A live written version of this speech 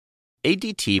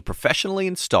ADT professionally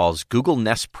installs Google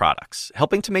Nest products,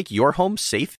 helping to make your home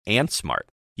safe and smart.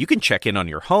 You can check in on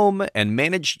your home and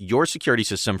manage your security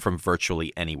system from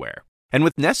virtually anywhere. And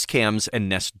with Nest Cams and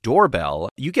Nest Doorbell,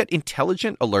 you get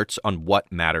intelligent alerts on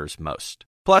what matters most.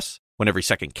 Plus, when every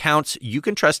second counts, you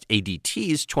can trust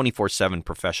ADT's 24/7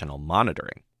 professional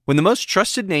monitoring. When the most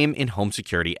trusted name in home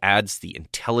security adds the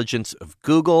intelligence of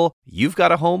Google, you've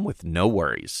got a home with no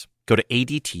worries. Go to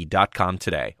ADT.com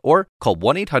today or call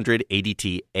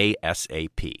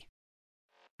 1-800-ADT-ASAP.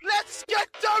 Let's get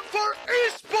down for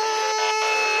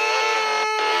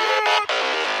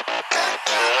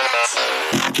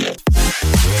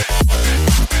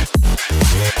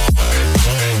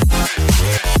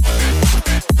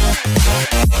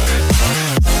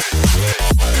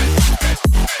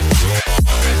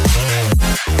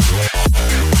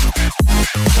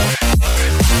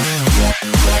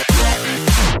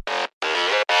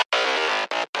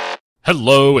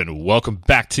Hello and welcome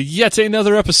back to yet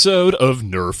another episode of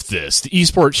Nerf This, the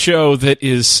esports show that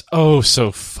is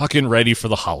so fucking ready for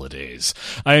the holidays.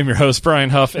 I am your host, Brian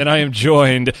Huff, and I am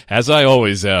joined, as I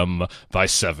always am, by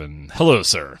Seven. Hello,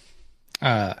 sir.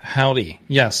 Howdy.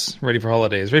 Yes, ready for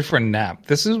holidays, ready for a nap.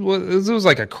 This was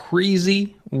like a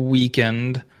crazy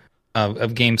weekend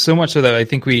of games, so much so that I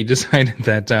think we decided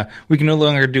that we can no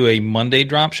longer do a Monday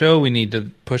drop show. We need to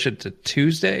push it to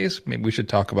Tuesdays. Maybe we should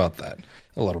talk about that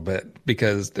a little bit,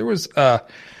 because there was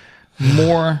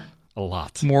more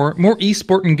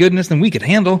esport and goodness than we could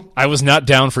handle. I was not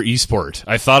down for esport.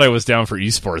 I thought I was down for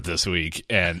esport this week,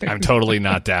 and I'm totally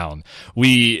not down.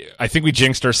 I think we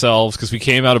jinxed ourselves because we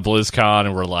came out of BlizzCon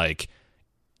and we're like,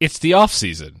 it's the off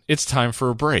season. It's time for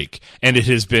a break. And it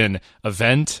has been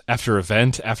event after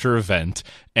event after event,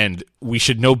 and we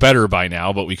should know better by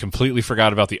now, but we completely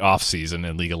forgot about the off season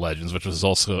in League of Legends, which was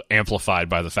also amplified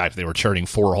by the fact that they were turning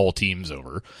 4 whole teams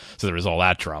over. So there was all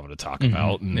that drama to talk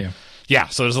about. And yeah,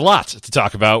 so there's a lot to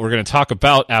talk about. We're going to talk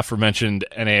about aforementioned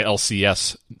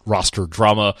NALCS roster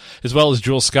drama, as well as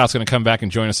Jules Scott's going to come back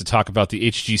and join us to talk about the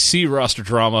HGC roster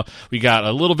drama. We got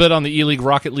a little bit on the ELEAGUE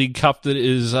Rocket League Cup that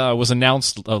was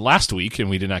announced last week, and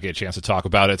we did not get a chance to talk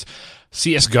about it.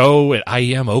 CSGO at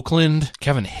IEM Oakland.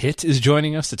 Kevin Hitt is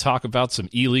joining us to talk about some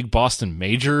ELEAGUE Boston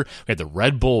Major. We had the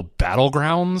Red Bull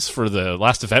Battlegrounds for the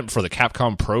last event for the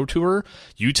Capcom Pro Tour.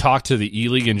 You talked to the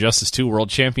ELEAGUE Injustice 2 World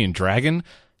Champion Dragon.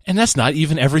 And that's not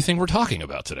even everything we're talking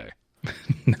about today.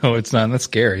 No, it's not. That's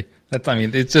scary.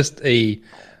 It's just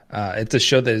it's a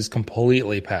show that is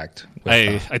completely packed.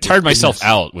 I tired myself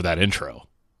out with that intro.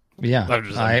 Yeah,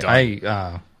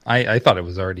 I thought it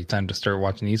was already time to start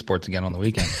watching esports again on the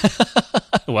weekend.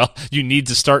 Well, you need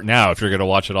to start now if you're going to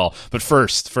watch it all. But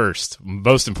first,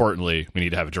 most importantly, we need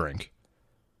to have a drink.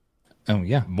 Oh,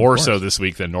 yeah. More so this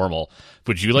week than normal.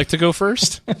 Would you like to go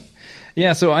first?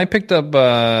 Yeah, so I picked up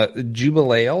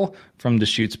Jubilale from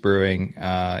Deschutes Brewing.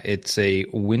 It's a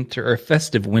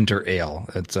festive winter ale.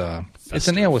 It's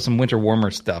an ale with some winter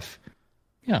warmer stuff.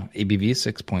 Yeah, ABV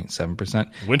 6.7%.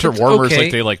 Winter warmers,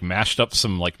 okay. Like they mashed up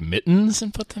some mittens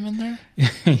and put them in there.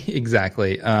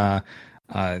 Exactly. I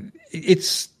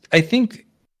think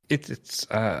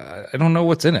it's I don't know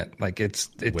what's in it. It's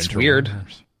winter weird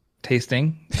warmers.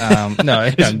 Tasting. No,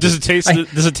 does it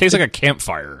taste like a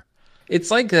campfire? It's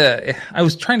like I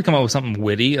was trying to come up with something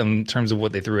witty in terms of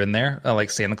what they threw in there, like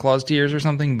Santa Claus tears or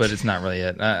something, but it's not really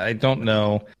it. I don't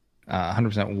know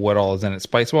 100% what all is in it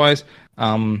spice-wise.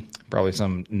 Probably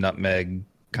some nutmeg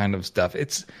kind of stuff.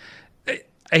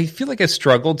 I feel like I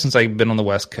struggled since I've been on the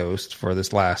West Coast for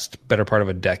this last better part of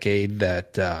a decade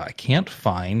that I can't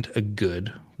find a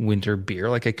good winter beer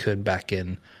like I could back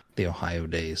in the Ohio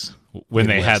days. When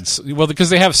Midwest. Because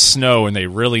they have snow and they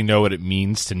really know what it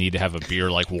means to need to have a beer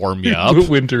warm you up.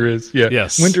 Winter is, yeah.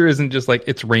 Yes. Winter isn't just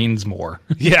it rains more.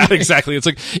 Yeah, exactly. It's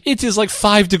it is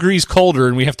 5 degrees colder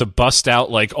and we have to bust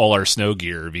out all our snow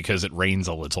gear because it rains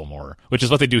a little more, which is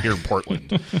what they do here in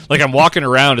Portland. I'm walking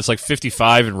around, it's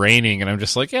 55 and raining, and I'm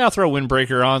just I'll throw a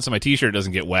windbreaker on so my t-shirt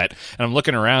doesn't get wet. And I'm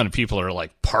looking around and people are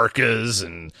parkas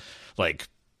and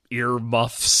ear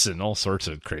muffs and all sorts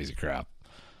of crazy crap.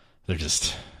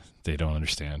 They don't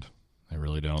understand. They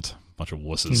really don't. Bunch of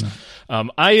wusses.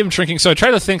 I am drinking, so I try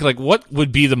to think, what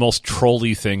would be the most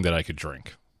trolly thing that I could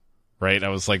drink? Right? I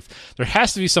was there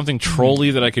has to be something trolly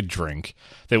that I could drink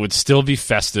that would still be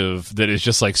festive, that is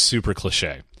just, super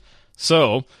cliche.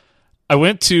 So I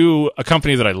went to a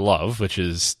company that I love, which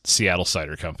is Seattle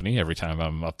Cider Company. Every time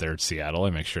I'm up there at Seattle, I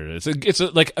make sure it's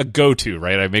a go-to,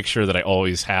 right? I make sure that I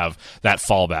always have that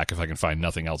fallback if I can find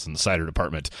nothing else in the cider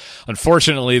department.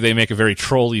 Unfortunately, they make a very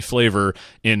trolly flavor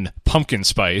in pumpkin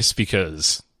spice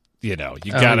because you know,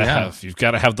 you've got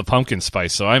to have the pumpkin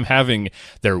spice. So I'm having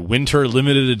their winter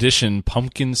limited edition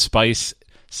pumpkin spice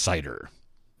cider.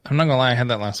 I'm not gonna lie, I had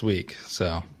that last week,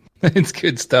 so it's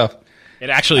good stuff. It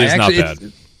actually is not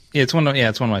bad. It's one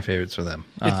of my favorites for them.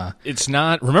 It's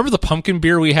not. Remember the pumpkin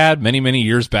beer we had many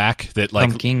years back? That like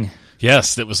pumpkin.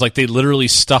 Yes, that was like they literally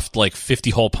stuffed like 50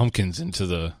 whole pumpkins into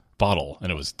the bottle,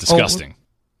 and it was disgusting.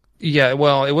 Yeah,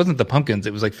 well, it wasn't the pumpkins.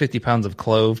 It was like 50 pounds of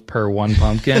clove per one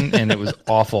pumpkin, and it was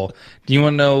awful. Do you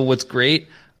want to know what's great?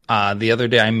 The other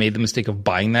day, I made the mistake of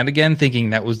buying that again,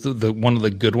 thinking that was the one of the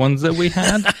good ones that we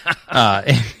had.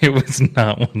 And it was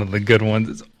not one of the good ones.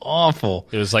 It's awful.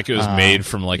 It was like it was made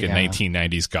from like a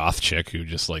 1990s goth chick who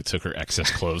just like took her excess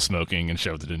clove smoking and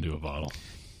shoved it into a bottle.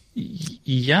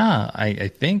 Yeah, I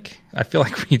think. I feel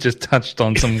like we just touched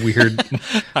on some weird...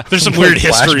 There's some weird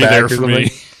history there for me.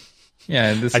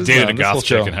 Yeah, I dated a goth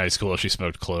chick in high school. She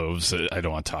smoked cloves. I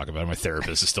don't want to talk about it. My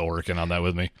therapist is still working on that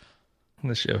with me.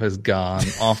 The show has gone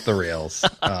off the rails.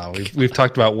 We've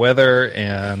talked about weather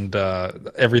and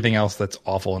everything else that's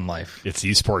awful in life. It's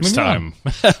esports time.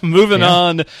 Moving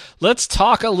on, let's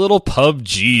talk a little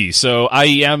PUBG. So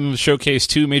IEM showcased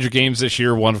 2 major games this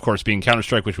year, one, of course, being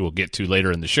Counter-Strike, which we'll get to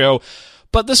later in the show.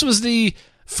 But this was the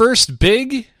first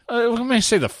big... I'm going to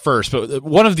say the first, but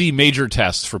one of the major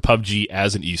tests for PUBG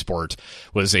as an esport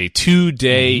was a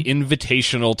 2-day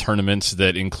invitational tournament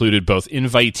that included both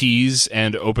invitees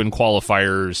and open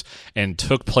qualifiers and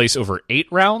took place over 8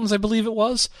 rounds, I believe it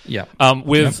was. Yeah.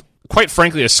 With, quite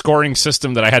frankly, a scoring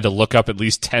system that I had to look up at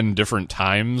least 10 different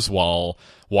times while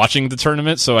watching the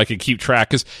tournament so I could keep track,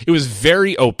 because it was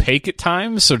very opaque at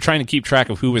times, so trying to keep track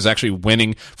of who was actually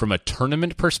winning from a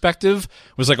tournament perspective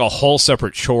was like a whole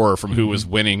separate chore from who was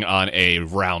winning on a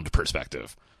round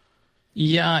perspective.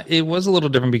 Yeah, it was a little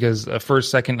different because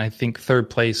first, second, I think third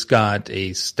place got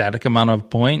a static amount of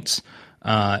points,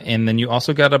 and then you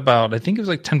also got about, I think it was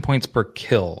like 10 points per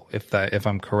kill, if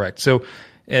I'm correct. So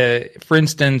for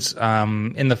instance,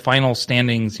 in the final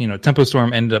standings, Tempo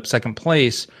Storm ended up second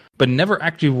place, but never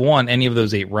actually won any of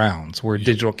those 8 rounds, where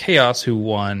Digital Chaos, who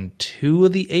won 2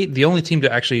 of the 8, the only team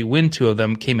to actually win 2 of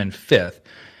them, came in 5th.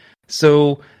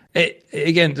 So,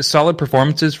 again, the solid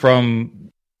performances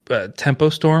from Tempo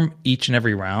Storm each and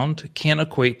every round can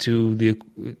equate to the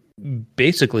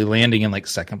basically landing in like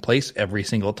second place every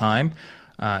single time.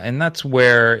 And that's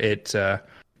where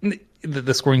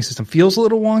the scoring system feels a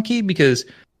little wonky because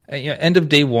end of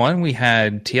day 1, we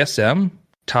had TSM,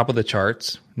 top of the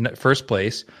charts, first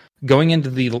place. Going into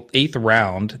the 8th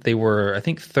round, they were, I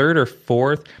think, 3rd or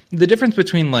 4th. The difference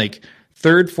between like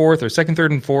 3rd, 4th, or 2nd,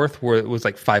 3rd, and 4th was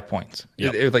like 5 points.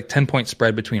 Yep. It was like 10-point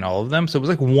spread between all of them. So it was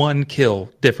like 1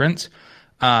 kill difference.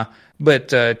 But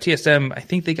TSM, I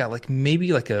think they got like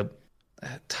maybe like a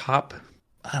top,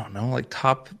 I don't know, like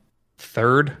top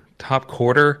 3rd, top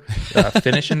quarter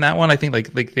finish in that one. I think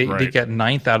like they got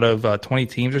 9th out of 20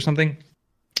 teams or something,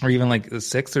 or even like the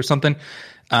 6th or something.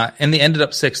 And they ended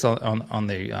up 6th on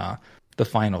the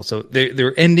final. So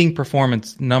their ending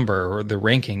performance number or the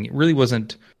ranking really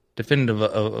wasn't definitive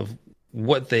of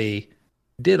what they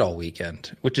did all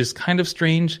weekend, which is kind of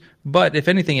strange. But if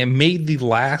anything, it made the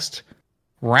last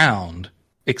round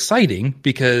exciting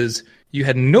because you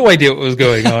had no idea what was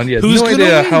going on. You had no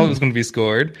idea how it was going to be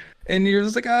scored. And you're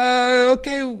just like,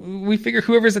 okay, we figure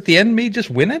whoever's at the end may just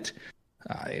win it.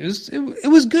 It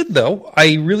was good, though.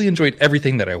 I really enjoyed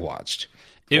everything that I watched.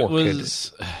 It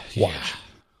was...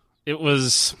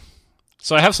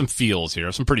 So I have some feels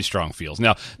here, some pretty strong feels.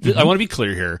 Now, I want to be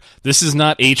clear here. This is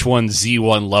not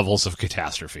H1Z1 levels of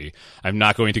catastrophe. I'm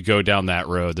not going to go down that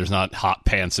road. There's not hot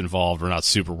pants involved. We're not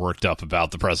super worked up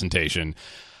about the presentation.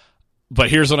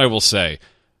 But here's what I will say.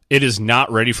 It is not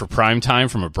ready for prime time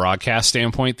from a broadcast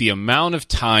standpoint. The amount of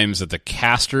times that the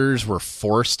casters were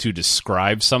forced to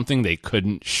describe something they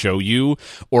couldn't show you,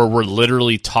 or were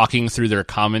literally talking through their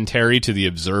commentary to the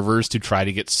observers to try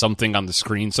to get something on the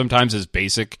screen, sometimes as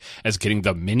basic as getting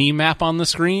the mini map on the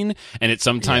screen, and it's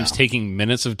sometimes taking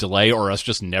minutes of delay or us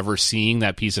just never seeing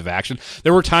that piece of action.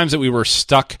 There were times that we were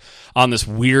stuck on this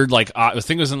weird, like, I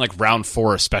think it was in like round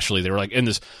 4 especially, they were like in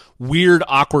this weird,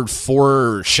 awkward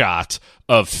 4 shot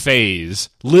of FaZe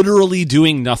literally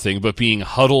doing nothing but being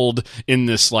huddled in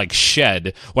this like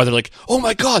shed while they're like, oh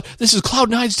my god, this is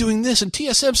Cloud9's doing this and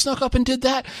TSM snuck up and did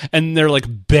that, and they're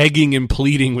like begging and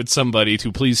pleading with somebody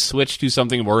to please switch to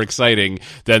something more exciting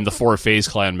than the 4 FaZe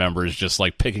clan members just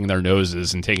like picking their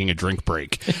noses and taking a drink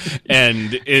break.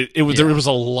 And there was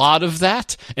a lot of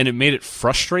that, and it made it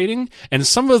frustrating, and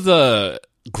some of the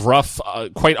gruff,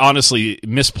 quite honestly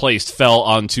misplaced, fell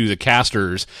onto the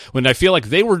casters when I feel like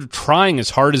they were trying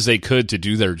as hard as they could to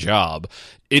do their job.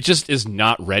 it just is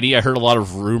not ready. I heard a lot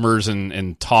of rumors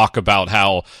and talk about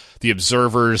how the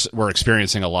observers were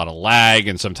experiencing a lot of lag,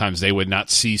 and sometimes they would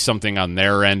not see something on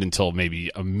their end until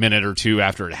maybe a minute or two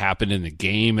after it happened in the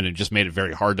game, and it just made it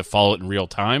very hard to follow it in real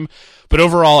time. But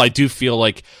overall, I do feel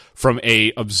like from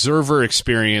a observer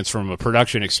experience, from a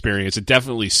production experience, it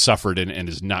definitely suffered and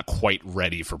is not quite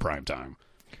ready for prime time.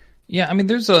 Yeah, I mean,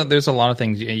 there's a lot of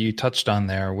things you touched on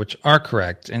there which are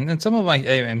correct, and some of I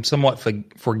am somewhat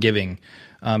forgiving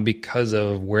because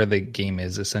of where the game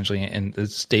is essentially in the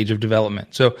stage of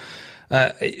development. So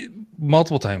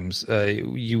multiple times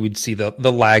you would see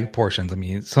the lag portions. I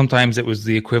mean, sometimes it was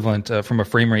the equivalent from a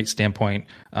frame rate standpoint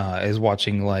as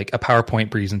watching like a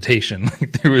PowerPoint presentation.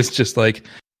 Like, there was just like,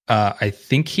 I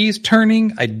think he's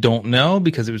turning. I don't know,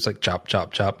 because it was like chop,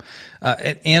 chop, chop.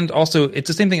 And also, it's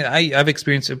the same thing that I've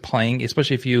experienced it playing,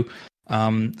 especially if you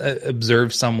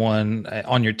observe someone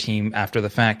on your team after the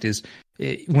fact, is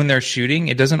when they're shooting,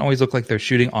 it doesn't always look like they're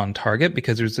shooting on target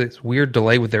because there's this weird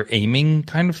delay with their aiming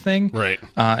kind of thing. Right.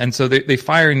 And so they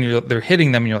fire and they're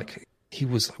hitting them and you're like,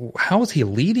 how was he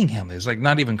leading him? It's like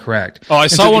not even correct. Oh, I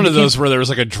saw one of those where there was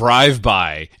like a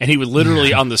drive-by and he would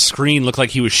literally on the screen look like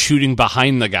he was shooting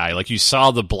behind the guy. Like you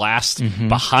saw the blast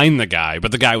behind the guy,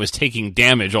 but the guy was taking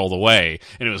damage all the way.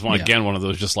 And it was one of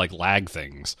those just like lag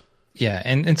things. Yeah,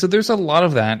 and so there's a lot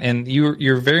of that, and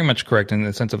you're very much correct in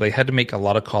the sense of they had to make a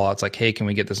lot of call-outs, like, hey, can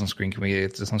we get this on screen? Can we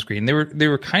get this on screen? They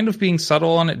were kind of being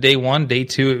subtle on it day one. Day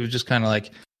two, it was just kind of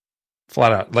like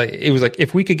flat out. Like it was like,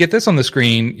 if we could get this on the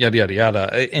screen, yada yada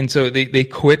yada. And so they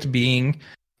quit being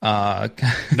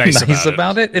nice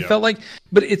about it. It felt like,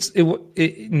 but it's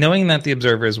knowing that the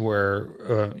observers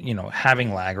were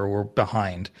having lag or were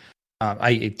behind.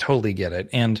 I totally get it.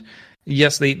 And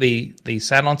yes, they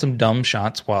sat on some dumb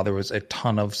shots while there was a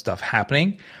ton of stuff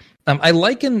happening. I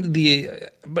liken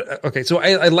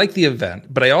I like the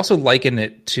event, but I also liken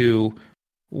it to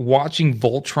watching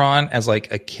Voltron as like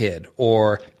a kid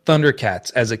or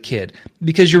Thundercats as a kid,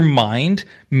 because your mind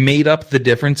made up the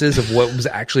differences of what was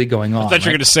actually going on. I thought you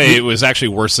were going to say it was actually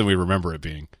worse than we remember it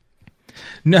being.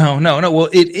 No. Well,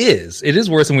 it is. It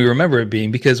is worse than we remember it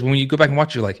being, because when you go back and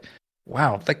watch, you're like,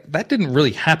 wow, that didn't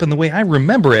really happen the way I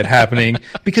remember it happening,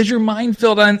 because your mind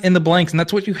filled in the blanks, and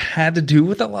that's what you had to do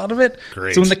with a lot of it.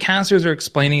 Great. So when the casters are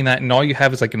explaining that, and all you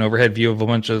have is like an overhead view of a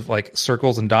bunch of like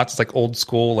circles and dots, it's like old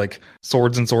school, like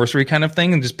swords and sorcery kind of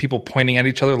thing, and just people pointing at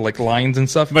each other like lines and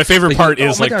stuff. My favorite part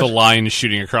is like the line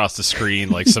shooting across the screen,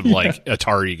 like some like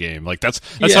Atari game. Like that's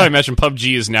how I imagine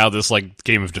PUBG is now, this like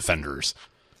game of defenders.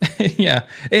 Yeah,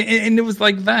 and it was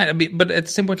like that. I mean, but at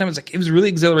the same point in time, it was really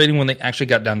exhilarating when they actually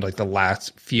got down to like the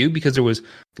last few, because there was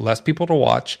less people to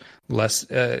watch, less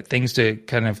things to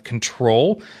kind of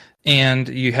control, and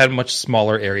you had a much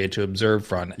smaller area to observe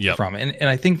from. And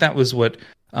I think that was what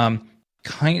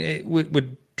kind of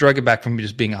would drag it back from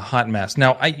just being a hot mess.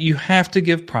 Now, you have to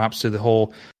give props to the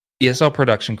whole ESL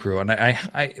production crew, and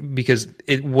I because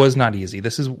it was not easy.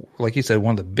 This is, like you said,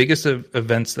 one of the biggest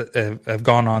events that have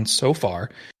gone on so far.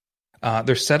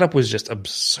 Their setup was just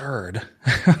absurd.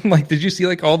 Like, did you see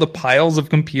like all the piles of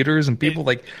computers and people?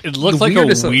 Like, it looked like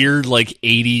a weird like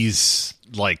 80s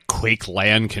like Quake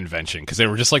LAN convention, because they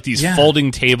were just like these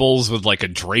folding tables with like a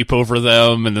drape over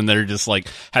them, and then they're just like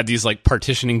had these like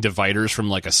partitioning dividers from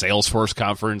like a Salesforce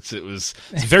conference. It's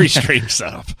a very strange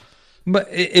setup. But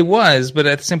it was, but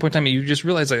at the same point in time, you just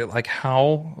realize like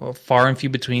how far and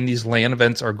few between these LAN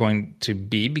events are going to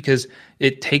be, because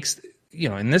it takes,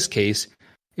 in this case,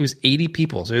 it was 80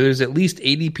 people. So there's at least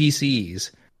 80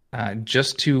 PCs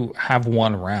just to have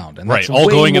one round. And that's all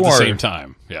going at the same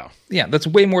time. Yeah. Yeah, that's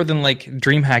way more than like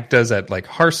DreamHack does at like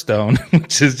Hearthstone,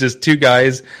 which is just two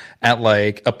guys at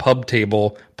like a pub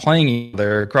table playing each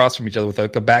other across from each other with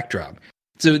like a backdrop.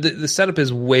 So the setup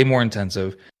is way more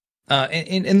intensive.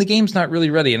 And the game's not really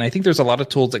ready. And I think there's a lot of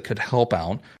tools that could help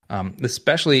out,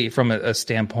 especially from a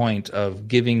standpoint of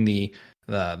giving the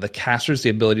casters the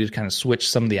ability to kind of switch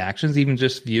some of the actions, even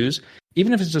just views,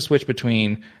 even if it's just switch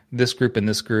between this group and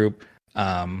this group,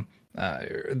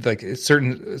 like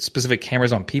certain specific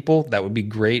cameras on people. That would be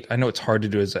great. I know it's hard to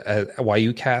do as why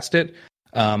you cast it.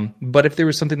 But if there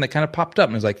was something that kind of popped up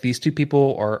and was like, these two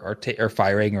people are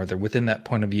firing, or they're within that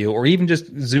point of view, or even just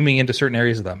zooming into certain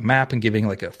areas of the map and giving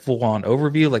like a full on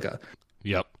overview, like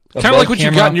kind of like what you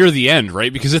got near the end,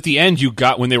 right? Because at the end, you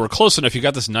got, when they were close enough, you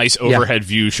got this nice overhead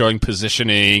view showing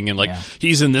positioning, and like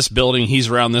he's in this building, he's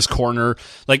around this corner.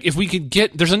 Like if we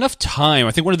could there's enough time.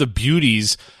 I think one of the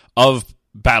beauties of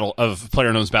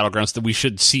PlayerUnknown's Battlegrounds that we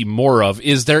should see more of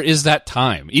is there is that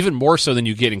time, even more so than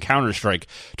you get in Counter-Strike,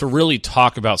 to really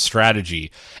talk about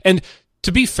strategy. And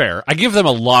to be fair, I give them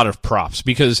a lot of props,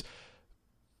 because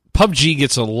PUBG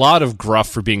gets a lot of gruff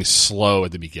for being slow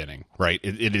at the beginning, right?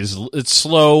 It's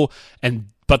slow,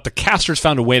 but the casters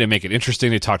found a way to make it interesting.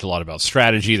 They talked a lot about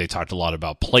strategy. They talked a lot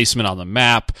about placement on the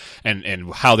map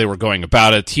and how they were going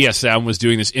about it. TSM was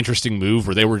doing this interesting move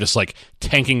where they were just like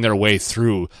tanking their way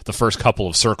through the first couple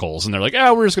of circles. And they're like,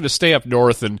 we're just going to stay up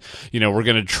north and, we're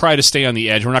going to try to stay on the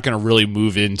edge. We're not going to really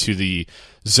move into the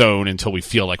zone until we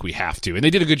feel like we have to. And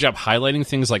they did a good job highlighting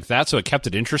things like that. So it kept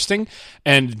it interesting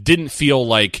and didn't feel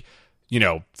like,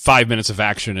 5 minutes of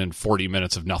action and 40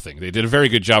 minutes of nothing. They did a very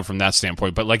good job from that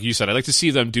standpoint. But like you said, I'd like to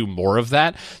see them do more of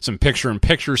that. Some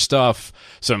picture-in-picture stuff,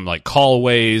 some like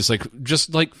callaways,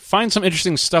 just find some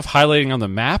interesting stuff highlighting on the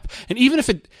map. And even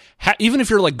if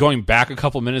you're like going back a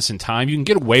couple minutes in time, you can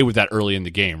get away with that early in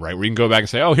the game, right? Where you can go back and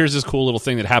say, here's this cool little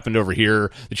thing that happened over here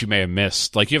that you may have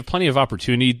missed. Like you have plenty of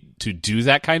opportunity to do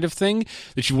that kind of thing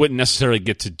that you wouldn't necessarily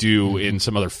get to do in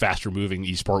some other faster-moving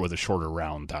esport with a shorter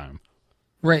round time.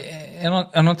 Right, and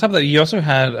on top of that, you also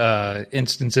had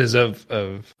instances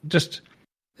of just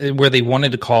where they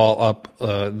wanted to call up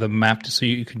the map so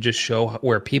you could just show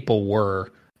where people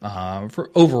were for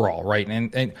overall, right?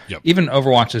 And yep. Even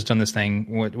Overwatch has done this thing,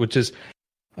 which is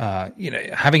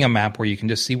having a map where you can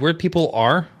just see where people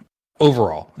are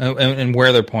overall and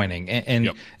where they're pointing,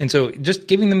 and so just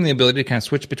giving them the ability to kind of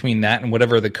switch between that and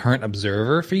whatever the current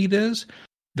observer feed is.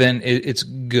 Then it's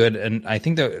good, and I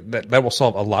think that will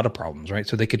solve a lot of problems, right?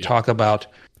 So they could talk about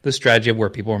the strategy of where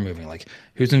people are moving, like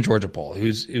who's in Georgia Pole,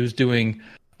 who's doing,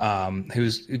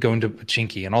 who's going to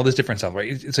Chinky, and all this different stuff,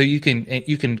 right? So you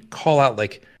can call out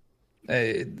like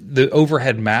the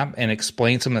overhead map and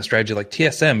explain some of the strategy, like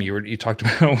TSM you talked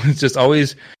about was just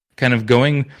always kind of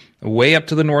going way up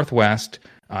to the northwest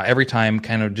every time,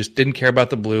 kind of just didn't care about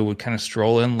the blue, would kind of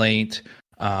stroll in late.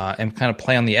 And kind of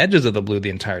play on the edges of the blue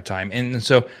the entire time. And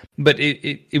so, but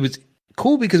it was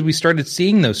cool because we started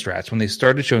seeing those strats when they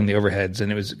started showing the overheads,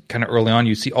 and it was kind of early on.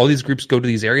 You see all these groups go to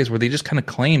these areas where they just kind of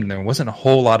claimed, and there wasn't a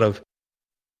whole lot of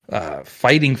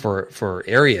fighting for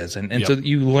areas. And so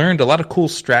you learned a lot of cool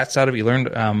strats out of it. You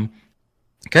learned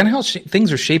kind of how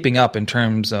things are shaping up in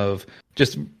terms of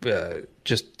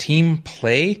just team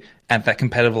play at that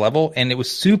competitive level. And it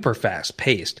was super fast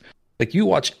paced. Like you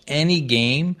watch any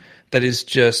game that is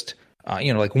just,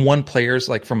 like one player's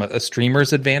like from a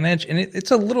streamer's advantage, and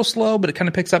it's a little slow, but it kind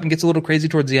of picks up and gets a little crazy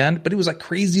towards the end. But it was like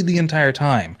crazy the entire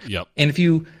time. Yep. And if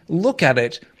you look at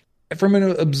it from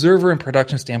an observer and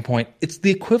production standpoint, it's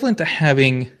the equivalent to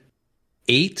having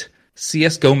 8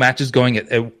 CS:GO matches going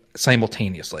at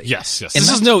simultaneously. Yes. And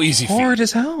This is no easy feat. Hard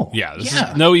as hell. Yeah, this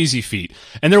is no easy feat.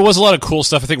 And there was a lot of cool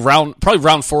stuff. I think round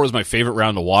 4 was my favorite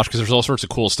round to watch because there's all sorts of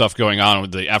cool stuff going on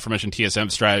with the aforementioned TSM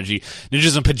strategy.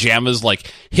 Ninjas in Pajamas like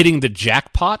hitting the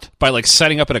jackpot by like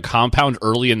setting up in a compound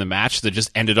early in the match that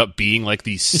just ended up being like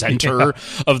the center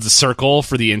of the circle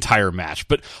for the entire match.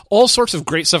 But all sorts of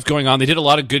great stuff going on. They did a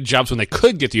lot of good jobs when they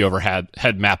could get the overhead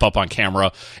map up on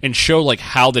camera and show like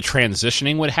how the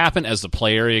transitioning would happen as the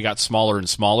play area got smaller and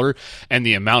smaller. And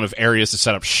the amount of areas to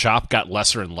set up shop got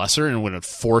lesser and lesser, and when it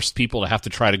forced people to have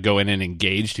to try to go in and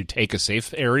engage to take a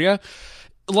safe area.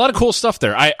 A lot of cool stuff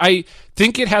there. I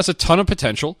think it has a ton of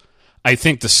potential. I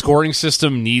think the scoring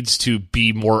system needs to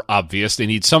be more obvious. They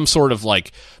need some sort of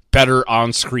like better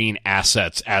on-screen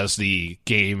assets as the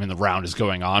game and the round is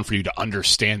going on for you to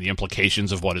understand the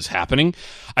implications of what is happening.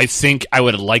 I think I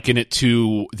would liken it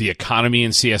to the economy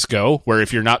in CSGO, where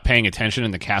if you're not paying attention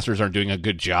and the casters aren't doing a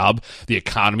good job, the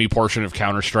economy portion of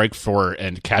Counter-Strike for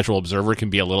a casual observer can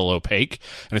be a little opaque.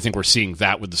 And I think we're seeing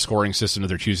that with the scoring system that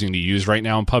they're choosing to use right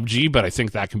now in PUBG, but I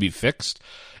think that can be fixed.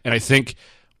 And I think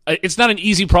it's not an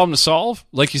easy problem to solve.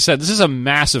 Like you said, this is a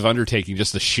massive undertaking,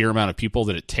 just the sheer amount of people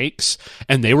that it takes.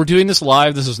 And they were doing this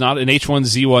live. This was not an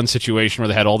H1Z1 situation where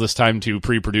they had all this time to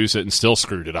pre-produce it and still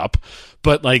screwed it up.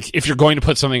 But like, if you're going to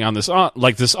put something on this on,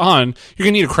 you're going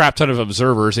to need a crap ton of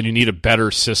observers, and you need a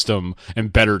better system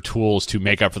and better tools to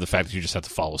make up for the fact that you just have to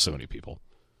follow so many people.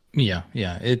 Yeah.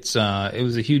 It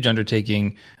was a huge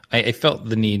undertaking. I felt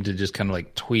the need to just kind of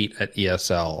like tweet at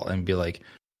ESL and be like,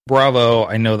 bravo,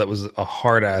 I know that was a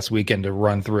hard-ass weekend to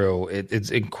run through. It's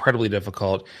incredibly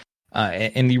difficult.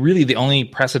 And the only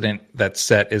precedent that's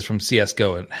set is from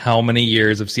CSGO and how many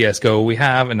years of CSGO we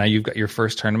have, and now you've got your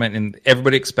first tournament, and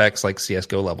everybody expects like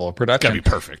CSGO level of production. Gotta be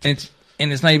perfect.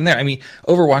 And it's not even there. I mean,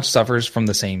 Overwatch suffers from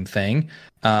the same thing,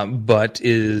 but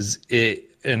is it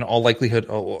in all likelihood,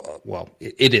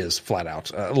 it is flat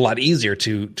out a lot easier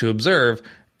to observe,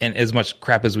 and as much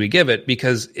crap as we give it,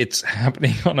 because it's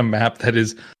happening on a map that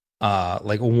is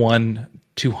like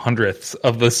 1/200th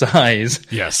of the size.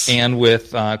 Yes. And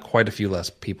with quite a few less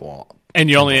people. And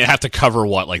you only have to cover,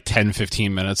 like 10,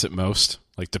 15 minutes at most?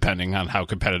 like depending on how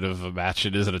competitive a match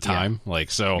it is at a time.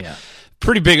 Yeah.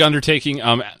 Pretty big undertaking.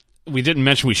 We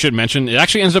should mention, it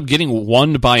actually ends up getting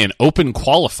won by an open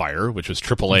qualifier, which was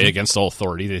AAA against All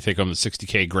Authority. They take home the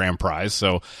 $60K grand prize.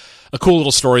 So a cool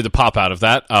little story to pop out of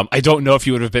that. I don't know if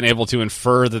you would have been able to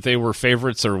infer that they were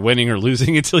favorites or winning or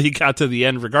losing until you got to the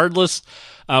end regardless.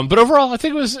 But overall, I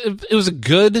think it was a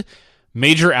good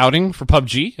major outing for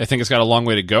PUBG. I think it's got a long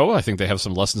way to go. I think they have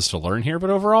some lessons to learn here. But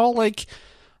overall,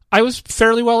 I was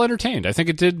fairly well entertained. I think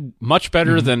it did much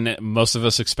better than most of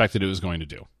us expected it was going to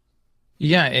do.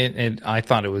 Yeah, I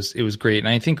thought it was great. And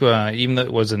I think even though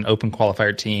it was an open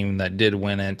qualifier team that did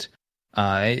win it,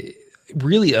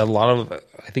 really a lot of,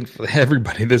 I think for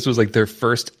everybody, this was like their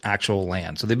first actual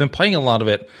LAN. So they've been playing a lot of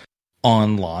it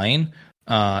online.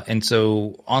 And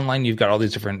so online, you've got all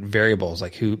these different variables,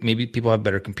 like who maybe people have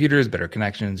better computers, better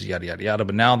connections, yada, yada, yada.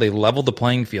 But now they leveled the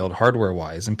playing field hardware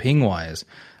wise and ping wise.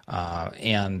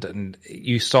 And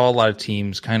you saw a lot of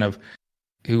teams kind of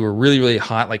who were really, really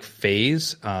hot, like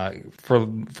FaZe, for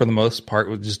the most part,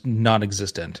 was just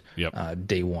non-existent.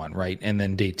 Day one, right? And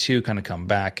then day two kind of come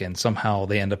back, and somehow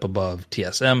they end up above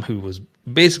TSM, who was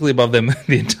basically above them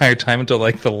the entire time until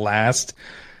like the last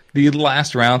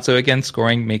round. So again,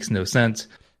 scoring makes no sense.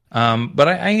 But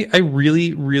I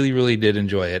really, really, really did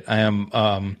enjoy it. I am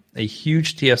a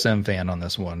huge TSM fan on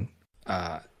this one.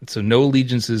 So no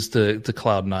allegiances to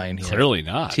Cloud9 here. Clearly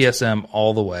not. TSM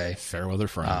all the way. Fairweather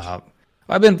friend.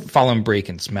 I've been following Break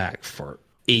and Smack for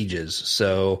ages,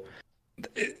 so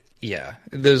yeah,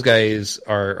 those guys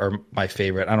are my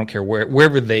favorite. I don't care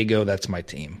wherever they go, that's my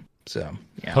team. So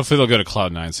yeah. Hopefully they'll go to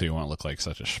Cloud9 so you won't look like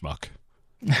such a schmuck.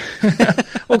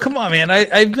 Well, come on, man.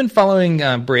 I've been following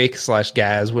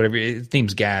Break/Gaz, whatever his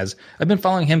name's Gaz. I've been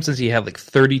following him since he had like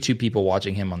 32 people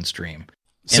watching him on stream.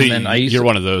 So you're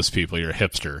one of those people. You're a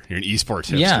hipster. You're an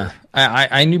esports hipster. Yeah,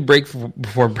 I knew Break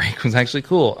before Break was actually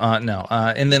cool.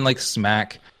 And then like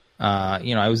Smack.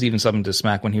 I was even subbing to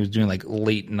Smack when he was doing like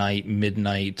late night,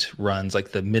 midnight runs,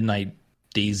 like the Midnight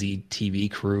Daisy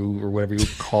TV crew or whatever you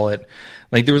would call it.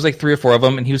 Like there was like 3 or 4 of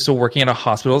them, and he was still working at a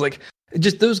hospital. Like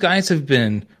just those guys have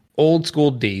been old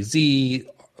school Daisy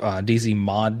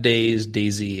mod days,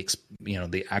 Daisy,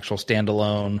 the actual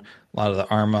standalone. A lot of the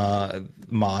Arma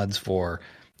mods for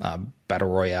Battle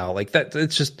Royale, like that.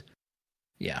 It's just,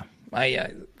 yeah,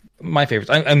 my favorites.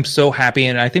 I'm so happy,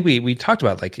 and I think we talked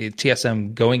about like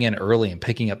TSM going in early and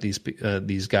picking up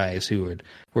these guys who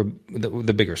were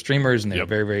the bigger streamers, and they were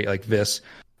very, very like this.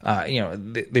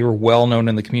 They were well known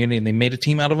in the community, and they made a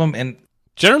team out of them. And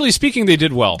generally speaking, they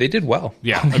did well. They did well.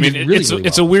 Yeah, I mean,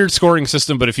 it's a weird scoring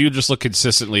system, but if you just look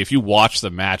consistently, if you watch the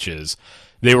matches,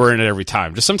 they were in it every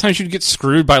time. Just sometimes you'd get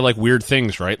screwed by like weird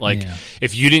things, right? Like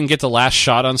if you didn't get the last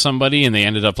shot on somebody and they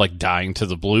ended up like dying to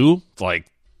the blue, like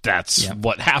that's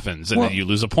what happens, and then you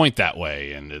lose a point that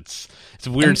way, and it's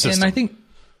a weird system. And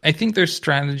I think their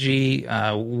strategy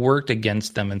worked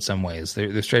against them in some ways.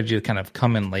 Their strategy to kind of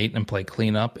come in late and play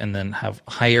cleanup, and then have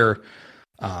higher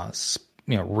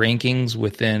rankings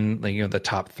within the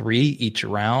top 3 each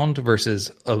round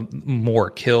versus more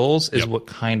kills is what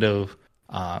kind of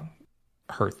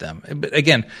hurt them. But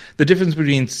again, the difference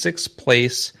between 6th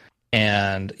place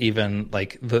and even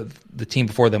like the team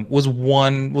before them was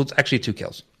actually 2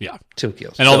 kills. Yeah, 2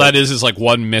 kills. And all that is like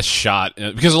one missed shot,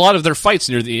 because a lot of their fights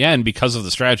near the end, because of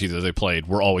the strategy that they played,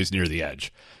 were always near the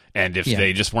edge. And if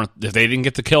they just weren't, if they didn't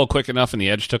get the kill quick enough and the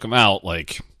edge took them out,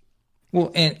 like,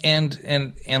 well,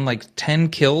 and like 10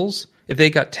 kills, if they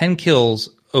got 10 kills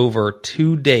over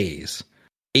 2 days,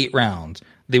 8 rounds,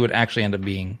 they would actually end up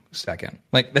being second.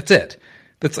 Like that's it.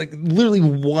 That's like literally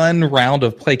one round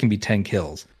of play can be 10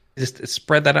 kills. Just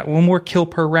spread that out, one more kill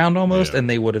per round almost, and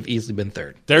they would have easily been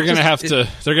third. They're gonna have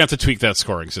to tweak that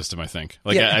scoring system. I think.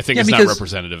 I think it's not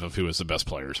representative of who is the best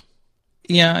players.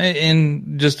 Yeah,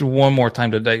 and just one more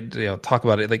time to talk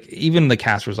about it. Like even the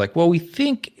cast was like, "Well, we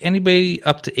think anybody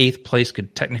up to 8th place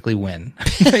could technically win."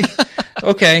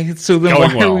 Okay, so then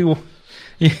why are we?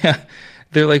 Yeah,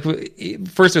 they're like,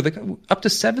 first they're like, up to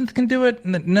 7th can do it,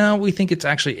 and then, no, we think it's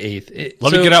actually 8th.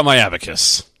 Let me get out my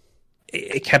abacus.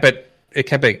 It kept it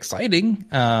exciting,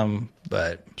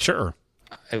 but sure,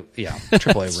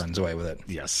 AAA runs away with it.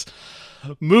 Yes.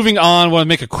 Moving on, I want to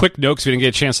make a quick note because we didn't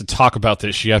get a chance to talk about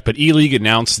this yet, but ELEAGUE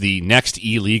announced the next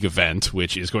ELEAGUE event,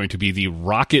 which is going to be the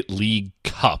Rocket League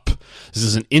Cup. This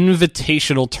is an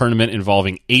invitational tournament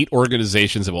involving 8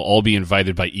 organizations that will all be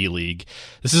invited by ELEAGUE.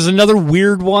 This is another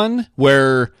weird one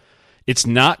where it's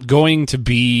not going to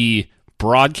be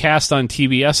broadcast on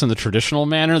TBS in the traditional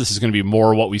manner. This is going to be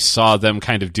more what we saw them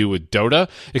kind of do with Dota,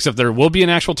 except there will be an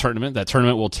actual tournament. That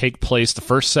tournament will take place the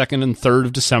 1st, 2nd, and 3rd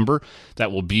of December.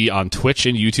 That will be on Twitch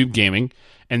and YouTube Gaming.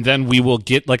 and then we will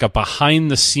get like a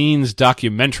behind-the-scenes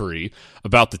documentary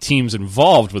about the teams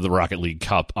involved with the Rocket League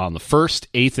Cup on the 1st,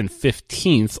 8th, and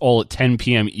 15th, all at 10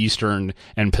 p.m. Eastern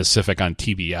and Pacific on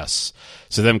TBS.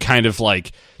 So them kind of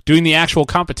like doing the actual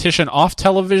competition off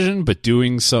television, but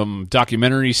doing some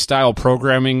documentary-style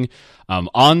programming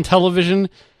on television.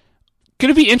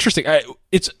 Going to be interesting.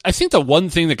 I think the one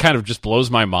thing that kind of just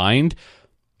blows my mind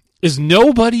is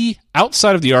nobody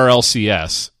outside of the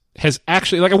RLCS has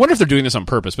actually, like, I wonder if they're doing this on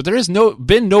purpose, but there has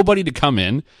been nobody to come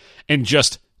in and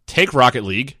just take Rocket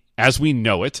League as we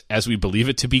know it, as we believe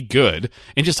it to be good,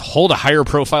 and just hold a higher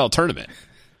profile tournament.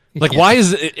 Like, why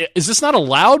is this not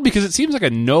allowed? Because it seems like a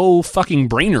no fucking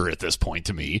brainer at this point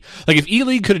to me. Like, if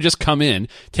ELEAGUE could have just come in,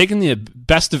 taken the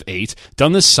best of 8,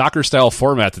 done this soccer style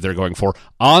format that they're going for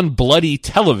on bloody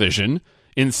television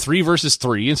in 3 versus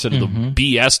 3 instead of the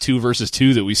BS 2 versus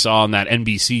 2 that we saw in that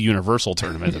NBC Universal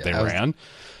tournament that they ran.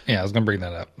 Yeah, I was going to bring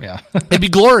that up. Yeah. It'd be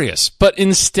glorious. But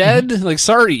instead, like,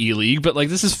 sorry, ELEAGUE, but, like,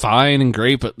 this is fine and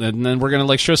great, but then we're going to,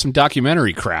 like, show some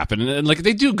documentary crap. And, like,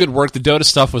 they do good work. The Dota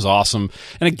stuff was awesome,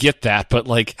 and I get that. But,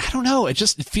 like, I don't know. It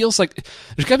feels like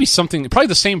there's got to be something. Probably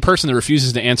the same person that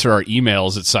refuses to answer our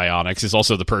emails at Psyonix is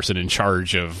also the person in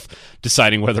charge of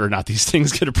deciding whether or not these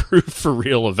things get approved for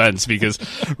real events, because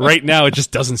right now it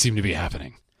just doesn't seem to be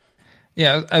happening.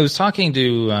 Yeah, I was talking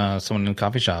to someone in a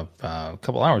coffee shop a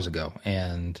couple hours ago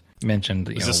and mentioned...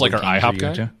 Is this like our IHOP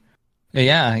guy?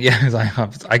 Yeah,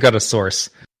 I got a source.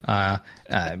 But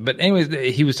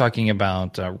anyways, he was talking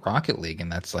about Rocket League,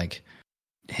 and that's like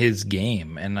his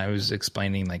game. And I was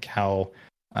explaining like how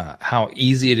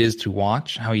easy it is to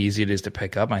watch, how easy it is to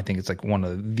pick up. And I think it's like one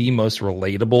of the most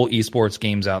relatable esports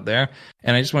games out there.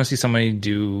 And I just want to see somebody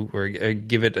do or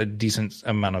give it a decent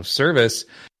amount of service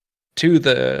to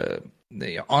the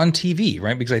on TV,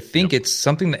 right? Because I think it's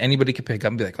something that anybody could pick up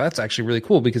and be like, well, that's actually really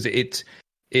cool, because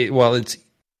while it's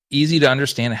easy to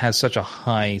understand, it has such a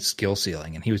high skill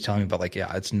ceiling. And he was telling me about like,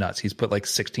 yeah, it's nuts. He's put like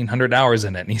 1,600 hours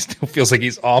in it, and he still feels like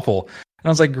he's awful. And I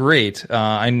was like, great.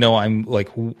 I know I'm like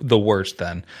the worst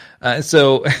then.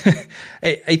 So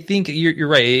I think you're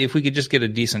right. If we could just get a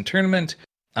decent tournament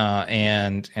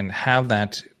and have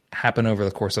that happen over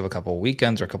the course of a couple of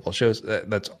weekends or a couple of shows,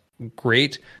 that's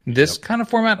great. This kind of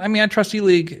format, I mean, I trust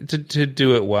ELEAGUE to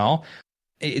do it well.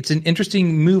 It's an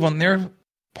interesting move on their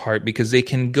part because they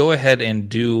can go ahead and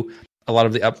do a lot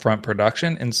of the upfront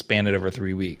production and span it over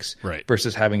 3 weeks, right?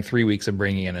 Versus having 3 weeks of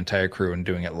bringing an entire crew and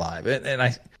doing it live. And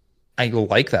I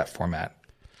like that format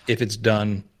if it's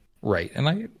done right.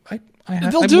 And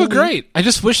they'll do it great. I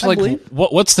just wish,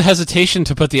 what's the hesitation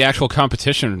to put the actual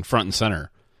competition front and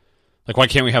center? Like, why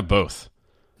can't we have both?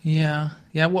 Yeah.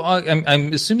 Well,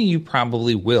 I'm assuming you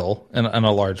probably will in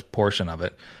a large portion of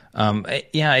it.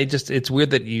 It's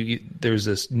weird that there's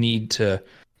this need to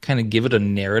kind of give it a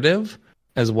narrative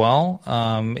as well.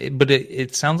 But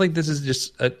it sounds like this is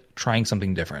just trying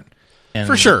something different. And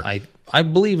for sure, I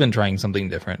believe in trying something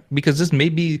different, because this may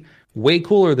be way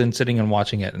cooler than sitting and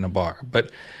watching it in a bar.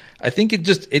 But I think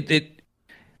this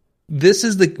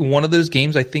is one of those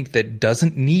games I think that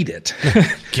doesn't need it.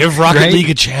 Give Rocket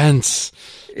League a chance.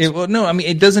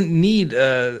 It doesn't need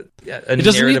a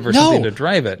narrative or something to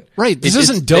drive it. Right. This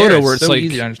isn't Dota where it's so like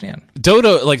easy to understand.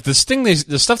 Dota, like the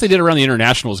stuff they did around the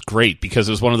international was great, because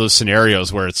it was one of those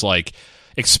scenarios where it's like,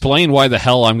 explain why the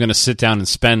hell I'm going to sit down and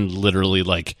spend literally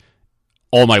like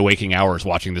all my waking hours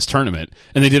watching this tournament.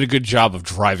 And they did a good job of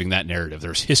driving that narrative.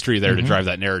 There's history there to drive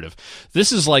that narrative.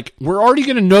 This is like, we're already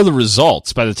going to know the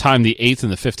results by the time the 8th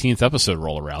and the 15th episode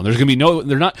roll around. There's going to be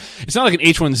it's not like an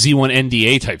H1Z1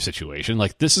 NDA type situation.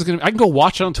 Like, I can go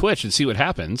watch it on Twitch and see what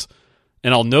happens,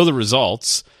 and I'll know the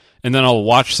results, and then I'll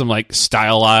watch some like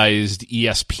stylized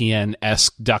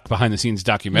ESPN-esque behind the scenes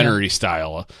documentary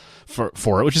style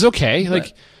for it, which is okay. Like,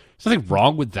 there's nothing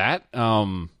wrong with that.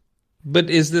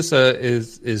 But is this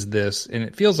and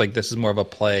it feels like this is more of a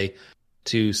play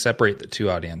to separate the two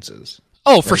audiences.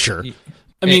 Oh, right? For sure.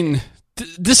 I mean,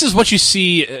 this is what you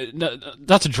see,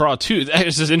 not to draw too.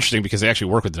 This is interesting because they actually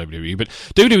work with WWE, but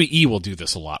WWE will do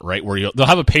this a lot, right? Where they'll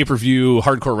have a pay-per-view,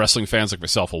 hardcore wrestling fans like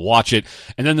myself will watch it,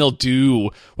 and then they'll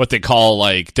do what they call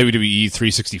like WWE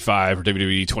 365 or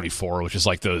WWE 24, which is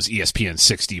like those ESPN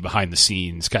 60 behind the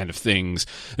scenes kind of things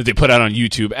that they put out on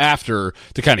YouTube after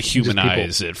to kind of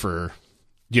humanize it for,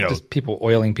 just people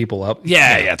oiling people up.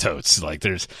 Yeah, totes. Like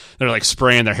they're like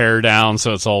spraying their hair down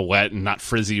so it's all wet and not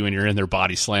frizzy when you're in there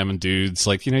body slamming dudes.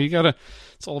 Like, you gotta,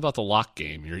 it's all about the lock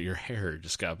game. Your hair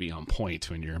just gotta be on point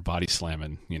when you're body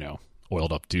slamming,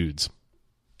 oiled up dudes.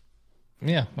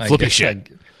 Yeah. Flippy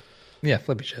shit. Yeah,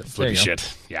 flippy shit. Flippy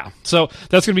shit. Yeah. So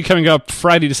that's going to be coming up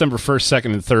Friday, December 1st,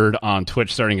 2nd, and 3rd on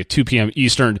Twitch, starting at 2 p.m.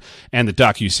 Eastern, and the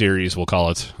docu-series, we'll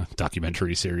call it,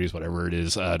 documentary series, whatever it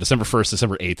is, December 1st,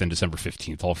 December 8th, and December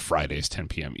 15th, all Fridays, 10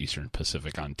 p.m. Eastern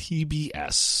Pacific on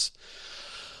TBS.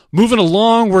 Moving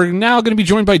along, we're now going to be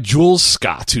joined by Jules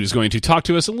Scott, who's going to talk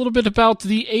to us a little bit about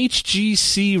the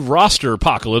HGC roster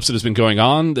apocalypse that has been going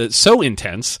on. That's so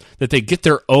intense that they get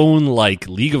their own, like,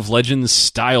 League of Legends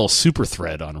style super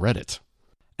thread on Reddit.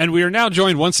 And we are now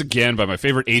joined once again by my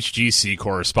favorite HGC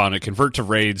correspondent, Convert to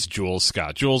Raids, Jules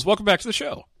Scott. Jules, welcome back to the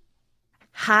show.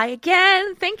 Hi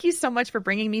again. Thank you so much for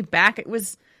bringing me back. It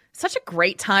was such a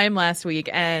great time last week,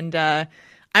 and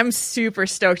I'm super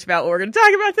stoked about what we're going to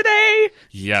talk about today.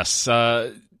 Yes,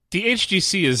 the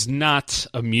HGC is not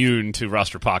immune to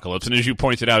Rosterpocalypse, and as you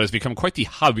pointed out, has become quite the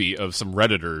hobby of some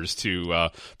Redditors to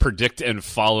predict and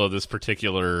follow this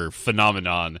particular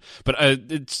phenomenon. But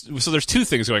so there's two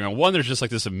things going on. One, there's just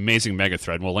like this amazing mega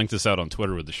thread, and we'll link this out on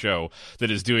Twitter with the show,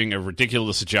 that is doing a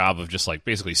ridiculous job of just like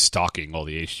basically stalking all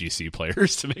the HGC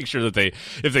players to make sure that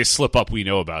if they slip up, we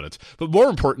know about it. But more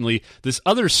importantly, this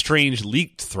other strange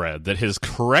leaked thread that has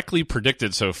correctly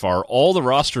predicted so far all the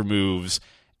roster moves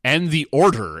and the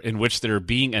order in which they're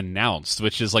being announced,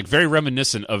 which is like very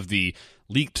reminiscent of the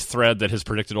leaked thread that has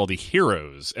predicted all the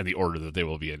heroes and the order that they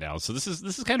will be announced. So this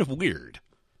is kind of weird.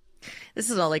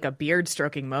 This is like a beard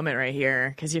stroking moment right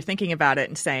here, because you're thinking about it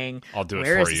and saying, I'll do it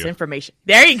where for is you. This information?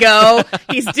 There you go.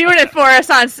 He's doing it for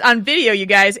us on video, you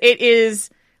guys. It is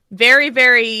very,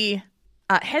 very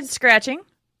head scratching,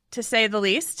 to say the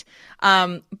least.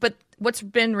 But what's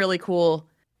been really cool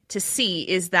to see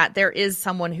is that there is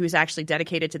someone who's actually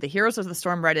dedicated to the Heroes of the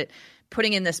Storm Reddit,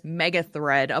 putting in this mega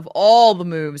thread of all the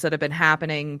moves that have been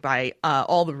happening by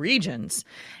all the regions,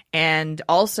 and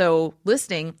also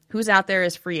listing who's out there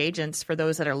as free agents for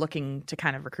those that are looking to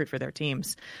kind of recruit for their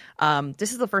teams.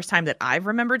 This is the first time that I've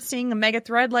remembered seeing a mega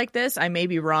thread like this. I may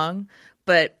be wrong,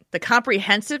 but the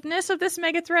comprehensiveness of this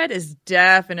mega thread is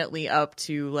definitely up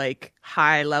to like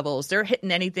high levels. They're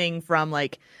hitting anything from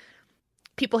like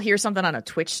people hear something on a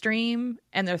Twitch stream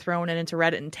and they're throwing it into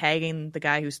Reddit and tagging the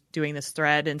guy who's doing this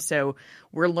thread. And so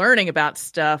we're learning about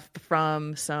stuff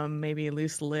from some maybe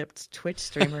loose-lipped Twitch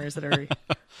streamers that are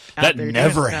that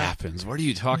never happens. What are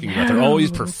you talking about? They're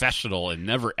always professional and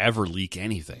never ever leak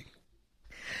anything.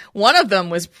 One of them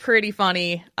was pretty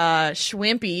funny.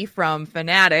 Schwimpy from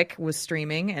Fnatic was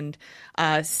streaming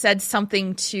and said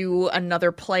something to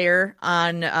another player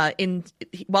on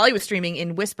while he was streaming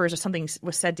in whispers, or something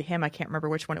was said to him. I can't remember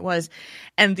which one it was.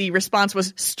 And the response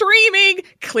was streaming,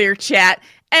 clear chat.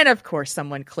 And of course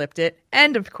someone clipped it.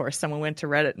 And of course someone went to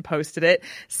Reddit and posted it.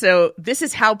 So this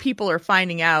is how people are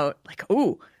finding out, like,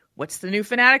 ooh, what's the new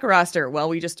Fnatic roster?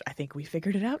 Well, I think we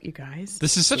figured it out, you guys.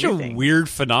 This is such a weird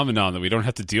phenomenon that we don't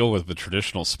have to deal with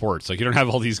traditional sports. Like, you don't have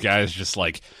all these guys just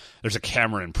like, there's a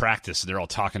camera in practice and they're all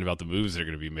talking about the moves that are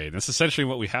going to be made. That's essentially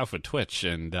what we have with Twitch.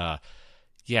 And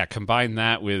yeah, combine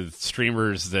that with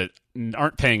streamers that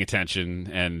aren't paying attention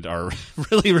and are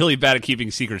really, really bad at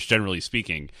keeping secrets, generally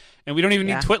speaking. And we don't even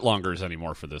need Twitlongers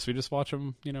anymore for this. We just watch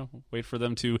them, wait for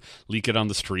them to leak it on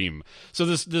the stream. So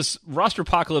this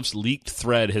Rosterpocalypse leaked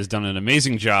thread has done an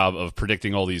amazing job of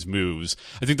predicting all these moves.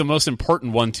 I think the most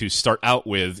important one to start out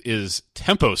with is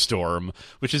Tempo Storm,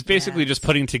 which is basically just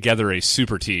putting together a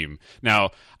super team. Now,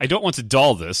 I don't want to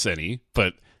dull this any,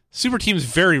 but super teams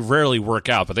very rarely work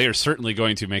out, but they are certainly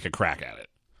going to make a crack at it.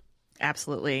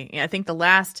 Absolutely. Yeah, I think the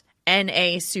last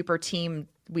NA super team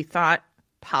we thought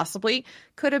possibly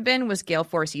could have been was Gale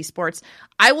Force Esports.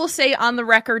 I will say on the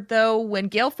record, though, when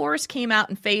Gale Force came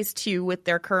out in Phase 2 with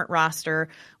their current roster,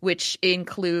 which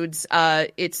includes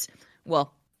it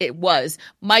was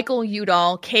Michael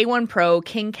Udall, K1 Pro,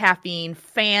 King Caffeine,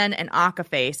 Fan, and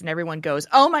Akaface, and everyone goes,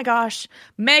 oh my gosh,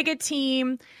 mega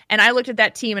team. And I looked at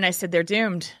that team and I said, they're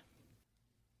doomed.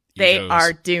 They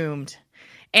are doomed.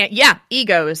 And yeah,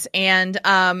 egos. And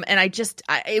I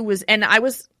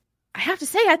have to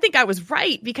say, I think I was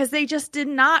right, because they just did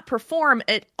not perform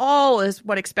at all as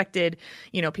what expected.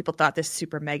 People thought this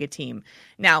super mega team.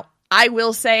 Now, I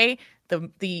will say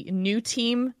the new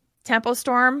team, Tempo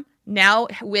Storm, now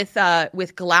with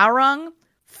Glaurung,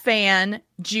 Fan,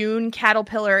 June,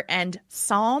 Caterpillar, and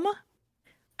Psalm,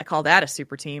 I call that a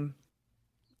super team.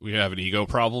 We have an ego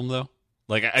problem, though.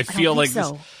 Like, I feel like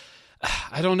so.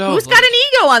 I don't know. Who's got an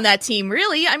ego on that team,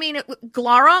 really? I mean,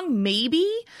 Glaurung, maybe,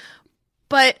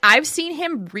 but I've seen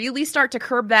him really start to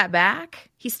curb that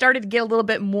back. He started to get a little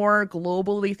bit more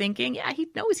globally thinking. Yeah, he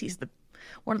knows he's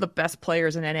one of the best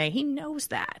players in NA. He knows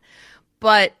that.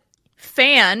 But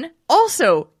Fan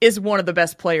also is one of the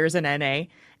best players in NA,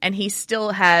 and he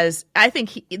still has, I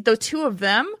think the two of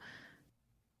them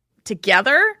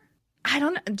together, I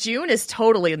don't know. June is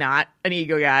totally not an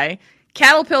ego guy.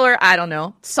 Caterpillar, I don't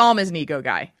know. Psalm is an ego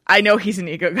guy. I know he's an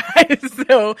ego guy.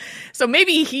 So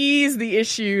maybe he's the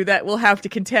issue that we'll have to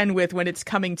contend with when it's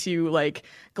coming to like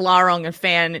Glarong and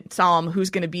Fan Psalm, who's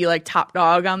going to be like top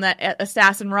dog on that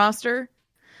assassin roster.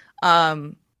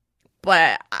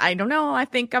 But I don't know. I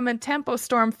think I'm a Tempo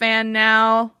Storm fan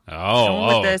now.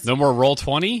 No more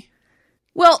Roll20?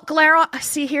 Well, Glarong,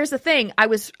 see, here's the thing. I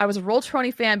was a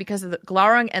Roll20 fan because of the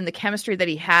Glarong and the chemistry that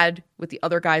he had with the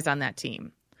other guys on that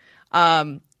team.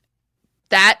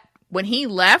 That when he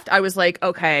left, I was like,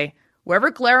 okay,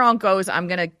 wherever Glarong goes, I'm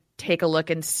gonna take a look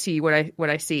and see what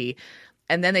I see.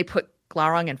 And then they put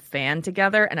Glarong and Fan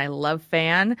together, and I love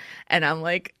Fan, and I'm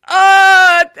like,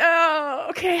 oh,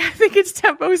 okay, I think it's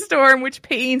Tempo Storm, which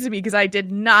pains me because I did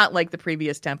not like the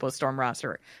previous Tempo Storm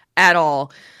roster at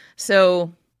all.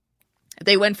 So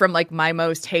they went from like my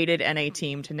most hated NA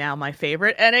team to now my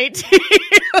favorite NA team.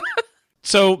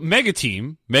 So mega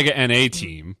NA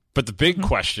team, but the big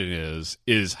question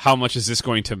is how much is this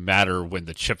going to matter when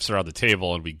the chips are on the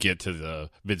table and we get to the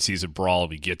midseason brawl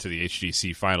and we get to the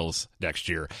HGC finals next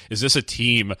year? Is this a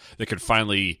team that could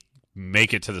finally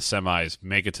make it to the semis,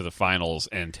 make it to the finals,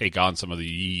 and take on some of the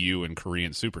EU and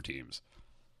Korean super teams?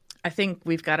 I think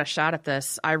we've got a shot at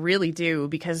this. I really do,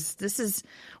 because this is,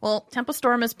 well, Tempo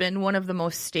Storm has been one of the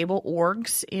most stable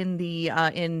orgs in the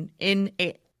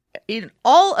in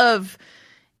all of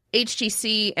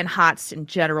HGC and HOTS in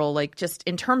general. Like, just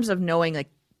in terms of knowing, like,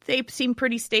 they seem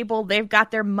pretty stable. They've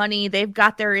got their money. They've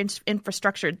got their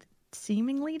infrastructure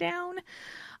seemingly down.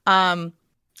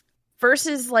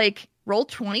 Versus like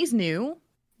Roll20's new.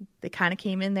 They kind of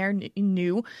came in there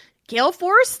new. Gale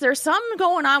Force, there's some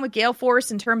going on with Gale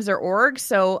Force in terms of their org,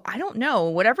 so I don't know.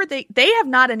 Whatever they have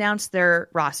not announced their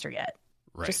roster yet.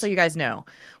 Right. Just so you guys know.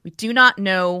 We do not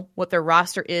know what their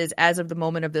roster is as of the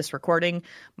moment of this recording.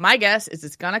 My guess is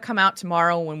it's going to come out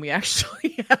tomorrow when we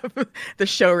actually have the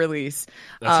show release.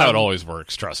 That's how it always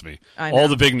works, trust me. All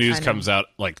the big news comes out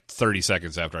like 30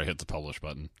 seconds after I hit the publish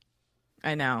button.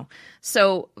 I know.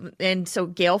 So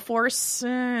Gale Force,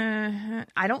 I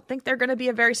don't think they're going to be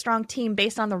a very strong team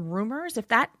based on the rumors. If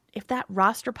that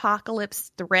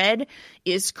Rosterpocalypse thread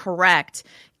is correct,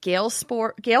 Gale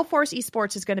Force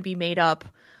Esports is going to be made up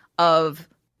of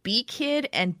B-Kid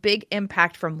and Big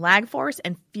Impact from Lag Force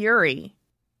and Fury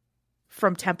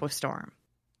from Tempo Storm.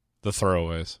 The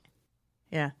throwaways.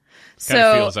 Yeah. Kind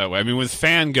of feels that way. I mean, with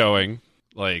Fan going,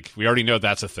 like, we already know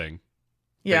that's a thing.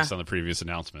 Based on the previous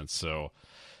announcements. So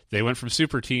they went from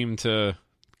super team to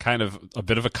kind of a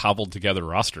bit of a cobbled together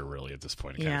roster, really, at this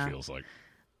point, it kind of feels like.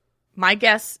 My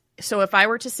guess, so if I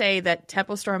were to say that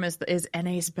Tempo Storm is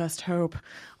NA's best hope,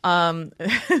 that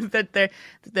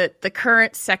the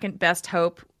current second best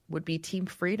hope would be Team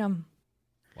Freedom.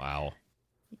 Wow.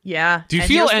 Yeah. Do you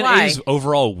feel NA's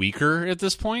overall weaker at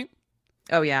this point?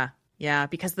 Oh, yeah. Yeah,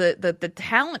 because the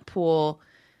talent pool...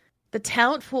 The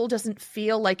talent pool doesn't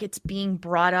feel like it's being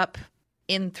brought up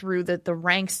in through the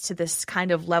ranks to this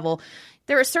kind of level.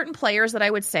 There are certain players that I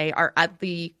would say are at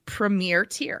the premier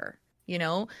tier. You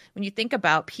know, when you think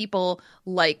about people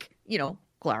like, you know,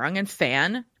 Glarong and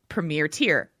Fan, premier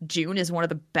tier. June is one of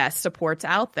the best supports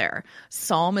out there.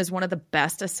 Psalm is one of the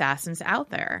best assassins out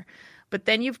there. But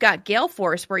then you've got Gale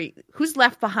Force, who's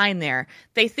left behind there.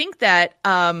 They think that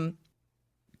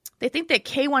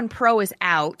K1 Pro is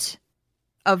out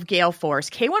of Gale Force.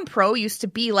 K1 Pro used to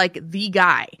be like the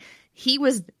guy. He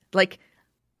was like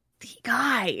the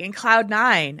guy in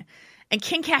Cloud9. And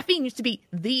King Caffeine used to be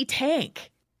the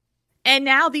tank. And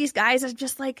now these guys are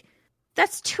just like,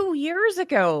 that's 2 years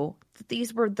ago.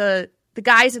 These were the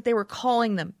guys that they were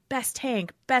calling them best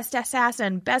tank, best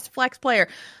assassin, best flex player.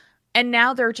 And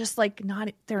now they're just like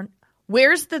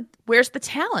where's the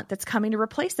talent that's coming to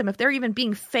replace them if they're even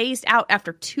being phased out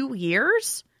after 2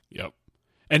 years? Yep.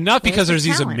 And not because there's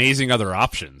these amazing other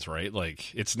options, right?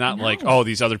 Like, it's not like, oh,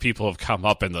 these other people have come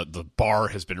up and the bar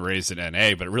has been raised in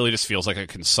NA, but it really just feels like a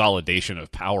consolidation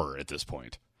of power at this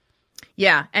point.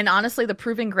 Yeah, and honestly, the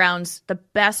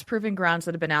best proving grounds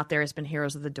that have been out there has been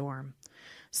Heroes of the Dorm.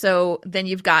 So then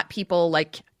you've got people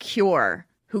like Cure,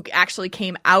 who actually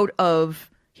came out of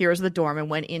Heroes of the Dorm and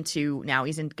went into, now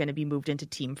he's going to be moved into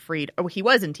Team Freedom. Oh, he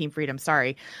was in Team Freedom,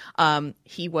 sorry.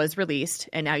 He was released,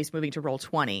 and now he's moving to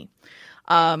Roll20.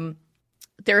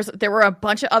 There were a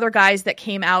bunch of other guys that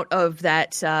came out of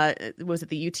that, was it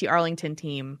the UT Arlington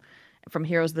team from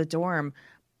Heroes of the Dorm?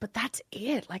 But that's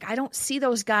it. Like, I don't see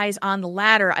those guys on the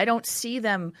ladder. I don't see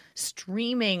them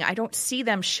streaming. I don't see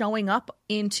them showing up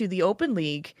into the Open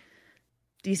League.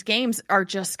 These games are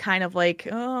just kind of like,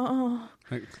 oh.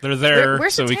 They're there,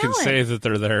 where's so the we can talent? say that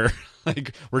they're there.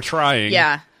 Like, we're trying.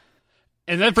 Yeah.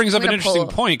 And that brings up I'm an gonna interesting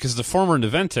pull- point, because the former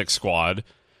Naventec squad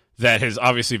that has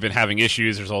obviously been having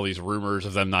issues, there's all these rumors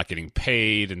of them not getting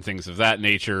paid and things of that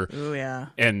nature. Ooh, yeah.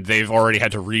 And they've already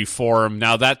had to reform.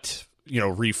 Now that,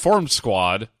 reformed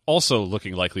squad also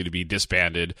looking likely to be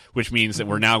disbanded, which means that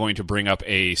we're now going to bring up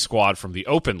a squad from the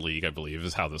Open League, I believe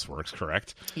is how this works,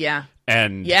 correct? Yeah.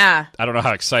 And Yeah. I don't know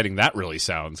how exciting that really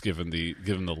sounds given the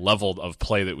level of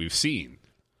play that we've seen.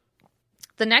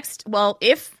 The next, well,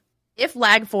 if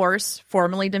Lag Force,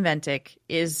 formerly Naventec,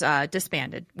 is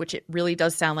disbanded, which it really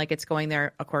does sound like it's going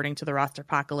there according to the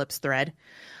Rosterpocalypse thread,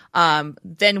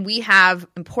 then we have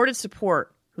imported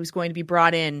support who's going to be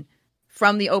brought in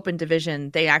from the Open division.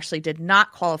 They actually did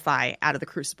not qualify out of the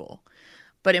Crucible.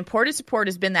 But imported support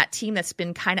has been that team that's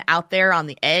been kind of out there on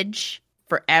the edge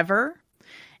forever.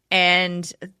 And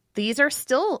these are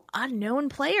still unknown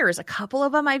players. A couple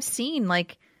of them I've seen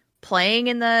playing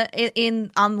on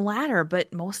the ladder,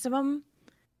 but most of them,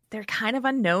 they're kind of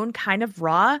unknown, kind of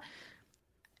raw.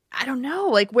 I don't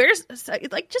know. Where's,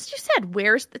 just you said,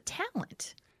 where's the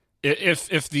talent?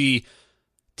 If the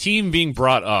team being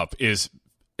brought up is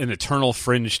an eternal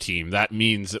fringe team, that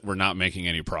means that we're not making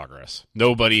any progress.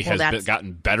 Nobody has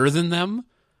gotten better than them,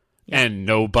 and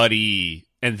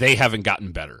they haven't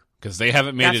gotten better because they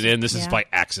haven't made it in. This is by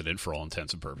accident for all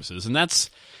intents and purposes, and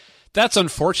that's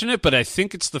unfortunate. But I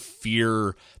think it's the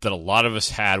fear that a lot of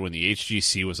us had when the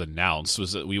HGC was announced,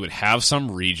 was that we would have some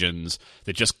regions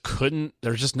that just couldn't.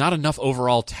 There's just not enough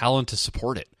overall talent to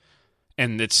support it.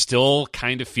 And it still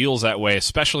kind of feels that way,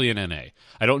 especially in NA.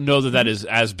 I don't know that is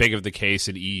as big of the case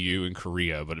in EU and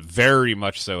Korea, but very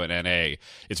much so in NA.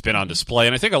 It's been on display.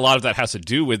 And I think a lot of that has to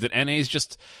do with that NA's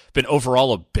just been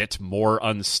overall a bit more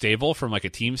unstable from a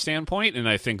team standpoint. And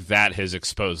I think that has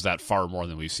exposed that far more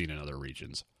than we've seen in other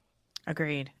regions.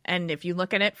 Agreed. And if you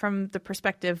look at it from the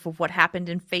perspective of what happened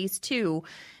in Phase 2,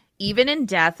 Even in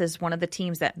Death is one of the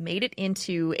teams that made it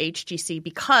into HGC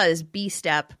because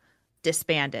B-Step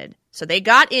disbanded. So they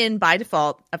got in by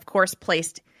default, of course,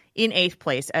 placed in 8th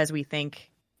place, as we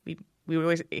think we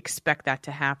always expect that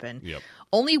to happen. Yep.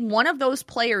 Only one of those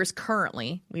players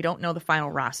currently, we don't know the final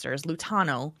rosters,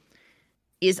 Lutano,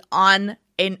 is on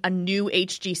a new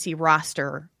HGC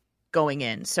roster going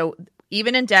in. So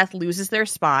Even in Death loses their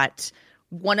spot.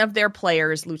 One of their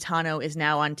players, Lutano, is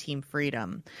now on Team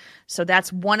Freedom. So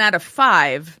that's 1 out of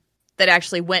 5 that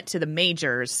actually went to the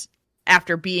majors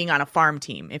after being on a farm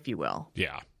team, if you will.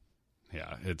 Yeah.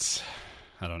 It's,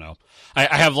 I don't know.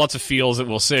 I have lots of feels that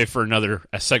we'll save for another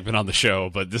segment on the show,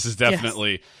 but this is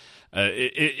definitely,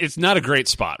 it's not a great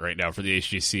spot right now for the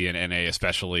HGC and NA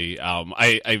especially.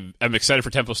 I'm excited for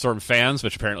Tempo Storm fans,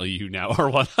 which apparently you now are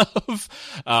one of.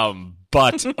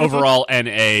 But overall,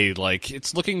 NA,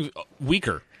 it's looking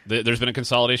weaker. There's been a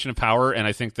consolidation of power, and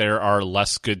I think there are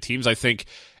less good teams. I think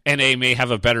NA may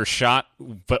have a better shot,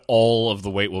 but all of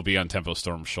the weight will be on Tempo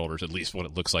Storm's shoulders, at least what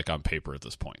it looks like on paper at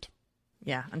this point.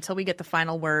 Yeah, until we get the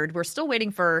final word. We're still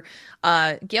waiting for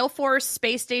Gale Force,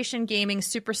 Space Station Gaming,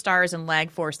 Superstars, and Lag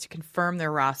Force to confirm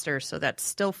their rosters. So that's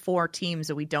still 4 teams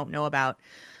that we don't know about.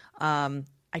 I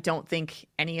don't think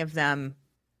any of them...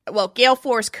 Well, Gale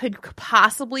Force could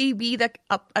possibly be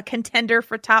a contender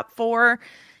for top 4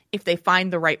 if they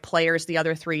find the right players. The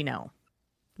other 3, no.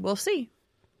 We'll see.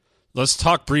 Let's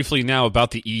talk briefly now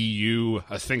about the EU.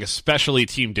 I think especially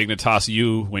Team Dignitas,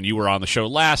 when you were on the show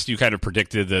last, you kind of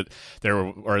predicted that there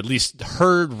were, or at least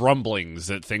heard rumblings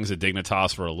that things at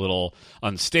Dignitas were a little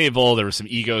unstable. There were some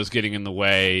egos getting in the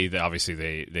way.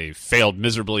 Obviously, they failed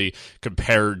miserably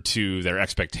compared to their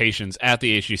expectations at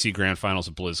the HGC Grand Finals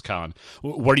of BlizzCon.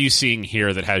 What are you seeing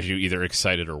here that has you either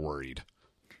excited or worried?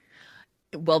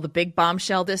 Well, the big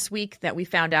bombshell this week that we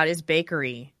found out is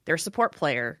Bakery, their support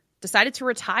player, decided to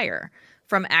retire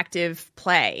from active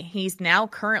play. He's now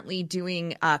currently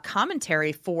doing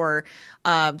commentary for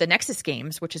the Nexus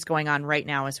games, which is going on right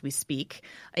now as we speak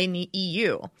in the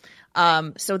EU.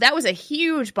 So that was a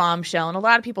huge bombshell, and a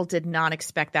lot of people did not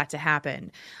expect that to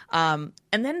happen. And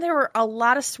then there were a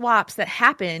lot of swaps that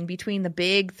happened between the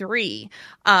big 3.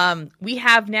 We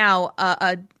have now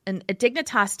a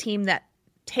Dignitas team that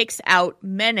takes out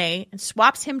Mene and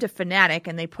swaps him to Fnatic,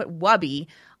 and they put Wubby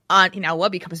on.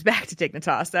 Wubby comes back to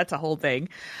Dignitas. That's a whole thing.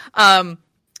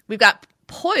 We've got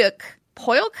Poyuk,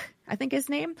 I think his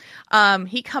name.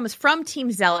 He comes from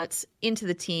Team Zealots into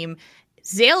the team.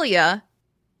 Zalia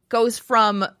goes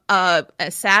from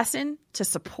assassin to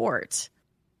support.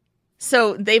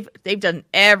 So they've done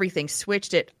everything,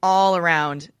 switched it all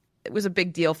around. It was a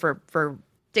big deal for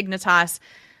Dignitas.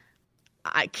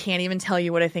 I can't even tell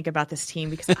you what I think about this team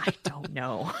because I don't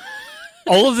know.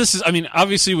 all of this is, I mean,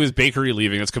 obviously with Bakery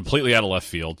leaving, that's completely out of left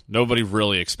field. Nobody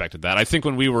really expected that. I think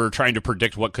when we were trying to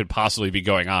predict what could possibly be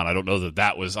going on, I don't know that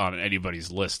that was on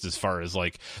anybody's list as far as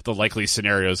like the likely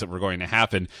scenarios that were going to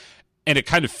happen. And it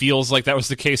kind of feels like that was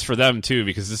the case for them too,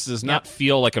 because this does not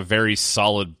feel like a very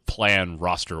solid plan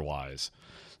roster-wise.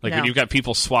 Like when you've got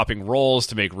people swapping roles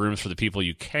to make rooms for the people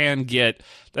you can get,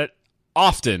 that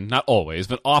often, not always,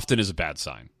 but often is a bad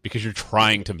sign because you're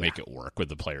trying to make it work with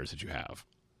the players that you have.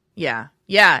 Yeah.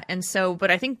 And so,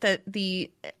 but I think that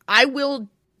I will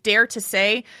dare to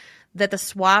say that the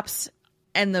swaps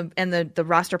and the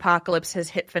Rosterpocalypse has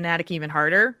hit Fnatic even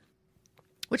harder,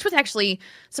 which was actually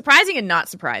surprising and not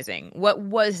surprising. What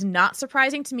was not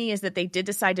surprising to me is that they did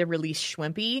decide to release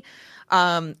Schwimpy.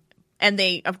 And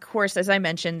they, of course, as I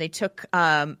mentioned, they took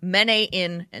Mene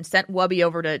in and sent Wubby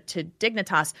over to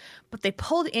Dignitas, but they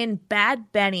pulled in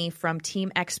Bad Benny from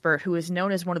Team Expert, who is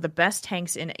known as one of the best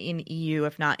tanks in EU,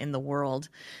 if not in the world.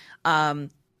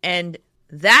 And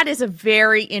that is a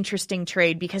very interesting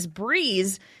trade because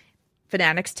Breeze,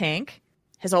 Fnatic's tank,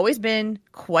 has always been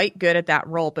quite good at that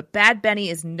role, but Bad Benny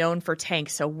is known for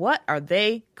tanks. So what are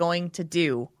they going to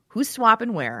do? Who's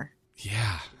swapping where?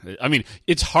 Yeah. I mean,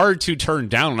 it's hard to turn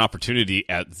down an opportunity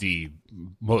at the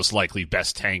most likely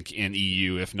best tank in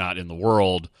EU, if not in the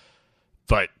world,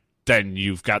 but then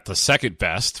you've got the second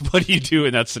best. What do you do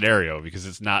in that scenario? Because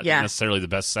it's not necessarily the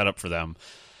best setup for them.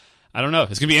 I don't know.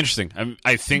 It's going to be interesting.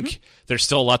 I think there's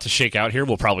still a lot to shake out here.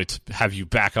 We'll probably have you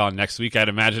back on next week, I'd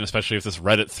imagine, especially if this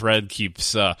Reddit thread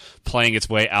keeps playing its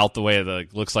way out the way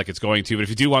it looks like it's going to. But if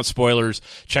you do want spoilers,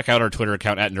 check out our Twitter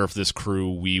account at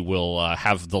NerfThisCrew. We will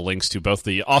have the links to both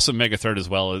the awesome mega thread as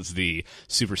well as the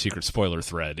super secret spoiler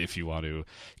thread if you want to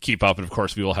keep up. And, of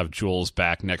course, we will have Jules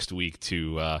back next week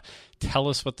to tell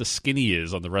us what the skinny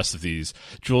is on the rest of these.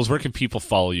 Jules, where can people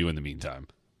follow you in the meantime?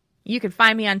 You can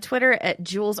find me on Twitter at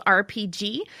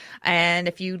JulesRPG. And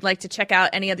if you'd like to check out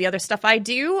any of the other stuff I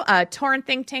do,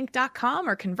 torrentThinkTank.com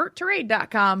or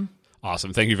ConvertToRaid.com.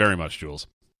 Awesome. Thank you very much, Jules.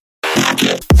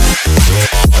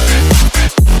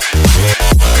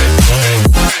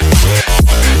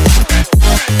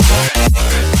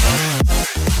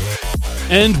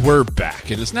 And we're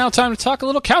back. It is now time to talk a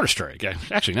little Counter-Strike.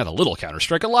 Actually, not a little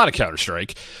Counter-Strike, a lot of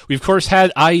Counter-Strike. We, of course,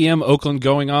 had IEM Oakland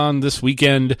going on this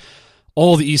weekend.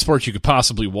 All the esports you could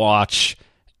possibly watch,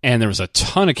 and there was a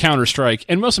ton of Counter-Strike,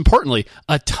 and most importantly,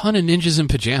 a ton of Ninjas in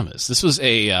Pajamas. This was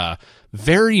a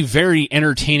very, very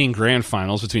entertaining grand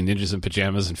finals between Ninjas in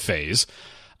Pajamas and FaZe.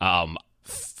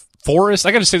 Forest,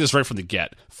 I got to say this right from the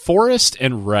get. Forest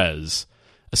and Rez,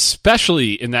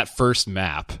 especially in that first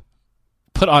map,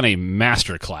 put on a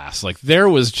masterclass. Like, there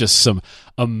was just some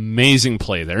amazing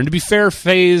play there. And to be fair,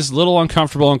 FaZe, a little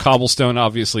uncomfortable on Cobblestone,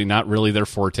 obviously not really their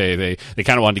forte. They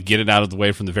kind of wanted to get it out of the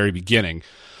way from the very beginning.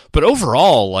 But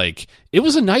overall, like, it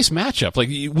was a nice matchup. Like,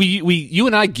 you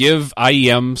and I give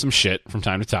IEM some shit from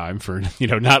time to time for,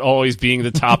 not always being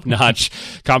the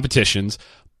top-notch competitions.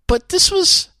 But this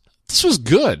was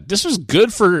good. This was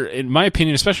good for, in my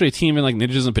opinion, especially a team in like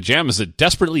Ninjas in Pajamas that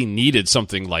desperately needed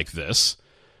something like this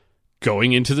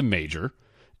going into the major,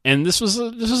 and this was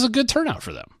a good turnout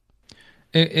for them.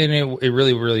 It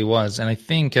really, really was. And I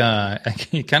think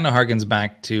it kind of harkens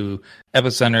back to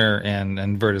Epicenter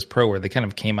and Virtus Pro, where they kind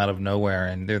of came out of nowhere,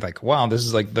 and they're like, wow, this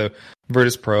is like the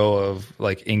Virtus Pro of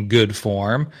like in good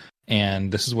form,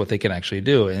 and this is what they can actually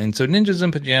do. And so Ninjas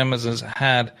in Pajamas has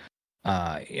had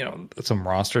some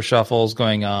roster shuffles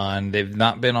going on. They've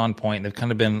not been on point. They've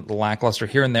kind of been lackluster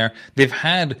here and there. They've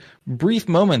had brief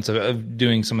moments of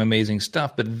doing some amazing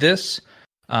stuff, but this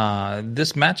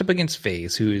matchup against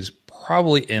FaZe, who is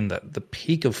probably in the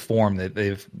peak of form that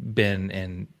they've been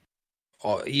in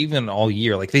even all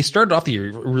year. Like, they started off the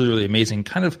year really, really amazing,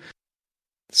 kind of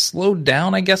slowed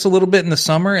down, I guess, a little bit in the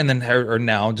summer, and then are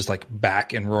now just like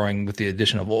back and roaring with the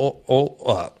addition of with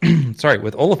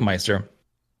Olafmeister.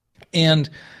 And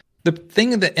the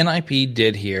thing that NIP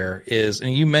did here is,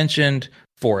 and you mentioned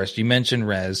Forest, you mentioned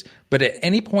Rez, but at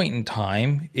any point in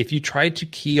time, if you tried to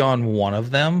key on one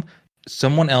of them,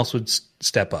 someone else would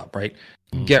step up, right?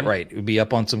 Mm-hmm. Get right. It would be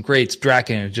up on some crates.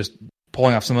 Draken was just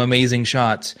pulling off some amazing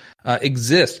shots.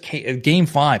 Exist, game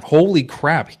 5, holy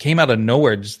crap. He came out of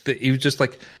nowhere. He was just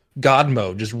like God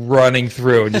mode, just running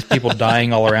through and just people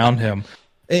dying all around him.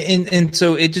 And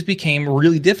so it just became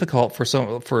really difficult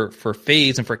for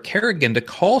FaZe and for Kerrigan to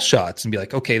call shots and be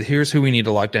like, okay, here's who we need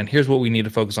to lock down. Here's what we need to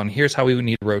focus on. Here's how we would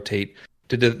need to rotate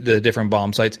to the different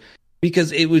bomb sites.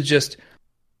 Because it was just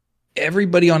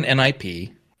everybody on NIP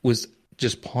was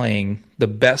just playing the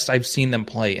best I've seen them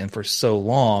play and for so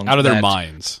long. Out of their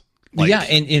minds. Yeah,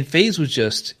 and FaZe was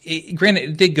just, granted,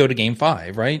 it did go to game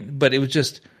 5, right? But it was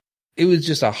just, it was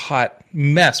just a hot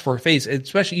mess for FaZe.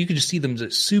 Especially, you could just see them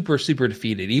just super, super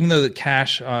defeated. Even though the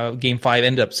Cash Game 5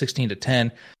 ended up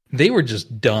 16-10, they were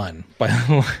just done.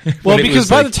 Well, because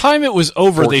by the time it was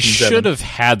over, they should have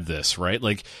had this, right?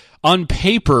 Like, on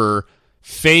paper,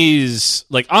 FaZe,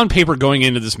 like on paper going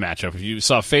into this matchup, if you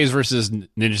saw FaZe versus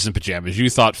Ninjas in Pajamas, you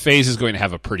thought FaZe is going to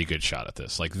have a pretty good shot at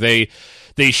this. Like they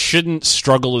shouldn't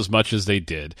struggle as much as they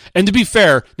did. And to be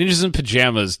fair, Ninjas in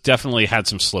Pajamas definitely had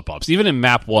some slip-ups. Even in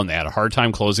map 1, they had a hard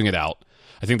time closing it out.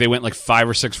 I think they went like 5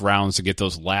 or 6 rounds to get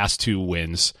those last 2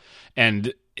 wins.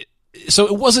 And so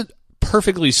it wasn't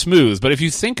perfectly smooth, but if you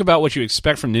think about what you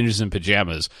expect from Ninjas in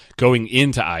Pajamas going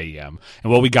into IEM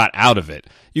and what we got out of it,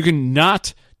 you can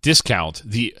not discount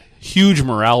the huge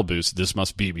morale boost this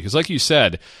must be, because like you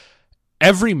said,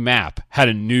 every map had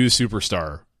a new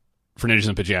superstar for Ninjas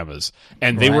in Pajamas,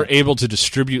 and they were able to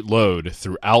distribute load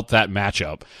throughout that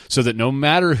matchup so that no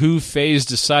matter who FaZe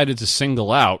decided to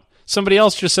single out, somebody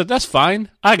else just said, that's fine,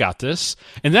 I got this.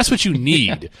 And that's what you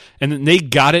need. And then they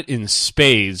got it in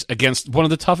spades against one of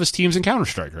the toughest teams in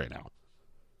Counter-Strike right now.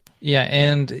 Yeah,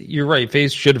 and you're right.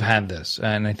 FaZe should have had this,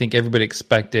 and I think everybody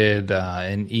expected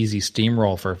an easy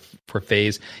steamroll for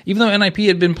FaZe, even though NIP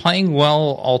had been playing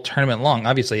well all tournament long.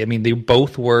 Obviously, I mean, they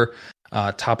both were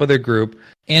top of their group,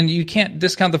 and you can't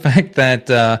discount the fact that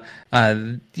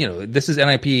this is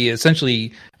NIP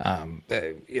essentially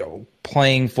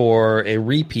playing for a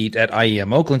repeat at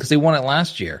IEM Oakland because they won it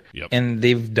last year, and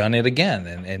they've done it again,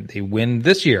 and they win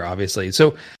this year, obviously.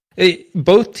 So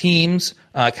both teams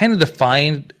kind of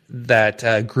defined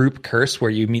that group curse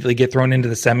where you immediately get thrown into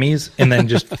the semis and then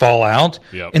just fall out.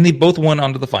 And they both won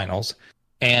onto the finals.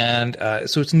 And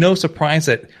so it's no surprise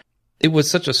that it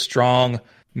was such a strong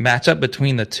matchup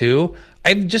between the two.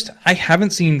 I haven't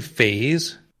seen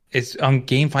FaZe. It's on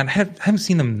Game 5. I haven't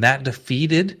seen them that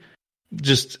defeated.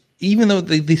 Just even though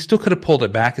they still could have pulled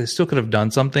it back, they still could have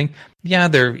done something. Yeah,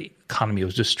 their economy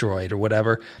was destroyed or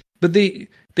whatever. But they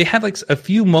had like a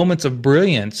few moments of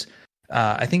brilliance.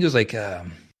 I think it was like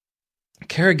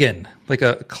Kerrigan, like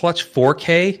a clutch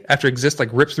 4K after Exist like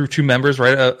rips through 2 members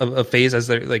right of FaZe as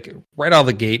they're like right out of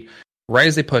the gate, right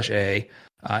as they push A,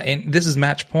 and this is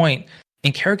match point.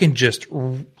 And Kerrigan just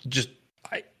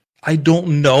I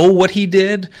don't know what he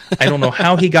did. I don't know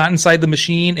how he got inside the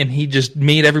machine and he just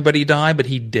made everybody die, but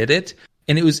he did it,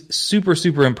 and it was super,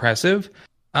 super impressive.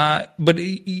 But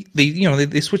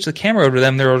they switched the camera over to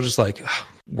them. They're all just like, oh,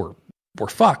 we're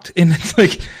fucked. And it's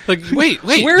like wait,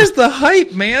 where's the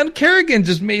hype, man? Kerrigan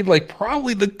just made like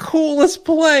probably the coolest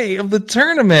play of the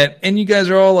tournament, and you guys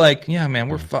are all like, yeah, man,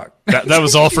 we're fucked. That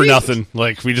was all for nothing.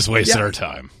 Like, we just wasted our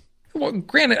time. Well,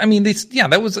 granted, I mean,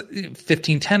 that was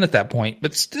 15-10 at that point,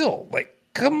 but still, like,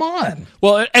 come on.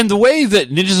 Well, and the way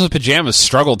that Ninjas in Pajamas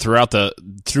struggled throughout that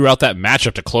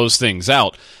matchup to close things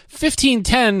out,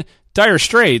 15-10, dire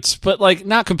straits, but like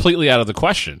not completely out of the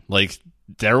question. Like,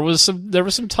 there was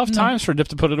some tough times for Dip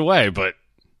to put it away, but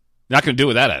not going to do it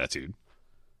with that attitude.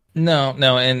 No,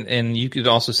 and you could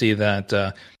also see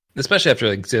that, especially after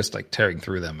Exist like tearing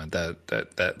through them at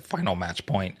that final match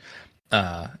point.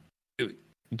 They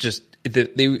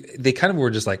kind of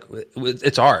were just like,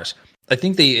 it's ours. I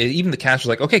think even the cast was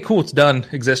like, okay, cool, it's done.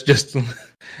 Exist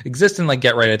and like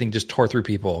Get Right, I think just tore through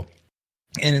people,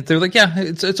 and they're like, yeah,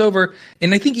 it's over.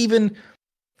 And I think even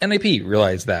NIP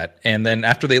realized that. And then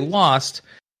after they lost,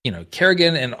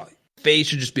 Kerrigan and FaZe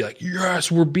should just be like,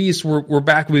 yes, we're beasts, we're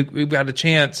back, we've got a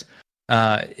chance.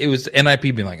 It was NIP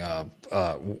being like,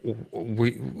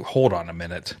 we hold on a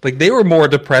minute. Like, they were more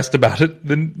depressed about it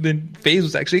than FaZe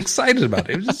was actually excited about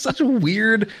it. It was just such a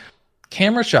weird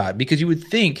camera shot, because you would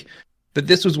think that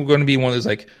this was going to be one of those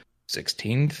like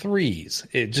 16 threes.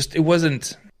 It just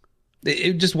wasn't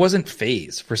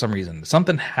FaZe for some reason.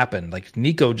 Something happened. Like,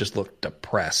 Nico just looked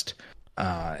depressed.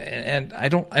 And I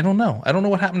don't know. I don't know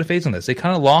what happened to FaZe on this. They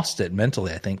kind of lost it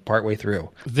mentally, I think, partway through.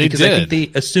 Because I think they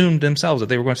assumed themselves that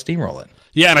they were going to steamroll it.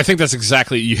 Yeah, and I think that's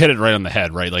exactly, you hit it right on the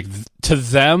head, right? Like, to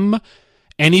them,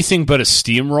 anything but a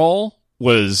steamroll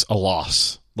was a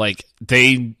loss. Like,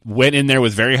 they went in there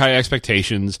with very high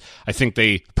expectations. I think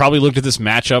they probably looked at this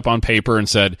matchup on paper and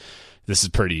said, this is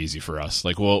pretty easy for us.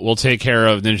 Like, we'll take care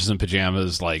of Ninjas in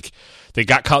Pajamas. Like, they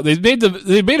made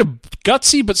a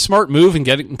gutsy but smart move in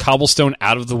getting Cobblestone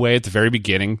out of the way at the very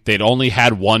beginning. They'd only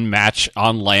had one match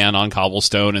on LAN on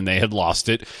Cobblestone, and they had lost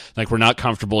it. Like, we're not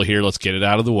comfortable here. Let's get it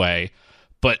out of the way.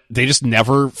 But they just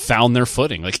never found their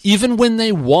footing. Like, even when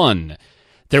they won,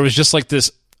 there was just like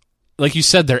this, like you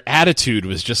said, their attitude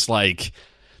was just like,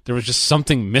 there was just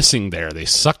something missing there. They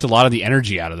sucked a lot of the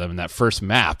energy out of them in that first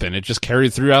map, and it just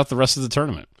carried throughout the rest of the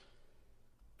tournament.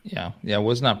 Yeah, it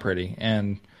was not pretty.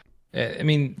 And I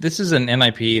mean, this is an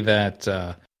NIP that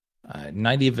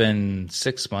not even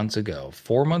 6 months ago,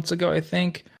 4 months ago, I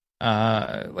think,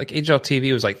 like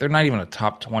HLTV was like, they're not even a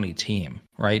top 20 team,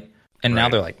 right? And now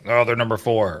they're like, oh, they're number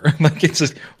 4. Like, it's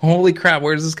just, holy crap,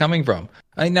 where is this coming from?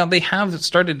 Now they have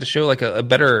started to show like a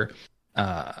better,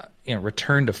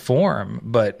 return to form,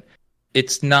 but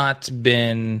it's not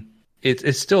been,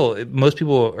 it's still, most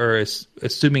people are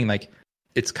assuming like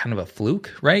it's kind of a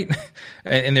fluke, right?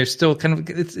 And there's still kind of,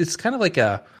 it's kind of like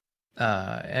a,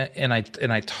 and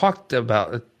I talked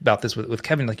about this with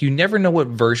Kevin. Like, you never know what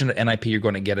version of NIP you're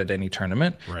going to get at any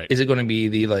tournament. Right. Is it going to be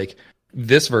the like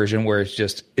this version where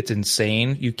it's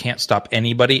insane, you can't stop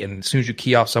anybody, and as soon as you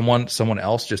key off someone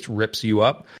else just rips you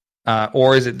up?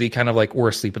 Or is it the kind of like we're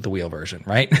asleep at the wheel version,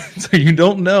 right? So you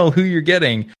don't know who you're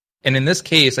getting. And in this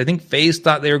case, I think FaZe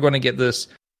thought they were going to get this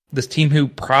team who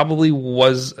probably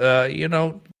was, I don't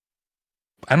know,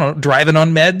 driving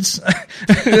on meds,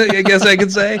 I guess I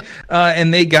could say.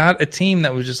 And they got a team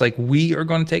that was just like, we are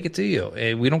going to take it to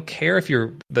you. We don't care if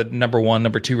you're the number 1,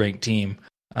 number 2 ranked team,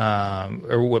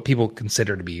 or what people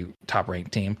consider to be top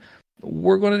ranked team.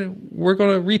 We're going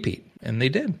to repeat. And they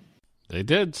did. They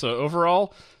did. So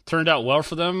overall, turned out well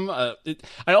for them.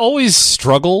 I always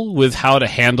struggle with how to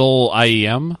handle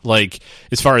IEM, like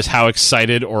as far as how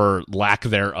excited or lack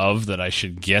thereof that I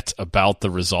should get about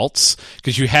the results,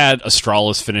 because you had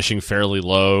Astralis finishing fairly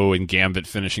low and Gambit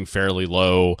finishing fairly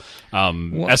low. SK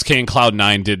and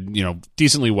Cloud9 did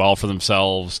decently well for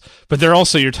themselves, but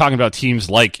you're talking about teams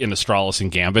like in Astralis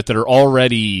and Gambit that are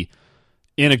already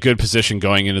in a good position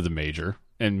going into the major,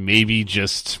 and maybe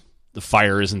just the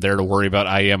fire isn't there to worry about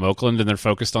IEM Oakland, and they're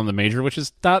focused on the major, which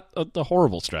is not a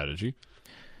horrible strategy.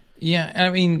 Yeah, I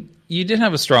mean, you did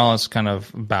have Astralis kind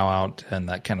of bow out in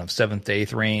that kind of 7th to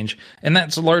 8th range, and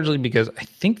that's largely because I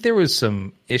think there was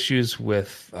some issues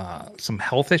with some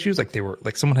health issues,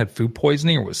 like someone had food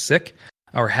poisoning or was sick,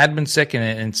 or had been sick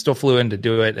and still flew in to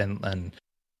do it, and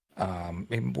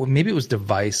maybe it was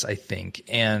Device, I think,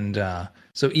 and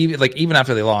so even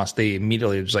after they lost, they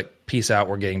immediately just like, peace out,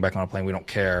 we're getting back on a plane, we don't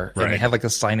care. Right. And they had like a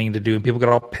signing to do, and people got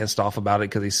all pissed off about it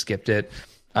because he skipped it.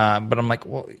 But I'm like,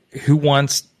 well, who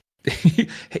wants? Hey,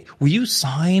 will you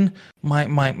sign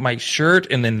my shirt?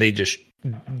 And then they just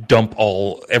dump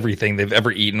everything they've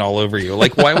ever eaten all over you.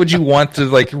 Like, why would you want to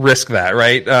like risk that,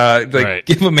 right? Right.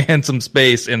 Give a man some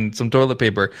space and some toilet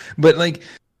paper. But like,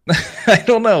 I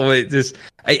don't know. I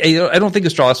don't think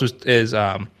Astralis is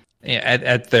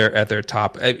at their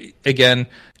top. Again,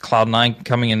 Cloud9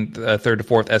 coming in 3rd to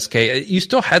 4th. SK, you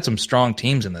still had some strong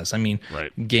teams in this. I mean,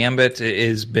 right. Gambit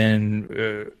has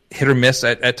been hit or miss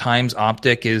at times.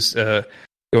 Optic is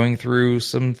going through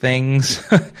some things.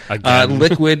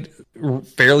 Liquid,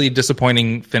 fairly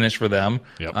disappointing finish for them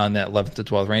on that 11th to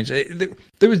 12th range.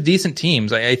 There was decent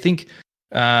teams. I think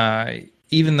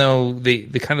even though the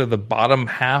kind of the bottom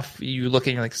half, you look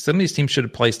at, you're like, some of these teams should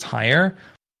have placed higher.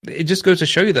 It just goes to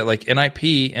show you that like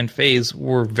NIP and FaZe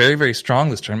were very, very strong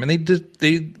this tournament.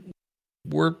 They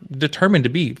were determined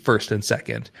to be 1st and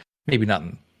 2nd. Maybe not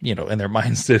in their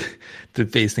minds did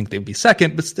FaZe think they'd be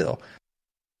 2nd, but still,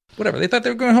 whatever. They thought they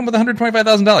were going home with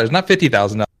 $125,000, not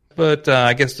 $50,000. But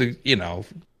I guess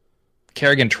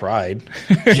Kerrigan tried.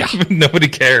 Yeah, nobody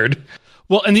cared.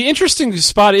 Well, and the interesting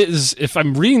spot is, if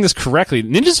I'm reading this correctly,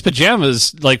 Ninja's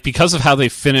Pajamas, like, because of how they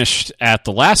finished at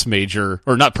the last major,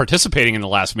 or not participating in the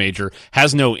last major,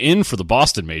 has no in for the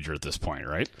Boston major at this point,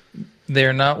 right?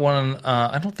 They're not one.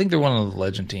 I don't think they're one of the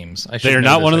legend teams. They are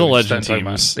not one of the legend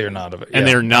teams. They're not of it, and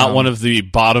they're not one of the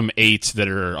bottom 8 that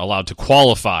are allowed to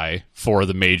qualify for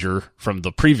the major from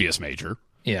the previous major.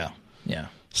 Yeah.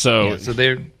 So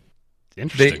they're.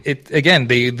 Interesting.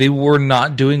 They were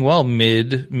not doing well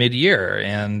mid-year,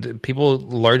 and people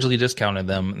largely discounted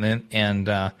them.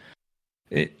 I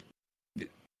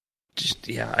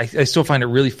still find it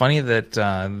really funny that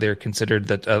they're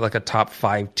considered like a top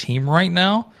 5 team right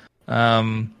now.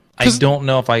 I don't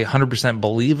know if I 100%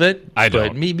 believe it.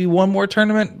 But maybe one more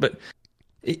tournament. But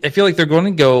I feel like they're going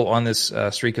to go on this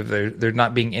streak of there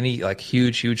not being any like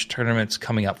huge tournaments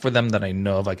coming up for them that I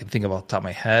know of. I can think of off the top of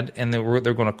my head, and they're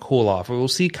going to cool off. We'll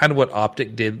see kind of what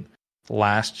Optic did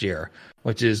last year,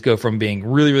 which is go from being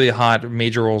really, really hot,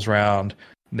 major rolls round,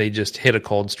 they just hit a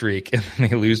cold streak and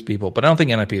they lose people. But I don't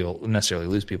think NIP will necessarily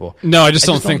lose people. No, I just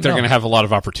don't think they're going to have a lot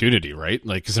of opportunity, right?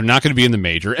 Like, because they're not going to be in the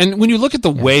major. And when you look at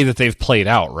the way that they've played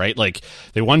out, right? Like,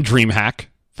 they won DreamHack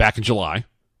back in July.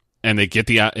 And they get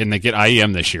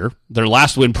IEM this year. Their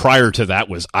last win prior to that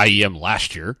was IEM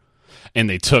last year, and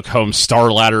they took home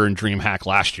Star Ladder and DreamHack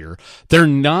last year. They're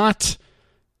not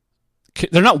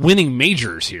winning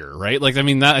majors here, right? Like, I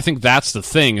mean, I think that's the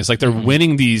thing. Is like they're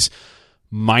winning these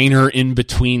minor in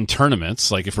between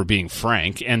tournaments, like if we're being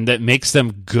frank, and that makes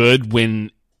them good when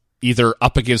either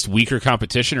up against weaker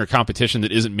competition or competition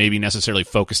that isn't maybe necessarily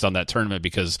focused on that tournament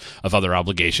because of other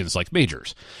obligations like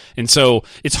majors. And so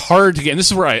it's hard to get, and this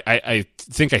is where I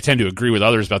think I tend to agree with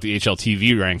others about the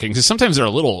HLTV rankings, because sometimes they're a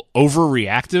little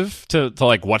overreactive to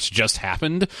like what's just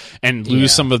happened and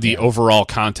lose some of the overall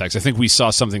context. I think we saw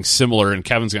something similar, and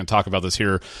Kevin's going to talk about this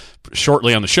here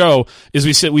shortly on the show, is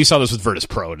we saw this with Virtus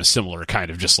Pro in a similar kind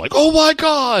of just like, oh my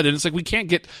God. And it's like, we can't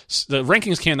get, the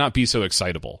rankings cannot be so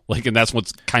excitable. Like, and that's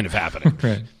what's kind of happening.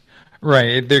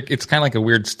 Right. It's kind of like a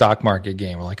weird stock market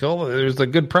game. We're like, oh, there's a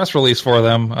good press release for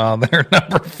them. They're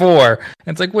number 4. And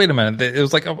it's like, wait a minute. It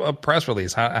was like a press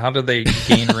release. How did they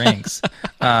gain ranks?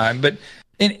 And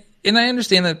I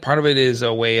understand that part of it is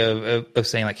a way of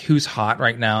saying like who's hot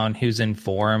right now and who's in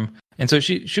form. And so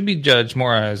she should be judged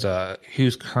more as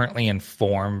who's currently in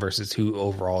form versus who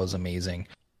overall is amazing.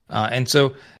 And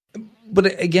so,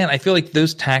 but again, I feel like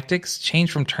those tactics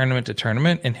change from tournament to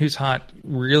tournament, and who's hot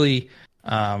really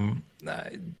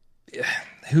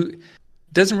who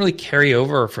doesn't really carry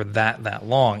over for that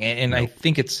long. And I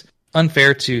think it's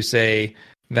unfair to say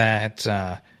that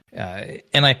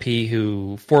NIP,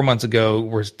 who 4 months ago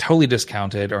was totally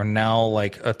discounted, are now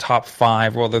like a top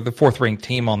 5, well, they're the 4th ranked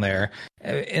team on there,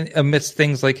 amidst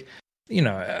things like,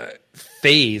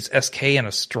 FaZe, SK, and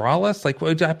Astralis. Like,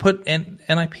 did I put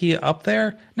NIP up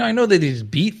there? No, I know they just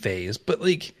beat FaZe, but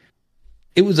like,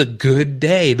 it was a good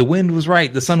day. The wind was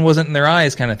right. The sun wasn't in their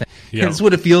eyes, kind of thing. Yep. That's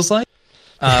what it feels like.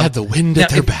 They had the wind at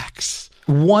their backs.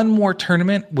 One more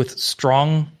tournament with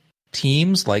strong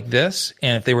teams like this,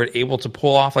 and if they were able to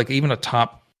pull off like even a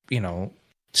top,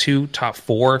 2, top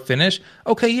 4 finish,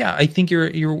 okay, yeah, I think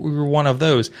you're one of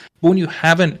those. But when you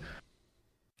haven't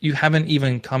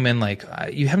even come in, like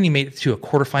you haven't even made it to a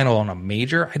quarterfinal on a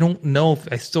major, I don't know if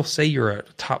I still say you're a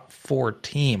top 4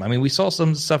 team. I mean, we saw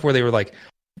some stuff where they were like,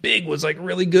 Big was like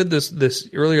really good this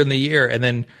earlier in the year and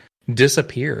then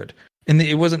disappeared. And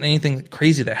it wasn't anything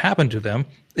crazy that happened to them.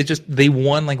 It just, they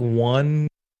won like one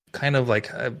kind of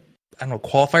like, I don't know,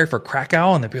 qualifier for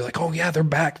Krakow, and they'd be like, oh yeah, they're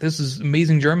back. This is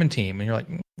amazing German team. And you're like,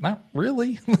 not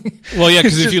really. Well, yeah,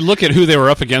 because if you look at who they were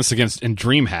up against in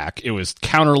DreamHack, it was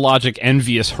Counter Logic,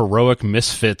 Envious, Heroic,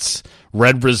 Misfits,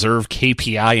 Red Reserve,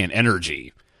 KPI, and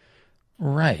Energy.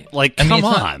 Right. Like, come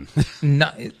on.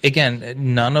 Again,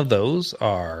 none of those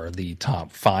are the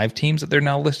top 5 teams that they're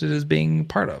now listed as being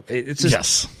part of. It's just,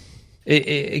 yes.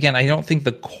 Again, I don't think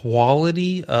the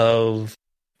quality of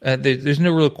there's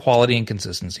no real quality and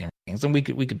consistency in rankings, and we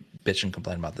could bitch and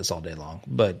complain about this all day long.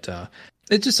 But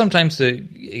it's just sometimes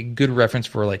a good reference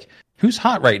for like who's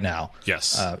hot right now.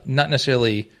 Yes. Not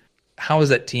necessarily how is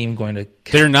that team going to.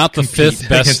 They're not the 5th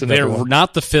best. They're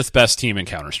not the 5th best team in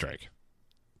Counter-Strike.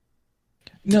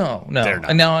 No.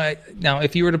 Now,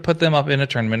 if you were to put them up in a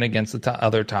tournament against the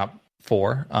other top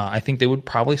 4, I think they would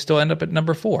probably still end up at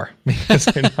number 4 because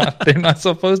they're not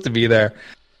supposed to be there.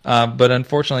 But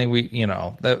unfortunately,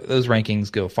 those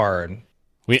rankings go far and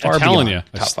far I'm telling you,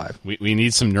 top 5. We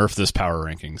need some nerf this power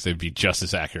rankings. They'd be just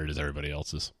as accurate as everybody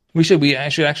else's. We should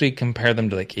actually compare them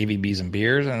to like AVBs and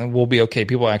beers, and we'll be okay.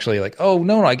 People actually like, oh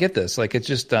no, I get this. Like it's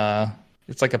just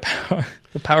it's like a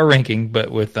power ranking,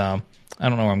 but with I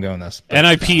don't know where I'm going with this. But,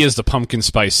 NIP is the pumpkin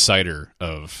spice cider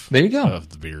of there you go of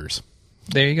the beers.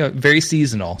 There you go. Very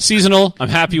seasonal. Seasonal. I'm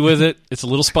happy with it. It's a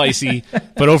little spicy,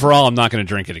 but overall, I'm not going to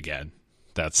drink it again.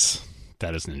 That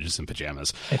is Ninjas in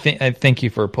Pajamas. I thank you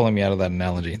for pulling me out of that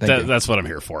analogy. That's what I'm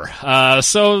here for.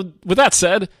 So with that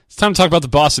said, it's time to talk about the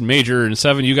Boston Major. And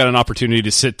 7, you got an opportunity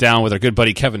to sit down with our good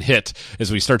buddy Kevin Hitt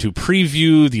as we start to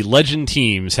preview the legend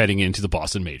teams heading into the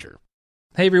Boston Major.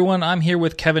 Hey everyone, I'm here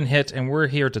with Kevin Hitt, and we're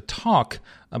here to talk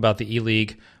about the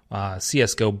ELEAGUE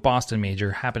CSGO Boston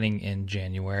Major happening in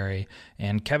January.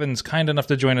 And Kevin's kind enough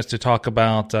to join us to talk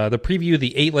about the preview of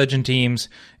the 8 legend teams.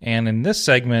 And in this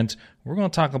segment, we're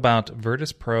going to talk about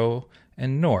Virtus Pro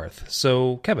and North.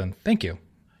 So, Kevin, thank you.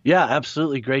 Yeah,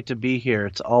 absolutely. Great to be here.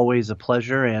 It's always a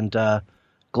pleasure, and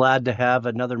glad to have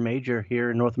another major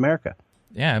here in North America.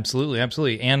 Yeah,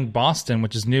 absolutely. And Boston,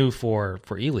 which is new for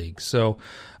ELEAGUE. So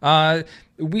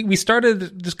we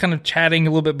started just kind of chatting a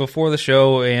little bit before the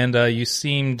show, and you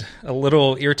seemed a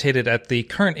little irritated at the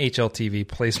current HLTV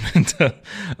placement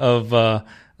of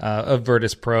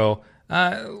Virtus Pro.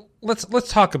 Let's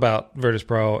talk about Virtus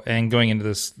Pro and going into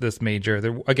this major.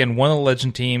 They're, again, one of the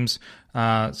legend teams,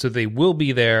 so they will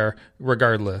be there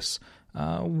regardless.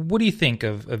 What do you think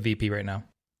of VP right now?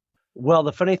 Well,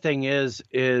 the funny thing is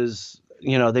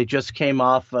they just came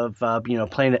off of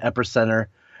playing at Epicenter,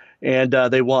 and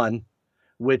they won,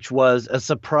 which was a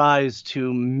surprise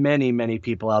to many, many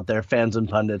people out there. Fans and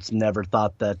pundits never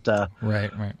thought that.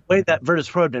 Right. The way that Virtus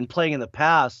Pro had been playing in the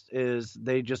past is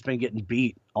they've just been getting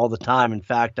beat all the time. In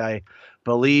fact, I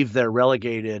believe they're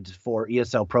relegated for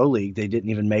ESL Pro League. They didn't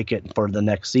even make it for the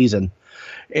next season.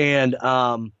 And,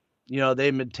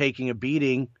 they've been taking a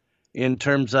beating in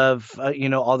terms of,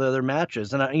 all the other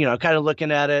matches. And, kind of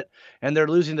looking at it, and they're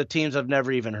losing to teams I've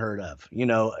never even heard of.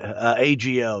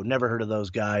 AGO, never heard of those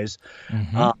guys.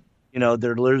 Mm-hmm.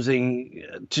 They're losing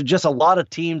to just a lot of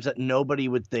teams that nobody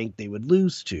would think they would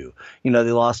lose to. They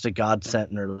lost to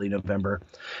Godsent in early November.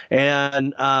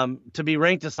 And to be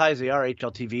ranked as high as they are,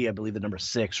 HLTV, I believe the number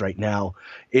 6 right now,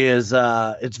 is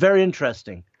it's very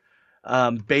interesting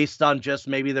based on just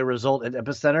maybe the result at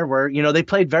Epicenter where, they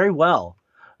played very well.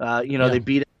 They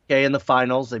beat SK in the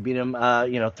finals. They beat him,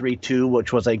 3-2,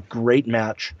 which was a great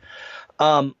match.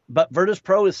 But Virtus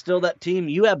Pro is still that team.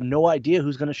 You have no idea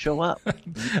who's going to show up.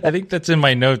 I think that's in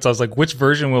my notes. I was like, which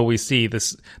version will we see?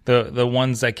 The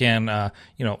ones that can,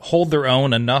 hold their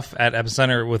own enough at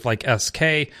Epicenter with like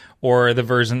SK, or the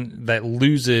version that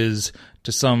loses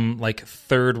to some like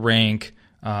third rank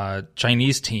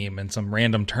Chinese team in some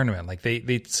random tournament. Like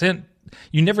they sent,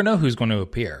 you never know who's going to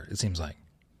appear, it seems like.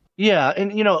 Yeah,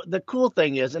 and the cool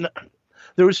thing is, and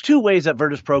there was 2 ways that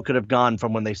Virtus Pro could have gone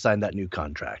from when they signed that new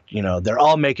contract. They're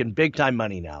all making big time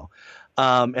money now,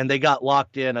 and they got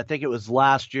locked in. I think it was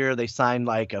last year they signed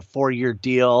like a 4-year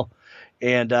deal,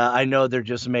 and I know they're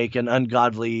just making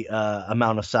ungodly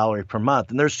amount of salary per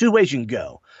month. And there's 2 ways you can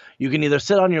go. You can either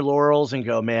sit on your laurels and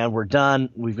go, man, we're done.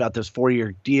 We've got this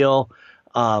 4-year deal.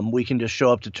 We can just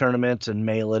show up to tournaments and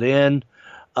mail it in,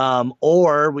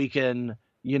 or we can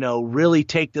really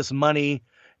take this money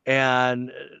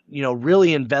and,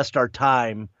 really invest our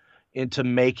time into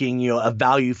making, a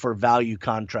value for value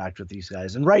contract with these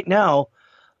guys. And right now,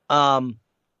 I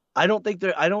don't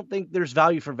think there's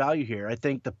value for value here. I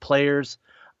think the players,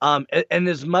 and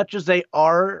as much as they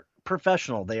are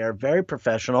professional, they are very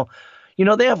professional.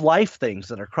 They have life things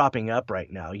that are cropping up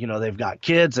right now. They've got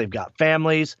kids, they've got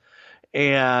families.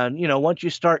 And, once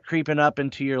you start creeping up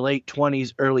into your late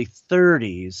 20s, early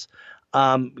 30s,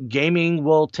 gaming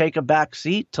will take a back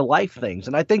seat to life things.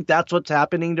 And I think that's what's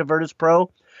happening to Virtus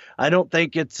Pro. I don't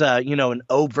think it's, an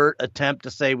overt attempt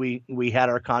to say we had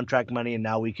our contract money and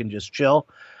now we can just chill.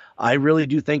 I really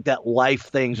do think that life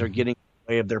things are getting in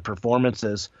the way of their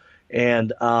performances.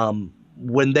 And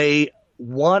when they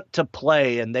want to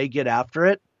play and they get after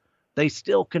it, they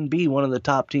still can be one of the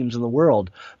top teams in the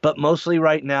world. But mostly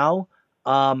right now,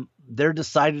 they're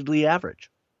decidedly average.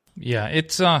 Yeah,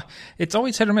 it's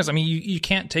always hit or miss. I mean, you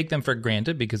can't take them for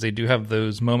granted because they do have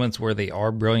those moments where they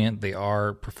are brilliant. They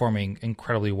are performing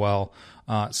incredibly well.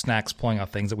 Snacks pulling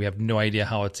out things that we have no idea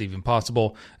how it's even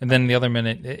possible. And then the other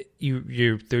minute,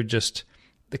 they're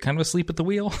kind of asleep at the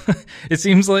wheel. It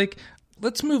seems like.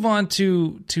 Let's move on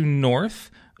to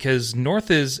North, because North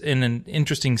is in an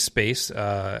interesting space,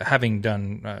 having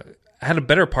done. Had a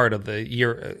better part of the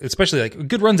year, especially like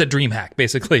good runs at DreamHack,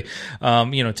 basically,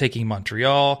 taking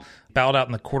Montreal, bowed out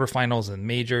in the quarterfinals and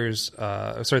majors,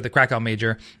 the Krakow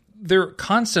major. They're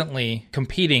constantly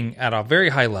competing at a very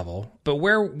high level, but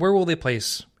where will they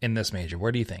place in this major?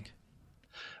 Where do you think?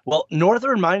 Well, North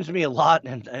reminds me a lot,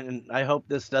 and I hope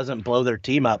this doesn't blow their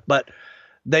team up, but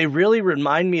they really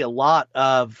remind me a lot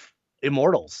of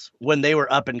Immortals when they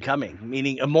were up and coming,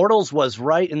 meaning Immortals was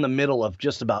right in the middle of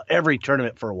just about every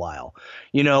tournament for a while,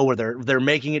 where they're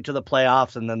making it to the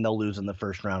playoffs and then they'll lose in the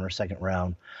first round or second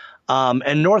round.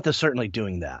 And North is certainly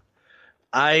doing that.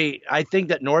 I think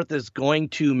that North is going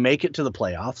to make it to the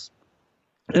playoffs,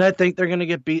 and I think they're going to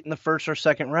get beat in the first or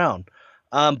second round.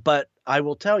 But I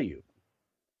will tell you,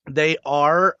 they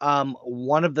are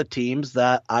one of the teams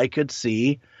that I could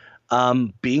see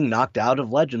being knocked out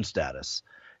of legend status.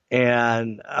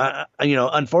 And,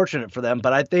 unfortunate for them,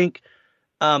 but I think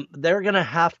they're going to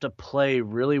have to play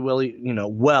really, really,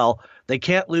 well. They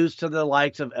can't lose to the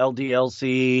likes of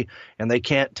LDLC, and they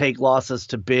can't take losses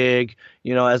to Big,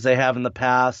 as they have in the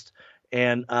past.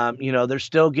 And, they're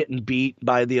still getting beat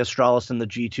by the Astralis and the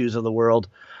G2s of the world.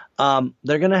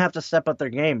 They're going to have to step up their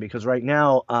game because right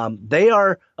now they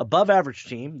are above average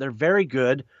team. They're very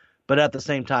good, but at the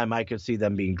same time, I could see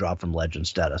them being dropped from legend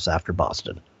status after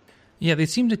Boston. Yeah, they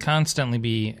seem to constantly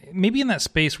be maybe in that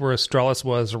space where Astralis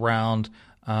was around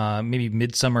maybe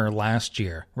midsummer last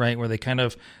year, right? Where they kind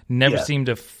of never seem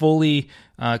to fully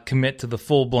commit to the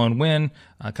full-blown win,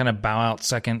 kind of bow out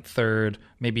second, third,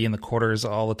 maybe in the quarters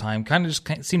all the time, kind of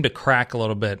just seem to crack a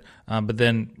little bit. But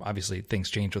then, obviously,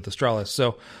 things change with Astralis.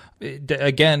 So,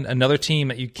 again, another team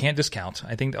that you can't discount.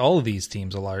 I think all of these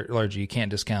teams are largely you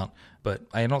can't discount. But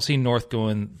I don't see North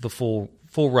going the full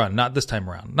full run, not this time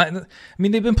around.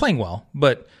 They've been playing well,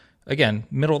 but again,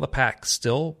 middle of the pack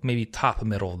still, maybe top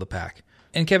middle of the pack.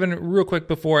 And Kevin, real quick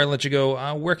before I let you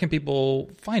go, where can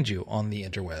people find you on the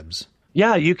interwebs?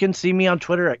 Yeah, you can see me on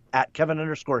Twitter at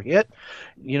Kevin_Hitt.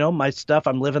 My stuff,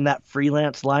 I'm living that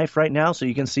freelance life right now, so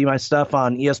you can see my stuff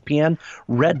on ESPN,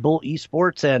 Red Bull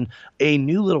Esports, and a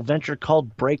new little venture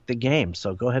called Break the Game.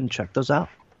 So go ahead and check those out.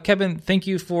 Kevin, thank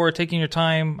you for taking your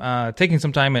time, taking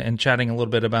some time and chatting a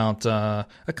little bit about a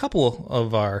couple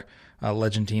of our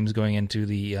legend teams going into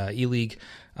the E-League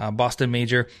Boston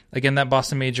Major. Again, that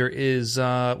Boston Major is, the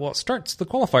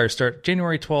qualifiers start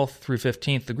January 12th through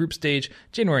 15th, the group stage,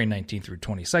 January 19th through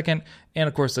 22nd, and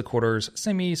of course the quarters,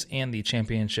 semis, and the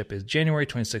championship is January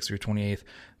 26th through 28th.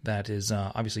 That is,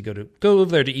 obviously go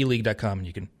over there to eleague.com and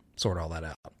you can sort all that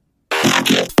out.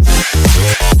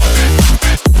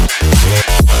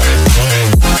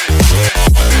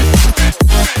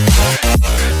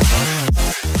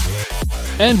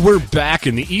 And we're back,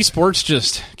 and the esports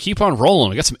just keep on rolling.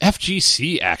 We got some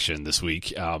FGC action this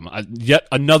week. Yet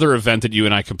another event that you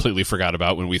and I completely forgot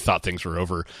about when we thought things were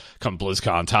over come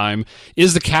BlizzCon time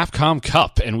is the Capcom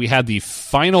Cup. And we had the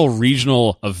final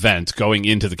regional event going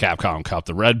into the Capcom Cup,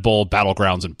 the Red Bull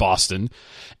Battlegrounds in Boston.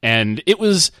 And it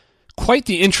was quite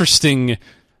the interesting...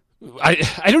 I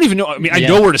don't even know. I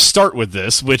know where to start with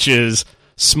this, which is...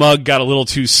 Smug got a little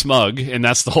too smug, and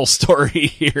that's the whole story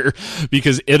here,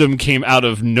 because IEM came out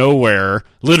of nowhere,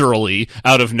 literally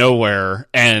out of nowhere,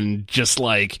 and just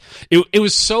it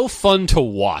was so fun to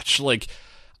watch.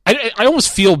 I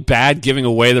almost feel bad giving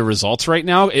away the results right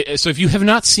now. So if you have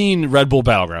not seen Red Bull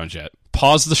Battlegrounds yet,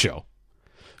 pause the show.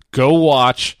 Go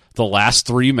watch the last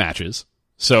 3 matches.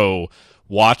 So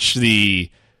watch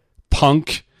the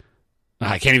Punk...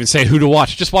 I can't even say who to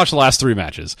watch. Just watch the last 3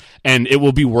 matches, and it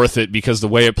will be worth it because the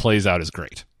way it plays out is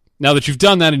great. Now that you've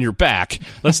done that and you're back,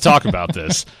 let's talk about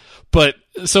this. But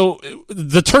so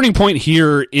the turning point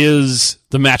here is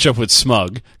the matchup with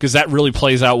Smug, because that really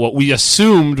plays out what we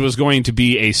assumed was going to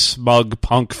be a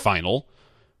Smug-Punk final,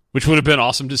 which would have been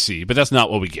awesome to see, but that's not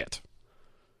what we get.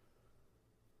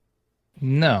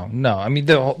 No.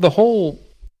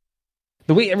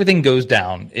 The way everything goes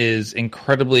down is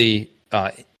incredibly...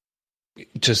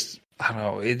 just I don't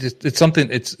know.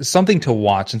 It's something to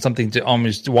watch and something to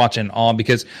almost watch in awe,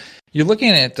 because you're looking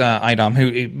at IDOM,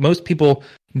 who most people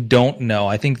don't know.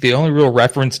 I think the only real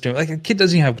reference to a kid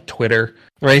doesn't even have Twitter,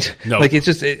 right? No. It's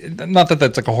just not that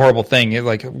that's a horrible thing.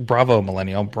 It's bravo,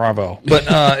 millennial, bravo. But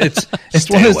it's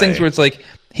one of those things where it's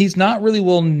he's not really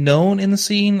well known in the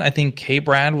scene. I think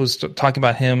K-Brad was talking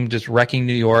about him just wrecking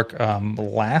New York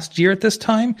last year at this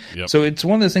time. Yep. So it's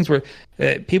one of those things where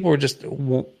people were just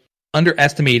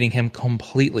underestimating him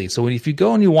completely. So if you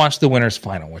go and you watch the winners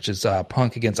final, which is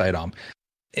Punk against IDOM,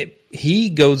 he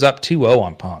goes up 2-0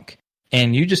 on Punk,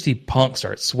 and you just see Punk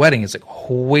start sweating. It's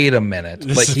wait a minute.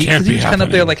 He's kind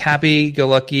of there happy go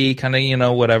lucky, kind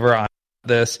of whatever.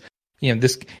 This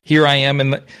here I am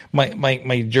in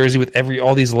my jersey with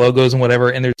all these logos and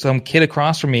whatever, and there's some kid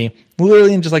across from me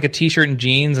literally in just a t-shirt and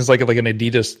jeans. It's like an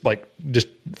Adidas just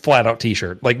flat out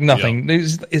t-shirt, nothing.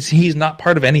 Yep. He's not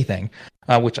part of anything.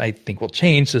 Which I think will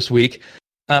change this week.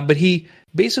 But he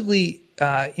basically,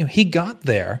 he got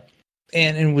there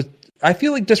and was, I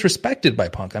feel disrespected by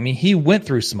Punk. He went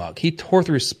through Smug. He tore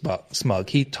through Smug.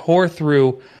 He tore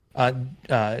through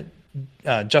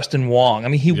Justin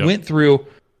Wong. He went through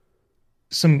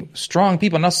some strong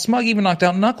people. Now Smug even knocked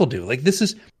out Knuckle Dude.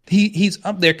 He's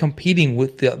up there competing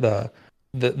with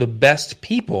the best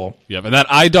people. Yep, and that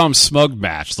IDOM Smug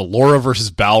match, the Laura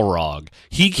versus Balrog,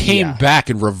 he came back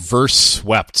and reverse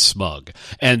swept Smug.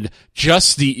 And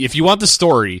if you want the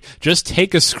story, just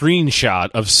take a screenshot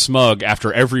of Smug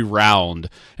after every round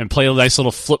and play a nice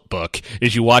little flip book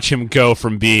as you watch him go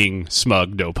from being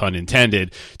Smug, no pun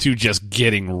intended, to just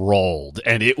getting rolled.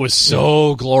 And it was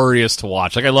so glorious to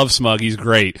watch. I love Smug, he's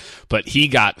great, but he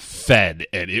got fed,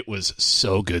 and it was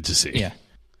so good to see. Yeah.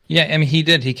 Yeah, he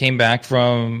did. He came back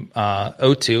from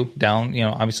 0-2, down,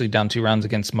 obviously down 2 rounds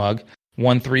against Smug,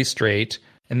 won 3 straight,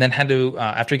 and then had to,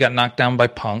 after he got knocked down by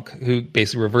Punk, who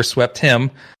basically reverse swept him,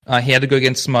 he had to go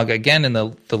against Smug again in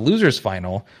the losers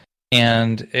final,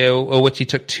 and which he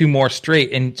took 2 more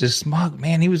straight, and just Smug,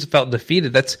 man, he felt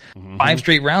defeated. That's 5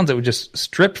 straight rounds that were just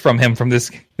stripped from him, from this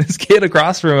kid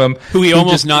across from him, who he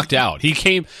almost knocked out. He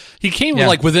came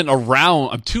within a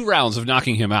round, 2 rounds of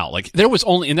knocking him out. There was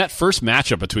only in that first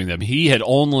matchup between them,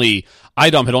 IDOM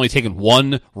had only taken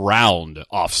 1 round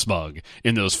off Smug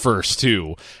in those first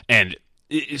 2, and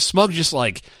Smug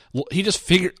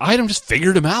IDOM just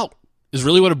figured him out. is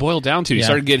really what it boiled down to. He Yeah.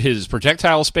 started to get his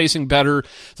projectile spacing better.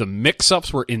 The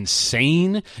mix-ups were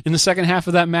insane in the second half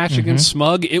of that match against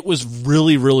Smug. It was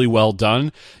really, really well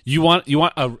done. You want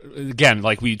again,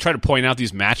 like we try to point out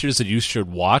these matches that you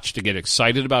should watch to get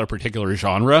excited about a particular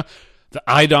genre. The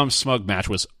IDOM Smug match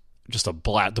was just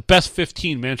the best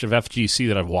 15 minutes of FGC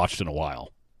that I've watched in a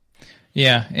while.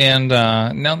 Yeah, and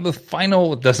now the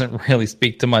final doesn't really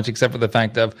speak to much except for the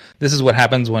fact of this is what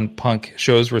happens when Punk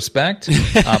shows respect.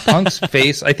 Punk's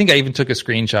face, I think I even took a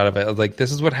screenshot of it. I was like,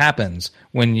 this is what happens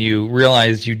when you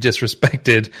realize you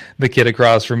disrespected the kid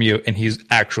across from you and he's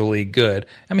actually good.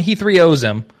 I mean, he 3-0s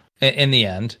him in the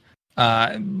end.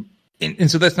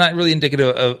 And so that's not really indicative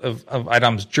of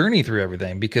IDOM's journey through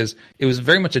everything because it was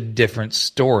very much a different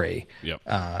story. Yep.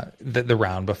 The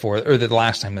round before or the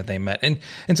last time that they met, and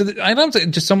so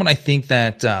IDOM's just someone I think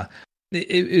that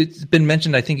it's been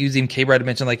mentioned. I think even K-Brad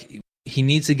mentioned like he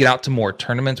needs to get out to more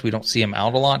tournaments. We don't see him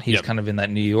out a lot. He's kind of in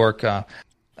that New York,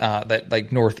 that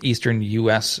like northeastern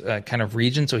U.S. Kind of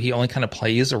region, so he only kind of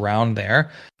plays around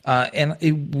there. And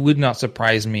it would not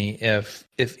surprise me if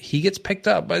he gets picked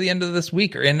up by the end of this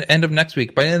week or end of next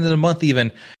week, by the end of the month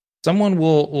even, someone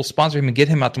will sponsor him and get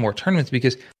him out to more tournaments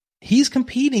because he's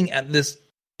competing at this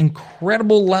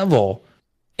incredible level.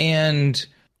 And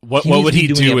what would he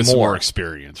do with some more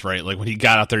experience, right? Like when he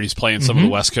got out there, he's playing some of the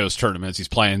West Coast tournaments. He's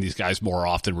playing these guys more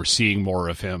often. We're seeing more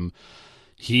of him.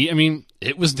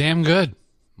 It was damn good.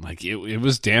 Like it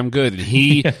was damn good.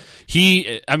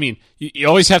 And you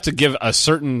always have to give a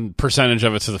certain percentage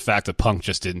of it to the fact that Punk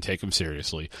just didn't take him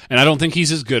seriously. And I don't think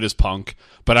he's as good as Punk,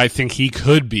 but I think he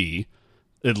could be,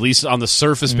 at least on the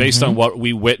surface, based on what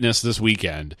we witnessed this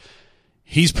weekend.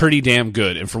 He's pretty damn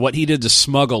good. And for what he did to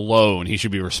Smug alone, he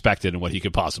should be respected in what he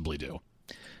could possibly do.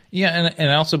 Yeah, and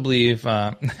I also believe,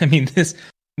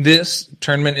 this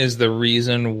tournament is the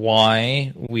reason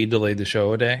why we delayed the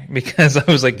show a day because I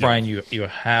was like, Brian, you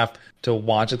have to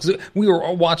watch it. 'Cause we were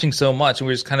all watching so much and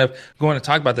we were just kind of going to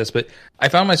talk about this, but I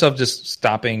found myself just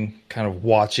stopping kind of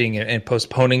watching and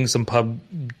postponing some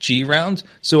PUBG rounds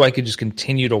so I could just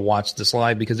continue to watch this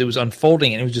live because it was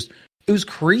unfolding and it was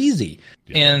crazy.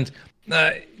 Yeah. And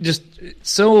just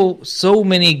so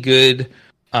many good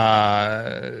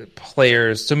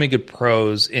players, so many good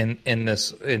pros in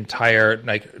this entire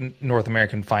like North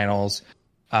American finals.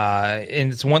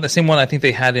 And it's the same one I think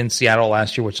they had in Seattle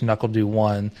last year, which Knuckledew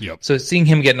won. Yep. So seeing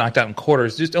him get knocked out in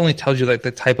quarters just only tells you like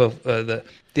the type of the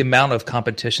amount of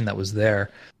competition that was there.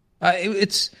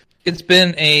 It's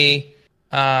been it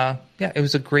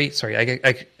was a great. Sorry,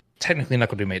 I technically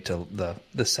Knuckledew made to the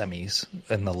semis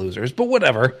and the losers, but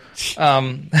whatever.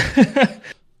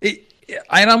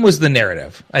 IEM was the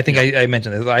narrative. I think I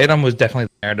mentioned this. IEM was definitely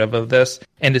the narrative of this.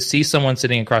 And to see someone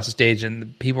sitting across the stage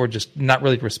and people were just not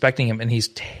really respecting him, and he's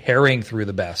tearing through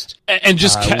the best. And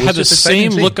just had the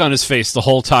same look on his face the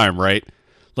whole time, right?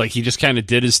 Like he just kind of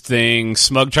did his thing.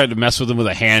 Smug tried to mess with him with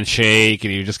a handshake,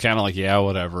 and he was just kind of like, yeah,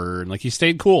 whatever. And like he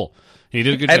stayed cool. He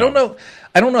did a good job.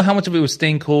 I don't know how much of it was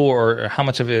staying cool or how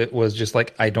much of it was just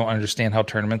like I don't understand how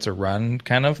tournaments are run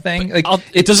kind of thing. Like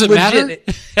it doesn't matter.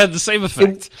 It had the same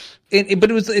effect.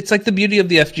 But it's like the beauty of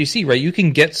the FGC, right? You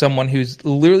can get someone who's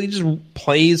literally just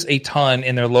plays a ton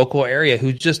in their local area,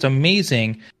 who's just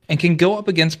amazing, and can go up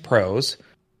against pros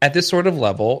at this sort of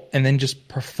level, and then just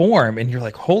perform. And you're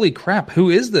like, holy crap, who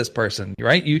is this person?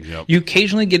 Right? You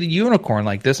occasionally get a unicorn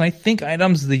like this, and I think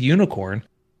IEM's the unicorn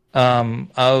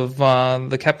of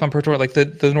the Capcom Pro Tour, like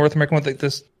the North American one. Like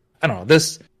this, I don't know.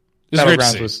 This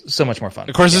Battlegrounds was so much more fun.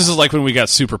 Of course, this is like when we got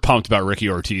super pumped about Ricky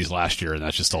Ortiz last year, and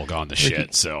that's just all gone to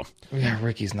shit. So yeah,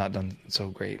 Ricky's not done so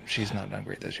great. She's not done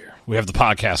great this year. We have the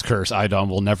podcast curse. IDOM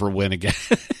will never win again.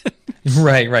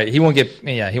 Right. He won't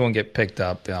get picked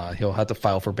up. He'll have to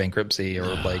file for bankruptcy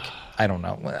or like I don't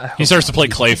know. He starts to play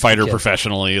Clay Fighter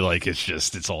professionally. Like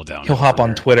it's all down. He'll hop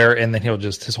on Twitter and then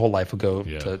his whole life will go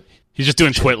to. He's just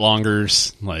doing twit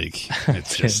longers. Like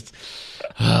it's just.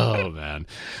 Oh man,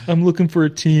 I'm looking for a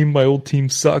team. My old team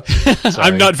sucks.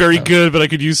 I'm not very good, but I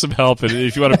could use some help. And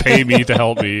if you want to pay me to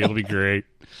help me, it'll be great.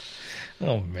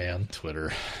 Oh man,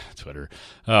 Twitter.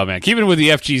 Oh man, keeping with the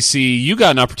FGC, you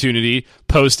got an opportunity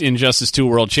post Injustice 2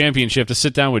 World Championship to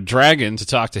sit down with Dragon to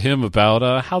talk to him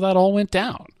about how that all went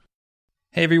down.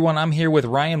 Hey everyone, I'm here with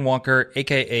Ryan Walker,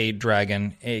 aka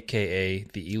Dragon, aka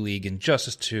the ELEAGUE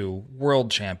Injustice 2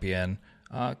 World Champion.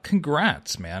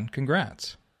 Congrats, man!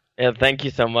 Congrats. Yeah, thank you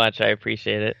so much. I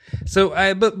appreciate it. So,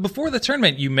 but before the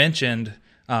tournament, you mentioned,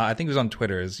 I think it was on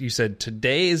Twitter, you said,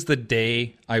 today is the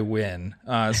day I win.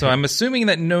 So I'm assuming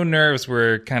that no nerves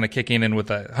were kind of kicking in with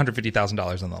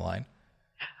 $150,000 on the line.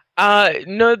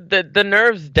 No, the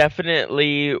nerves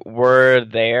definitely were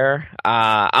there.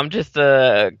 I'm just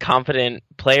a confident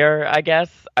player, I guess.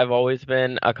 I've always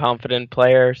been a confident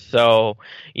player. So,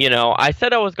 I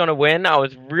said I was going to win. I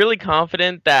was really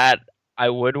confident that I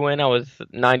would win. I was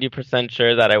 90%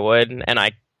 sure that I would, and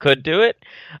I could do it.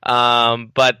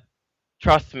 But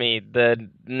trust me, the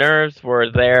nerves were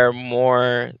there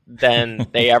more than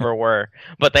they ever were.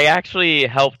 But they actually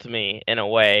helped me in a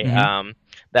way.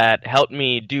 That helped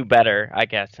me do better, I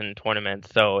guess, in tournaments.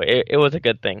 So it was a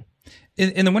good thing.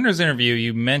 In the winner's interview,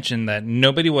 you mentioned that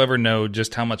nobody will ever know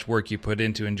just how much work you put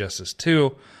into Injustice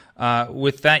 2.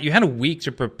 With that, you had a week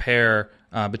to prepare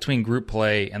between group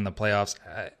play and the playoffs.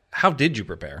 How did you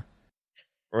prepare?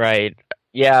 Right.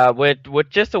 Yeah, with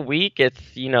just a week,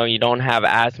 it's, you don't have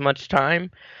as much time.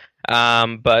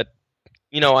 But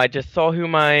I just saw who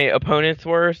my opponents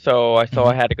were, so I saw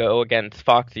I had to go against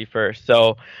Foxy first.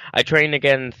 So I trained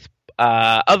against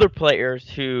other players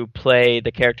who play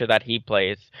the character that he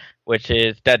plays, which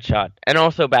is Deadshot, and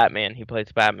also Batman. He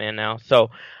plays Batman now.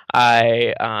 So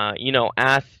I,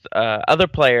 asked other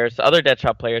players, other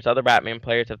Deadshot players, other Batman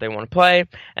players if they want to play,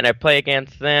 and I play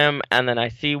against them, and then I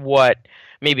see what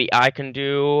maybe I can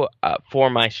do for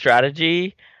my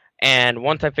strategy. And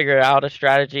once I figure out a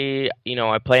strategy,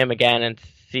 I play him again and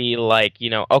see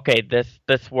okay,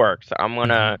 this works. I'm going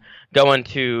to go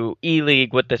into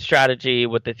ELEAGUE with this strategy,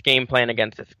 with this game plan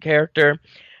against this character.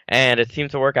 And it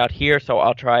seems to work out here, so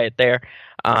I'll try it there.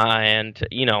 And,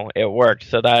 it worked.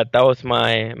 So that was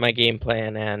my game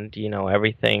plan, and,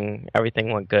 everything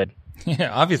went good.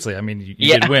 Yeah, obviously. I mean, you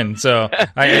did win, so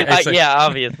yeah,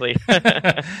 obviously.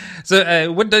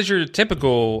 So, what does your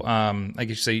typical, I guess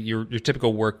you say your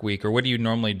typical work week, or what do you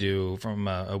normally do from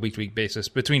a week-to-week basis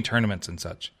between tournaments and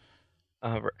such?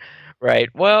 Right.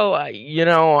 Well,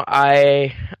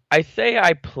 I say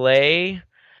I play.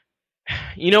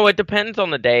 It depends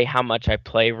on the day how much I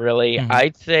play. Really,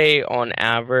 I'd say on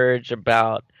average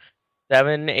about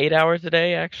 7-8 hours a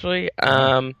day, actually.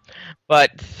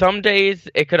 But some days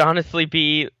it could honestly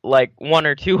be like 1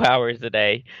 or 2 hours a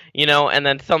day, and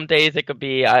then some days it could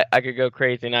be I could go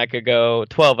crazy and I could go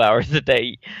 12 hours a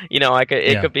day.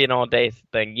 It could be an all day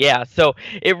thing. Yeah, so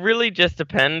it really just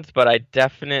depends, but I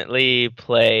definitely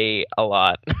play a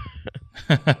lot.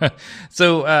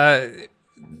 So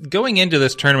going into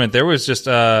this tournament, there was just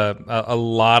a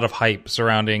lot of hype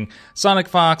surrounding Sonic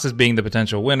Fox as being the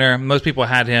potential winner. Most people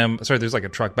had him. Sorry, there's like a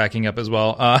truck backing up as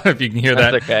well, if you can hear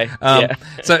that. That's okay. Yeah.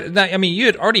 So, I mean, you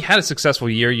had already had a successful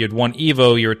year. You had won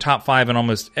EVO. You were top 5 in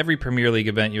almost every Premier League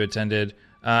event you attended.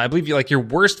 I believe your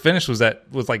worst finish was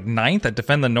like 9th at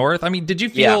Defend the North. I mean, did you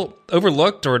feel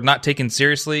overlooked or not taken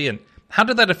seriously? And how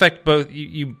did that affect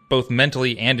you both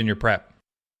mentally and in your prep?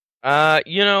 I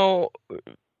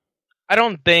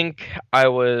don't think I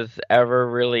was ever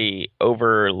really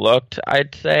overlooked,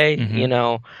 I'd say.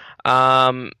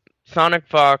 Sonic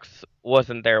Fox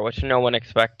wasn't there, which no one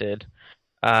expected.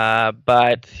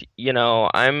 But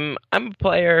I'm a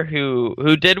player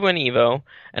who did win EVO,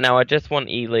 and now I just won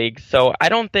ELEAGUE. So I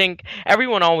don't think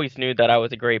everyone always knew that I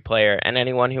was a great player, and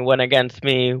anyone who went against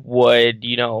me would,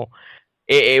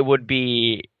 it would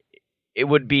be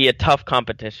a tough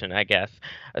competition, I guess.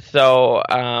 So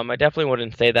I definitely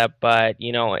wouldn't say that, but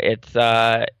it's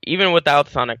even without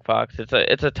Sonic Fox,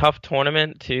 it's a tough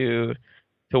tournament to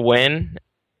win,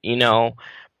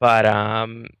 But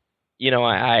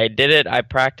I did it. I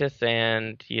practiced,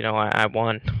 and I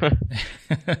won.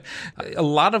 A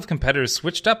lot of competitors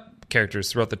switched up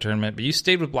characters throughout the tournament, but you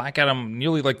stayed with Black Adam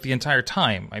nearly like the entire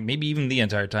time, maybe even the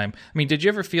entire time. I mean, did you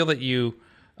ever feel that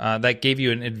that gave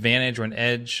you an advantage or an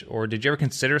edge, or did you ever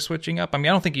consider switching up? I mean, I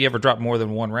don't think you ever dropped more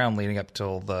than one round leading up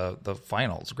till the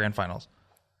finals, grand finals.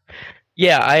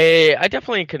 Yeah, I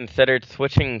definitely considered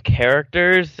switching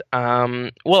characters.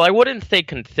 Well, I wouldn't say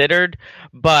considered,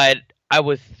 but I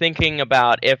was thinking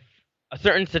about if a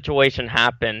certain situation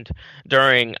happened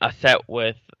during a set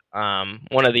with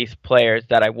one of these players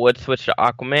that I would switch to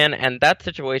Aquaman, and that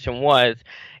situation was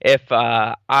if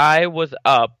I was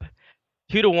up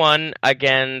 2-1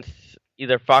 against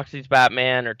either Foxy's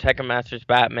Batman or Tekken Master's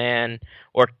Batman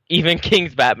or even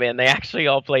King's Batman. They actually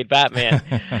all played Batman,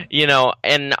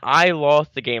 and I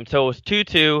lost the game. So it was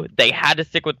 2-2. They had to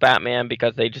stick with Batman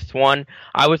because they just won.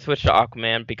 I would switch to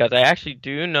Aquaman because I actually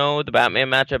do know the Batman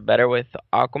matchup better with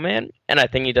Aquaman, and I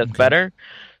think he does better.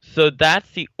 So that's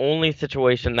the only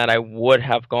situation that I would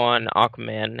have gone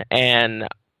Aquaman, and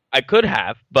I could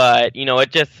have, but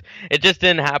it just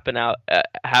didn't happen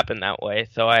that way.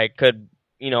 So I could,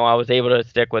 I was able to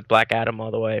stick with Black Adam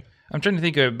all the way. I'm trying to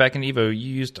think of back in EVO,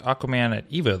 you used Aquaman at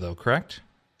EVO though, correct?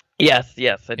 Yes,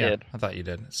 I did. I thought you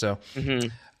did. So,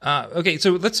 Okay,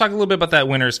 so let's talk a little bit about that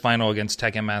winners final against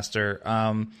Tekken Master.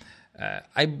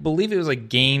 I believe it was like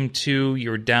game 2.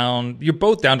 You're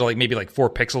both down to like maybe like 4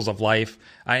 pixels of life,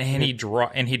 and he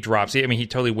drops. I mean, he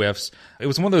totally whiffs. It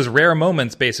was one of those rare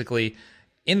moments, basically,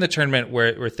 in the tournament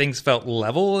where things felt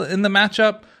level in the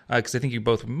matchup. Because I think you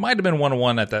both might have been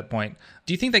 1-1 at that point.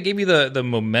 Do you think that gave you the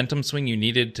momentum swing you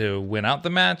needed to win out the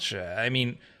match? I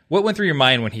mean, what went through your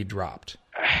mind when he dropped?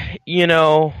 You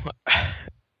know,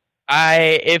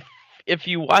 if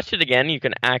you watch it again, you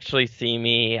can actually see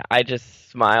me. I just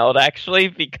smiled actually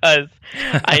because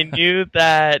I knew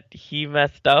that he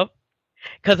messed up.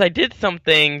 Because I did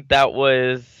something that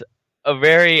was a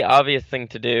very obvious thing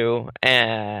to do,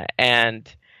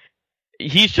 and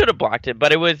he should have blocked it.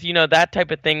 But it was, that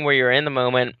type of thing where you're in the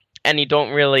moment and you don't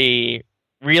really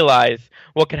realize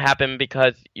what could happen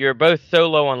because you're both so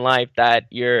low on life that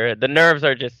the nerves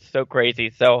are just so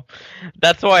crazy. So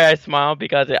that's why I smile,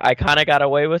 because I kind of got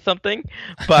away with something,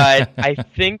 but I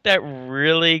think that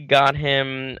really got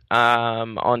him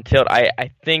on tilt.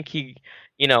 I think he,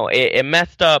 it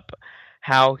messed up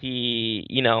how he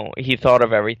thought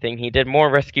of everything. He did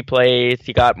more risky plays,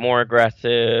 he got more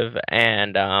aggressive,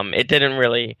 and it didn't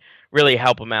really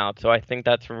help him out. So I think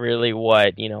that's really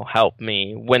what, helped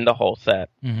me win the whole set.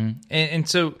 Mm-hmm. And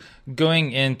so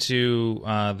going into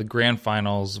the grand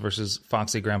finals versus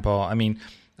Foxy Grandpa, I mean,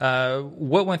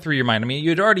 what went through your mind? I mean,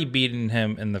 you'd already beaten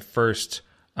him in the first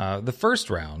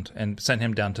round and sent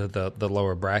him down to the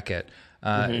lower bracket.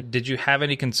 Did you have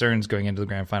any concerns going into the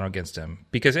grand final against him?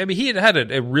 Because, I mean, he had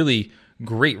a really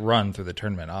great run through the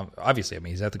tournament. Obviously, I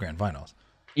mean, he's at the grand finals.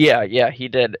 Yeah, he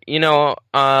did.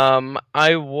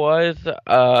 I was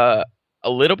a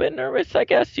little bit nervous, I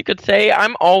guess you could say.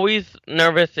 I'm always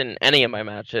nervous in any of my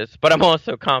matches, but I'm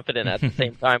also confident at the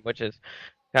same time, which is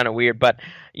kind of weird. But,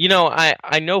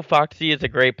 I know Foxy is a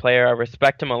great player. I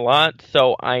respect him a lot,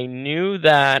 so I knew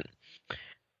that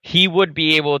he would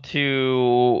be able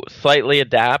to slightly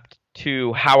adapt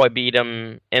to how I beat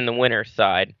him in the winner's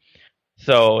side.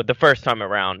 So the first time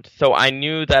around. So I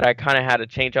knew that I kind of had to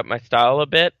change up my style a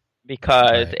bit,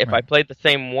 because if I played the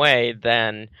same way,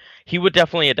 then he would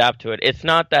definitely adapt to it. It's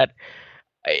not that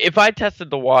if I tested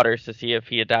the waters to see if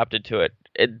he adapted to it,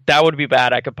 that would be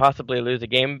bad. I could possibly lose a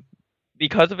game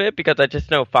because of it, because I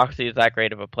just know Foxy is that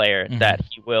great of a player that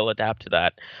he will adapt to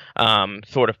that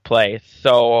sort of play.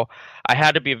 So I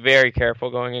had to be very careful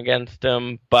going against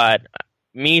him, but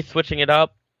me switching it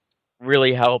up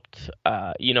really helped,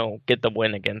 get the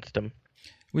win against him.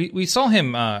 We saw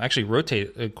him actually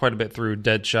rotate quite a bit through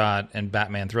Deadshot and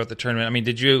Batman throughout the tournament. I mean,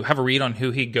 did you have a read on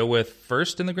who he'd go with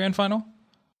first in the grand final?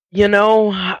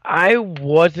 I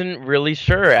wasn't really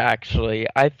sure, actually.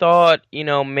 I thought,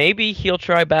 maybe he'll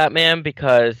try Batman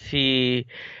because he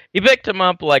picked him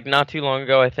up like not too long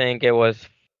ago. I think it was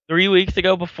 3 weeks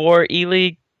ago before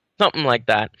ELEAGUE, something like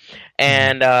that.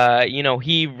 And,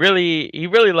 he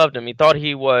really loved him. He thought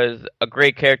he was a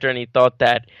great character, and he thought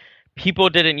that people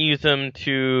didn't use him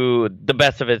to the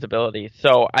best of his ability.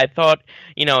 So I thought,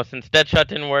 since Deadshot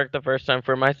didn't work the first time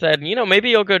for him, I said, maybe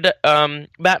he'll go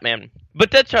Batman. But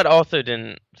Deadshot also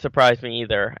didn't surprise me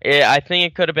either. I think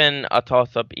it could have been a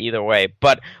toss-up either way.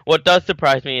 But what does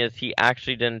surprise me is he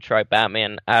actually didn't try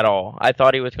Batman at all. I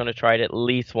thought he was going to try it at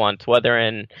least once, whether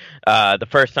in the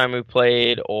first time we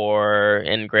played or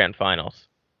in grand finals.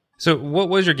 So what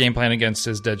was your game plan against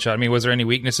his Deadshot? I mean, was there any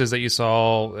weaknesses that you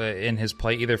saw in his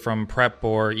play, either from prep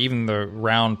or even the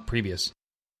round previous?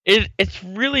 It's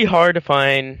really hard to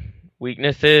find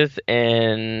weaknesses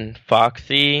in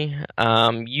Foxy.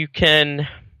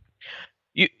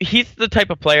 He's the type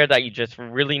of player that you just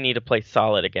really need to play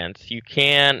solid against. You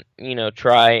can't,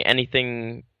 try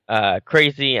anything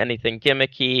crazy, anything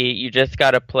gimmicky. You just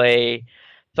got to play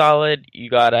solid. You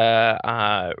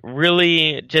gotta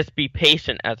really just be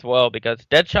patient as well, because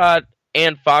Deadshot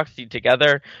and Foxy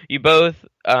together, you both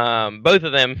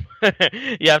of them,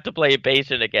 you have to play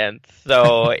patient against.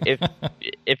 So if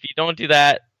you don't do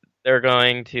that, they're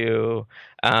going to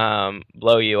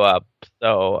blow you up.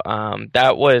 So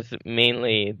that was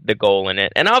mainly the goal in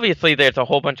it. And obviously there's a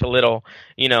whole bunch of little,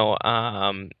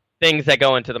 things that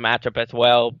go into the matchup as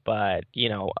well. But,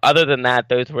 other than that,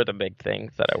 those were the big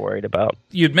things that I worried about.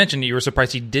 You'd mentioned you were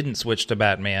surprised he didn't switch to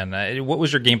Batman. What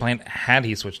was your game plan had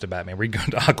he switched to Batman? Were you going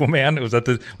to Aquaman? Was that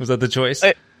the choice?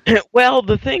 Well,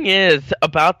 the thing is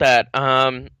about that,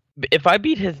 if I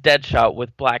beat his Deadshot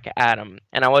with Black Adam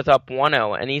and I was up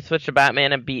 1-0 and he switched to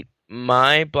Batman and beat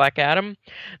my Black Adam,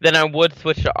 then I would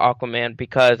switch to Aquaman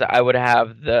because I would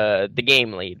have the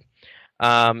game lead.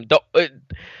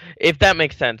 If that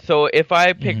makes sense. So if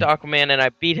I picked Aquaman and I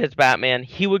beat his Batman,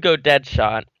 he would go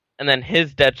Deadshot, and then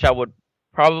his Deadshot would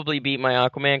probably beat my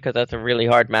Aquaman because that's a really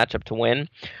hard matchup to win.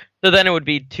 So then it would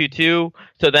be 2-2.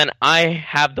 So then I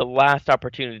have the last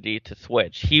opportunity to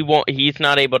switch. He's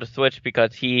not able to switch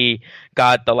because he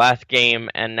got the last game,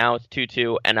 and now it's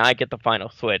 2-2, and I get the final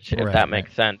switch. If that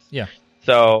makes sense. Yeah.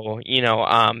 So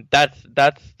that's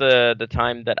the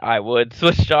time that I would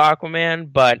switch to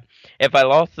Aquaman. But if I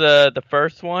lost the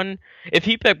first one, if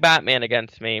he picked Batman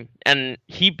against me and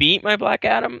he beat my Black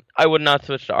Adam, I would not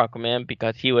switch to Aquaman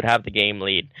because he would have the game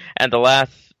lead, and the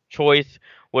last choice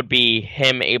would be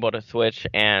him able to switch,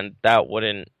 and that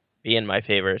wouldn't be in my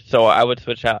favor. So I would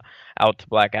switch out to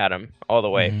Black Adam all the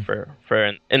way for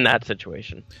in that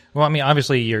situation. Well, I mean,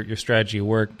 obviously your strategy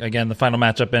worked. Again, the final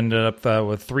matchup ended up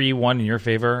with 3-1 in your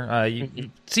favor.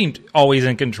 You seemed always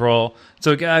in control.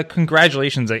 So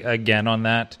congratulations again on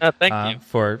that. Thank you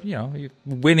for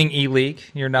winning E-League.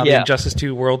 You're now the Injustice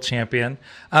 2 World Champion.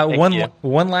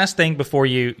 One last thing before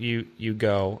you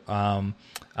go.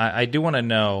 I do want to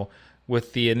know,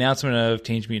 with the announcement of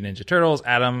Teenage Mutant Ninja Turtles,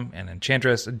 Atom, and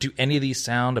Enchantress, do any of these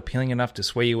sound appealing enough to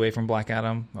sway you away from Black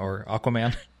Adam or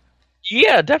Aquaman?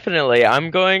 Yeah, definitely.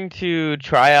 I'm going to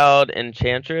try out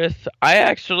Enchantress. I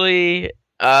actually,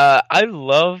 I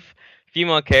love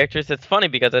female characters. It's funny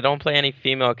because I don't play any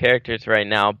female characters right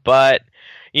now, but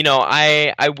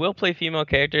I will play female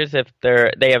characters if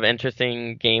they have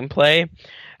interesting gameplay.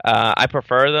 I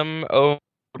prefer them over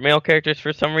male characters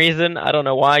for some reason. I don't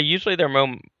know why. Usually they're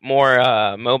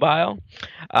more mobile.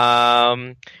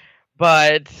 But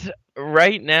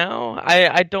right now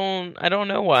I don't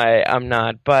know why I'm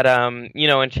not. But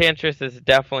Enchantress is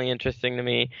definitely interesting to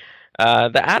me.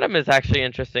 The Atom is actually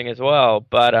interesting as well,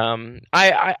 but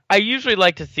I usually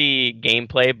like to see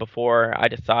gameplay before I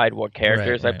decide what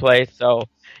characters I play. So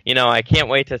I can't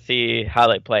wait to see how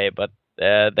they play, but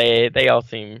they all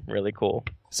seem really cool.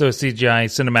 So CGI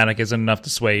cinematic isn't enough to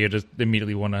sway you, just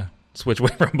immediately want to switch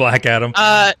away from Black Adam?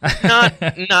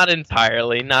 Not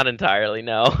entirely,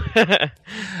 no. All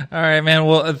right, man.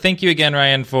 Well, thank you again,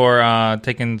 Ryan, for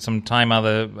taking some time out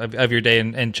of your day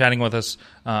and chatting with us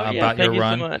about your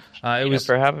run. Thank you so much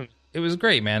for having me. It was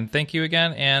great, man. Thank you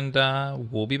again, and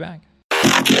we'll be back.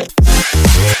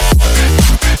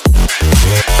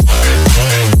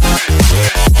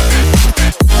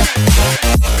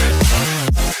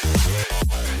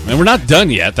 And we're not done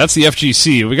yet. That's the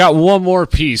FGC. We got one more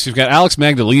piece. We've got Alex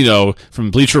Magdaleno from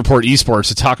Bleacher Report Esports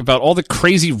to talk about all the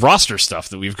crazy roster stuff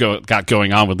that we've got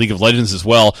going on with League of Legends as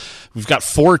well. We've got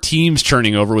 4 teams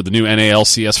churning over with the new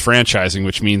NALCS franchising,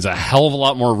 which means a hell of a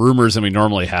lot more rumors than we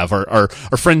normally have. Our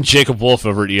friend Jacob Wolf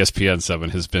over at ESPN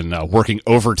 7 has been working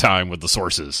overtime with the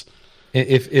sources.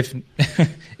 If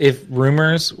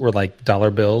rumors were like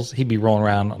dollar bills, he'd be rolling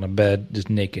around on a bed just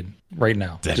naked right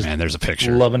now. Man, there's a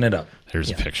picture. Loving it up. There's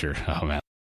a picture. Oh, man.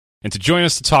 And to join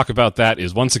us to talk about that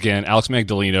is, once again, Alex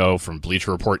Magdaleno from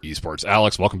Bleacher Report Esports.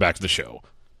 Alex, welcome back to the show.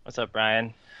 What's up,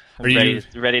 Brian? I'm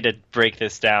ready to break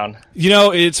this down.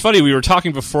 It's funny. We were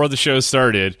talking before the show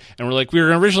started, and we're like, we were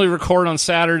going to originally record on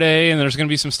Saturday, and there's going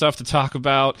to be some stuff to talk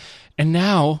about. And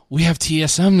now we have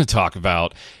TSM to talk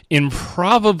about. I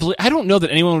don't know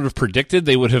that anyone would have predicted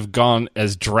they would have gone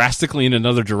as drastically in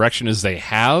another direction as they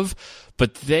have,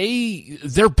 but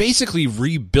they're basically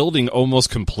rebuilding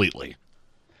almost completely.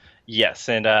 Yes,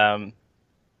 and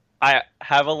I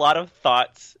have a lot of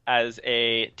thoughts as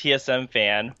a TSM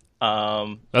fan.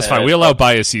 That's fine. We allow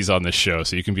biases on this show,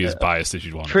 so you can be as biased as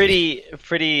you'd want to be.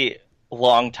 Pretty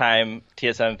long time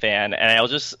TSM fan, and I'll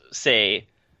just say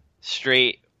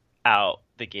straight out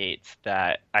the gates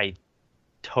that I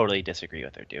totally disagree with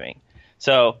what they're doing.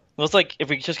 So let's if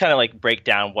we just kind of break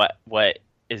down what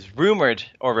is rumored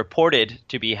or reported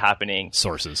to be happening.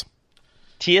 Sources.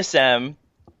 TSM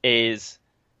is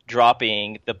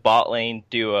dropping the bot lane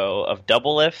duo of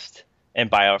Doublelift and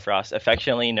Biofrost,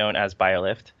 affectionately known as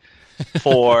BioLift,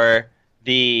 for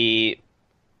the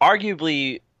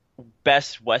arguably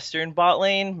best Western bot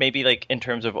lane, maybe in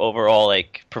terms of overall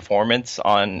performance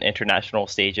on international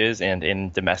stages and in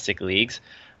domestic leagues.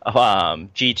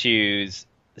 G2's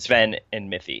Sven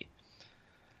and Mithy.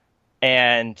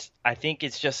 And I think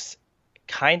it's just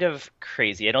kind of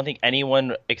crazy. I don't think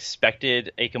anyone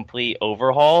expected a complete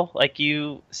overhaul, like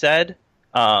you said.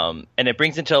 And it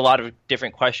brings into a lot of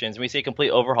different questions. We say complete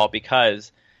overhaul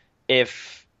because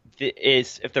if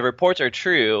the reports are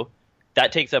true,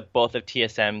 that takes up both of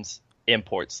TSM's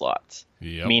import slots.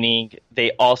 Yep. Meaning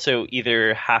they also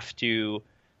either have to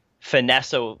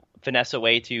finesse a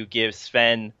way to give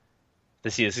Sven.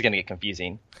 This is going to get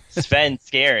confusing. Sven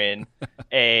Skarin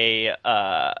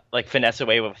finesse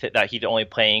away with it that he's only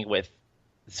playing with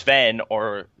Sven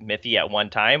or Mithy at one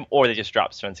time, or they just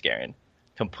drop Sven Skarin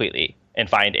completely and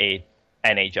find a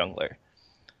NA jungler.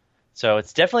 So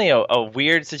it's definitely a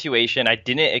weird situation. I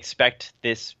didn't expect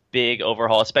this big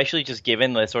overhaul, especially just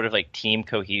given the sort of like team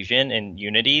cohesion and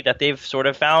unity that they've sort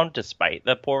of found despite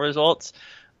the poor results.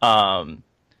 And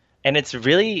it's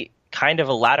really kind of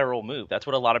a lateral move. That's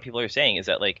what a lot of people are saying, is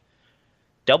that like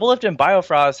Doublelift and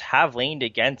Biofrost have laned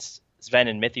against Sven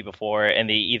and Mithy before, and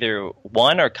they either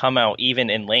won or come out even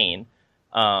in lane.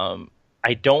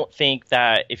 I don't think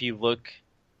that if you look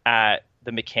at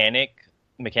the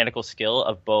mechanical skill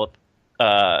of both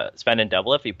Sven and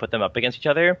Doublelift, you put them up against each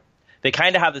other, they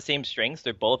kind of have the same strengths.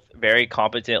 They're both very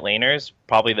competent laners,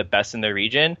 probably the best in their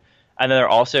region, and then they're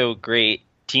also great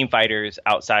team fighters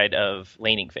outside of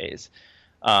laning phase.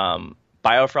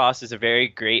 Biofrost is a very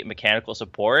great mechanical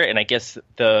support, and I guess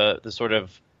the sort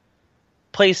of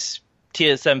place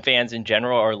TSM fans in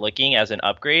general are looking as an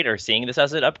upgrade, or seeing this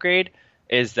as an upgrade,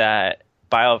 is that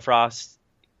Biofrost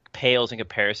pales in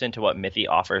comparison to what Mithy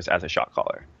offers as a shot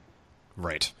caller.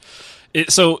 Right.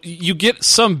 So you get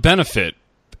some benefit,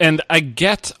 and I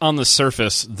get on the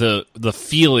surface the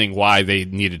feeling why they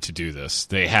needed to do this.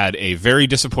 They had a very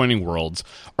disappointing Worlds,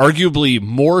 arguably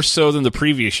more so than the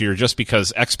previous year, just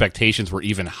because expectations were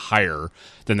even higher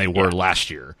than they were last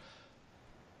year.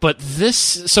 But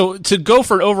so to go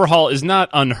for an overhaul is not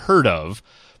unheard of,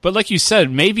 but like you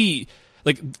said, maybe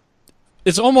like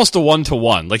it's almost a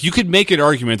 1-to-1. Like, you could make an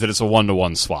argument that it's a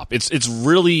 1-to-1 swap. It's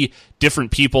really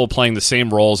different people playing the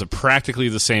same roles at practically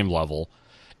the same level.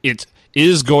 It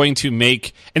is going to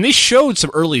make, and they showed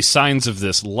some early signs of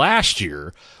this last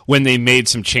year when they made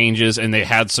some changes and they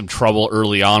had some trouble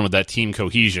early on with that team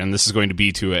cohesion. This is going to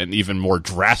be to an even more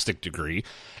drastic degree.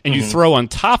 And you throw on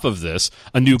top of this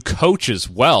a new coach as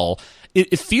well.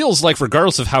 It feels like,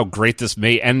 regardless of how great this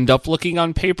may end up looking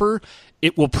on paper,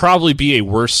 it will probably be a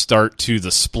worse start to the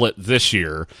split this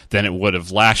year than it would have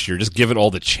last year, just given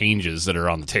all the changes that are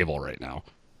on the table right now.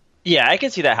 Yeah, I can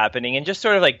see that happening. And just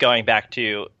sort of like going back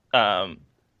to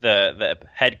the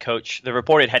head coach, the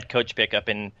reported head coach pickup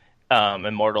in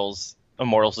Immortals'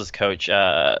 coach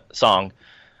Song.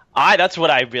 That's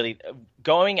what I really,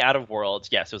 going out of Worlds.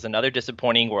 Yes, it was another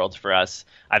disappointing Worlds for us.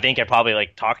 I think I probably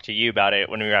like talked to you about it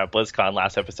when we were at BlizzCon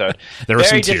last episode. There were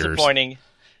some tears.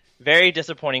 Very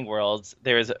disappointing Worlds.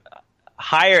 There was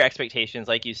higher expectations,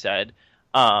 like you said,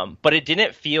 but it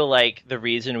didn't feel like the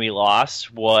reason we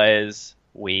lost was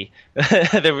the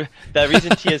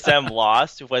reason TSM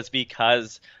lost was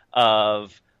because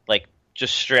of like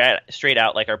just straight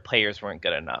out like our players weren't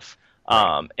good enough.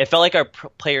 It felt like our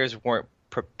players weren't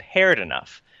prepared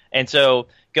enough, and so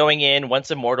going in, once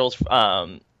Immortals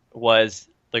was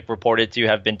like reported to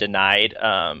have been denied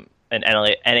an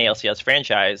NALCS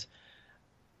franchise,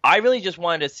 I really just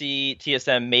wanted to see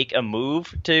TSM make a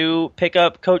move to pick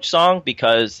up Coach Song,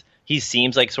 because he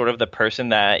seems like sort of the person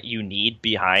that you need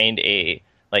behind a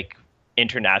like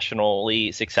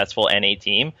internationally successful NA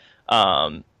team.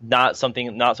 Not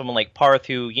someone like Parth,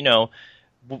 who, you know,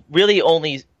 really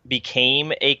only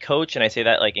became a coach, and I say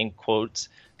that like in quotes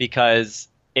because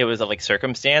it was a like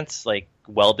circumstance. Like,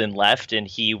 Weldon left and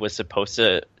he was supposed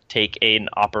to take an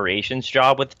operations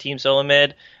job with Team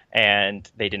Solomid, and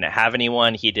they didn't have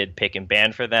anyone. He did pick and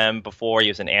ban for them before. He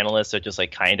was an analyst, so just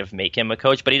like kind of make him a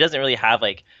coach, but he doesn't really have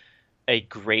like a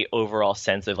great overall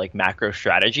sense of like macro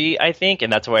strategy, I think.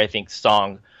 And that's why I think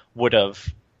Song would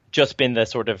have just been the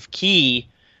sort of key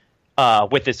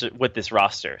with this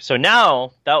roster. So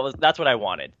now that's what I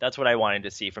wanted. That's what I wanted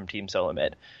to see from Team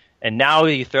Solomid. And now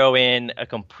you throw in a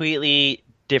completely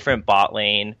different bot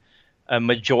lane, a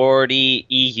majority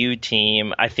EU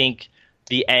team. I think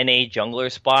the NA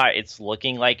jungler spot, it's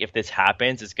looking like, if this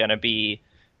happens, it's going to be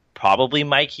probably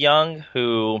Mike Young,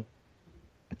 who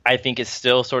I think is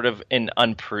still sort of an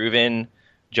unproven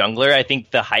jungler. I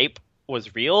think the hype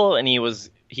was real, and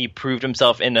he proved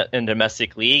himself in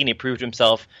domestic league, and he proved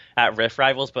himself at Rift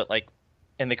Rivals, but like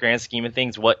in the grand scheme of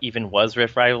things, what even was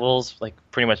Rift Rivals? Like,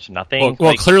 pretty much nothing.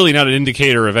 Well, clearly not an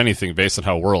indicator of anything based on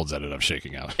how Worlds ended up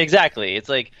shaking out. Exactly. It's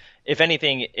like, if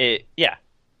anything,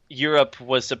 Europe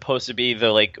was supposed to be the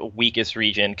like weakest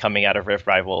region coming out of Rift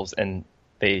Rivals, and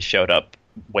they showed up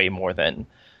way more than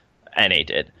NA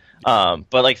did. But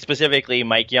like specifically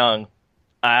Mike Young,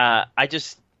 I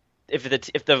just, if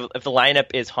the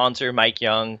lineup is Hanser, Mike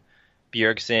Young,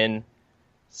 Bjergsen,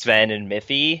 Sven, and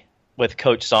Mithy with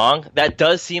Coach Song, that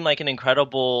does seem like an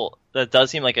incredible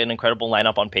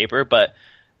lineup on paper, but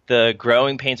the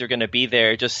growing pains are going to be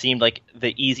there. It just seemed like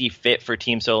the easy fit for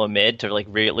Team Solomid to like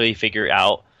really figure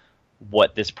out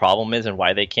what this problem is and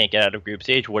why they can't get out of group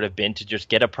stage would have been to just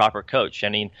get a proper coach. I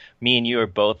mean, me and you are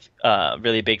both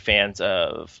really big fans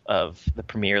of the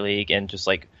Premier League and just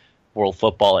like world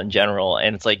football in general.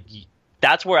 And it's like,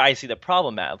 that's where I see the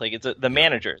problem at. Like, it's the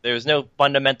manager. There's no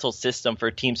fundamental system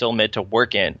for Team Solo Mid to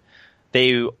work in.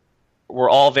 They were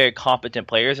all very competent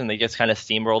players, and they just kind of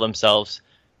steamroll themselves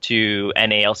to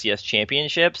NALCS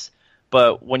championships.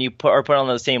 But when you are put on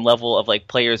the same level of like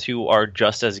players who are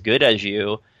just as good as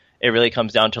you, it really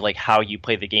comes down to like how you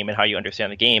play the game and how you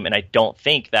understand the game. And I don't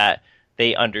think that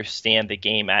they understand the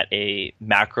game at a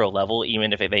macro level,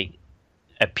 even if it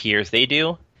appears they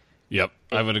do. Yep,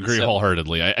 I would agree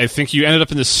wholeheartedly. I think you ended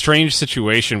up in this strange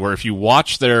situation where if you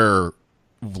watch their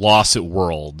loss at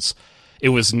Worlds, it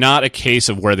was not a case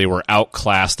of where they were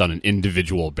outclassed on an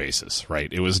individual basis,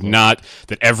 right? It was not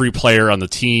that every player on the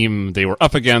team they were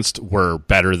up against were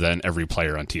better than every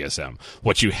player on TSM.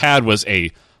 What you had was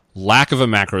a lack of a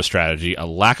macro strategy, a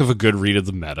lack of a good read of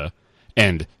the meta,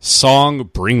 and Song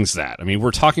brings that. I mean,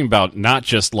 we're talking about not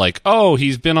just like, oh,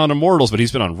 he's been on Immortals, but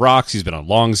he's been on Rocks, he's been on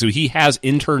Longzhu. He has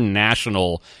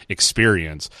international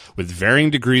experience with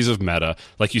varying degrees of meta.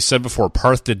 Like you said before,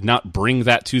 Parth did not bring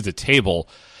that to the table.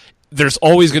 There's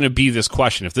always going to be this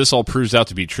question. If this all proves out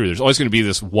to be true, there's always going to be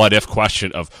this what-if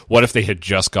question of what if they had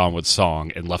just gone with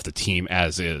Song and left the team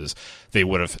as is. They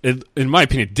would have, in my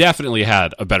opinion, definitely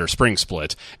had a better spring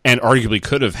split and arguably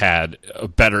could have had a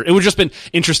better... It would just been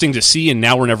interesting to see, and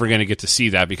now we're never going to get to see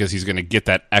that because he's going to get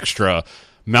that extra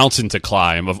mountain to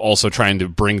climb of also trying to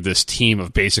bring this team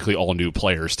of basically all new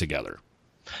players together.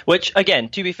 Which, again,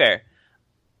 to be fair,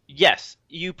 yes,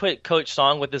 you put Coach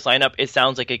Song with this lineup, it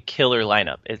sounds like a killer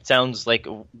lineup. It sounds like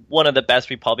one of the best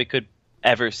we probably could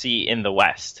ever see in the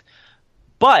West.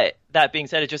 But that being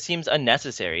said, it just seems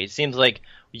unnecessary. It seems like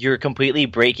you're completely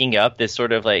breaking up this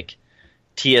sort of like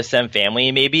TSM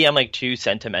family. Maybe I'm like too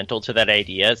sentimental to that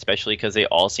idea, especially because they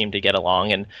all seem to get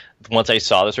along. And once I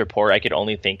saw this report, I could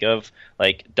only think of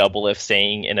like Doublelift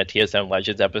saying in a TSM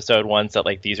Legends episode once that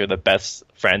like these are the best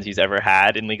friends he's ever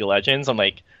had in League of Legends. I'm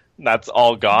like, that's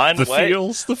all gone. The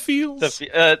feels.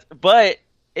 But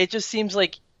it just seems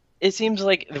like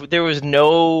there was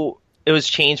no. It was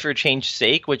change for change's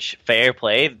sake, which fair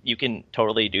play, you can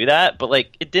totally do that. But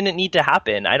like, it didn't need to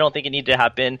happen. I don't think it needed to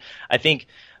happen. I think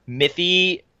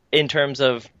Mithy, in terms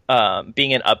of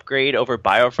being an upgrade over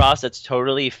Biofrost, that's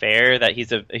totally fair that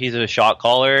he's a shot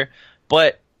caller.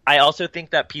 But I also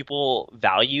think that people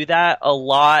value that a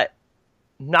lot.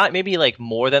 Not maybe like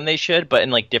more than they should, but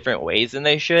in like different ways than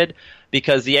they should,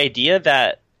 because the idea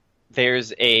that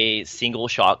there's a single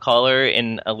shot caller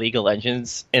in a League of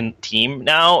Legends in team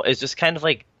now is just kind of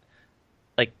like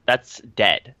that's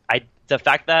dead. The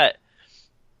fact that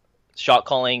shot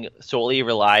calling solely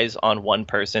relies on one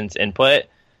person's input,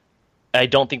 I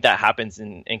don't think that happens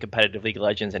in competitive League of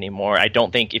Legends anymore. I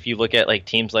don't think if you look at like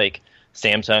teams like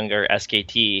Samsung or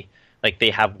SKT, like they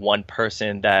have one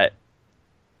person that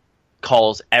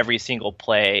calls every single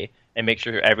play and make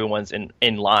sure everyone's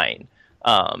in line.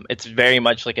 It's very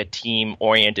much like a team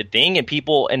oriented thing, and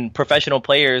people and professional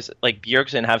players like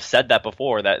Bjergsen have said that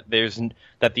before, that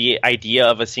the idea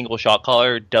of a single shot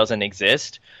caller doesn't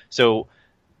exist. So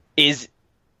is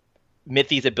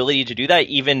Mithy's ability to do that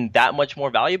even that much more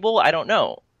valuable? I don't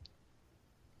know.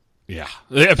 Yeah,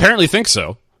 they apparently think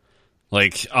so.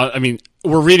 Like, I mean,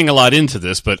 we're reading a lot into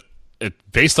this, but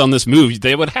based on this move,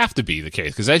 they would have to be the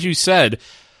case. Because as you said,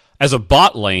 as a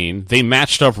bot lane, they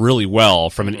matched up really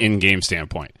well from an in-game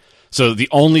standpoint. So the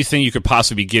only thing you could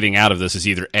possibly be getting out of this is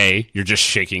either A, you're just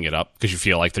shaking it up because you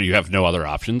feel like you have no other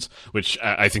options, which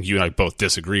I think you and I both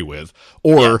disagree with,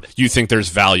 or you think there's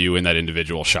value in that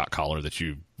individual shot caller that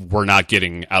you were not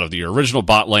getting out of your original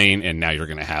bot lane, and now you're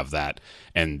going to have that,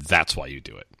 and that's why you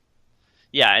do it.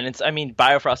 Yeah, and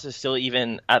Biofrost is still,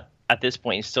 even at this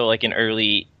point, he's still like an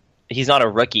early... He's not a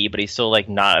rookie, but he's still like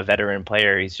not a veteran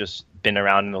player. He's just been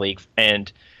around in the league,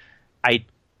 and I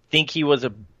think he was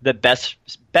the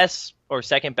best or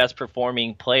second best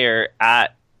performing player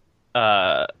at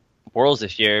Worlds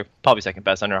this year. Probably second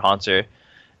best under Hanser.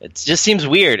 It just seems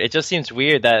weird. It just seems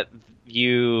weird that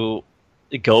you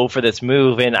go for this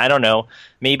move, and I don't know.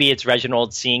 Maybe it's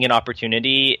Reginald seeing an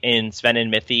opportunity in Sven and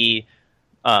Mithy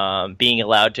being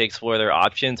allowed to explore their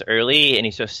options early, and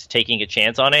he's just taking a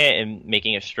chance on it and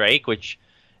making a strike, which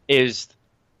is,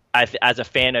 as a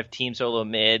fan of Team Solo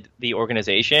Mid, the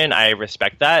organization, I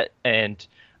respect that, and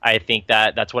I think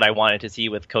that that's what I wanted to see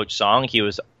with Coach Song. He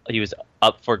was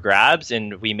up for grabs,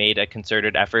 and we made a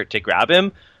concerted effort to grab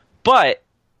him, but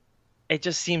it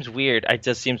just seems weird. It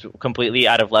just seems completely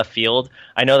out of left field.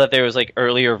 I know that there was like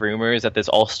earlier rumors that this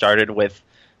all started with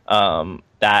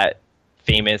that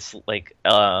famous like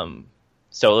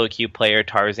solo queue player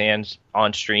Tarzan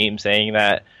on stream saying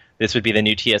that this would be the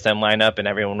new TSM lineup, and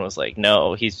everyone was like,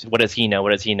 no, what does he know?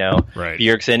 What does he know? Right.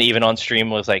 Bjergsen, even on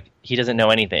stream, was like, he doesn't know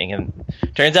anything. And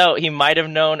turns out he might have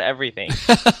known everything.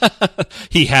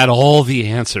 He had all the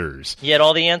answers. He had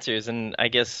all the answers, and I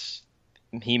guess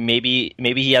maybe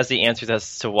he has the answers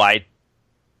as to why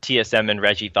TSM and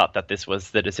Reggie thought that this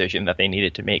was the decision that they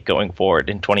needed to make going forward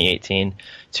in 2018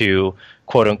 to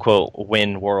quote-unquote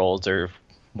win Worlds or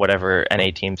whatever NA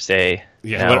teams say.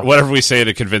 Yeah, whatever we say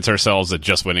to convince ourselves that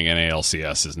just winning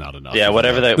NALCS is not enough. Yeah,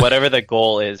 whatever the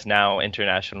goal is now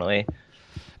internationally.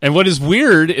 And what is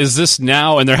weird is this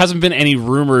now, and there hasn't been any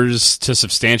rumors to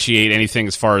substantiate anything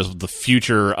as far as the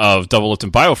future of Doublelift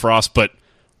and Biofrost, but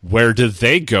where do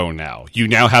they go now? You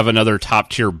now have another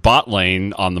top-tier bot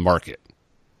lane on the market.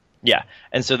 Yeah,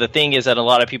 and so the thing is that a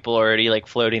lot of people are already like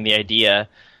floating the idea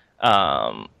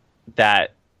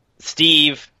that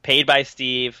Steve, paid by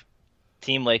Steve,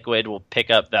 Team Liquid will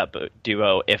pick up that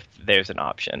duo if there's an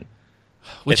option.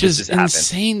 Which is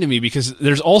insane to me, because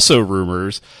there's also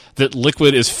rumors that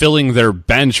Liquid is filling their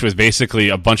bench with basically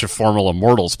a bunch of former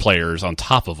Immortals players on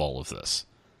top of all of this.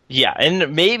 Yeah,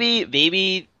 and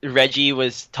maybe Reggie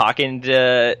was talking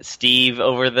to Steve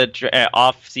over the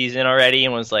off season already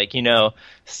and was like,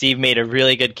 Steve made a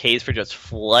really good case for just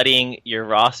flooding your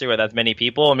roster with as many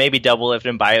people, and maybe Doublelift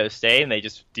and Bio stay, and they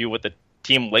just do what the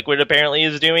Team Liquid apparently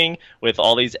is doing with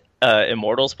all these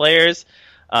Immortals players.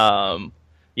 So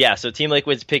Team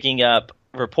Liquid's picking up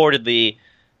reportedly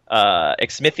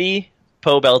Xmithy,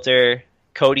 Pobelter,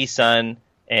 Cody Sun,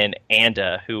 and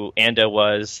Anda, who Anda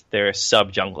was their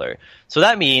sub-jungler. So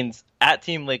that means at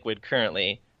Team Liquid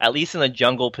currently, at least in the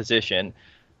jungle position,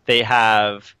 they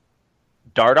have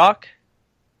Dardoch,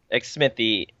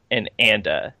 Xmithy, and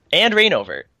Anda, and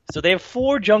Rainover. So they have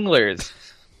 4 junglers.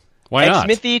 Why not?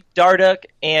 Xmithy, Dardoch,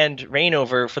 and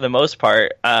Rainover for the most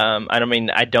part.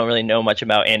 I don't really know much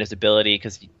about Anda's ability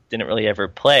because he didn't really ever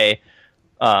play.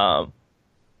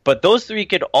 But those 3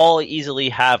 could all easily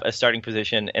have a starting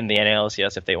position in the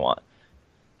NALCS if they want.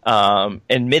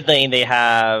 In mid lane, they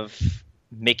have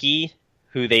Mickey,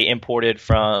 who they imported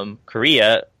from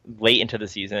Korea late into the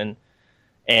season,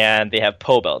 and they have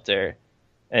Pobelter.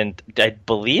 And I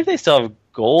believe they still have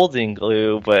Golden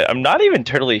Glue, but I'm not even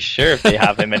totally sure if they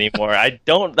have him anymore.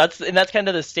 That's kind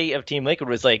of the state of Team Liquid,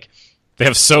 was like, they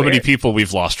have so many people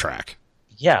we've lost track.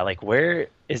 Yeah, like, where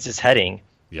is this heading?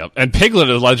 Yep, and Piglet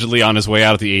allegedly on his way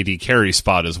out of the AD carry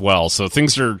spot as well, so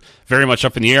things are very much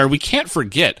up in the air. We can't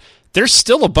forget, there's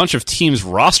still a bunch of teams'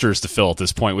 rosters to fill at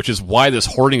this point, which is why this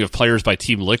hoarding of players by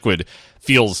Team Liquid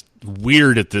feels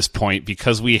weird at this point,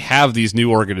 because we have these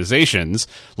new organizations,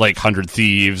 like 100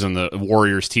 Thieves and the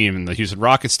Warriors team and the Houston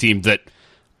Rockets team, that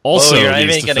also you're not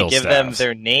needs even to going to give staffs. them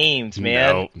their names,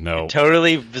 man. No. You're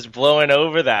totally just blowing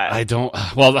over that. I don't.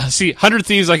 Well, see, 100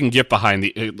 Thieves I can get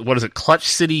behind. What is it? Clutch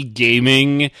City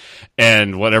Gaming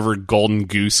and whatever Golden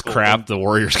Goose crap the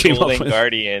Warriors came up with. Golden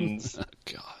Guardians. Oh,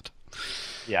 God.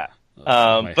 Yeah.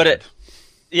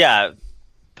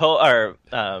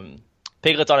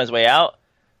 Piglet's on his way out,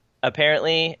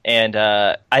 apparently, and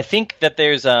I think that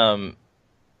there's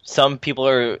some people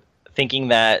are thinking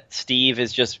that Steve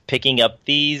is just picking up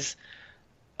these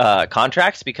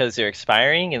contracts because they're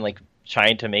expiring and like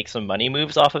trying to make some money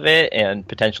moves off of it and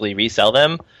potentially resell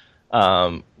them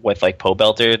with like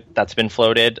Pobelter. That's been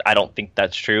floated. I don't think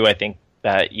that's true. I think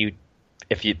that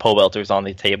if Pobelter's on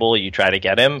the table, you try to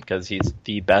get him because he's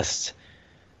the best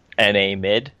NA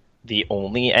mid, the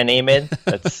only NA mid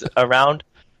that's around.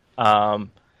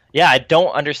 I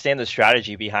don't understand the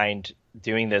strategy behind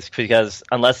doing this, because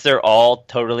unless they're all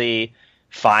totally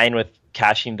fine with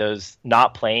cashing those,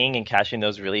 not playing and cashing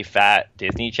those really fat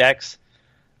Disney checks,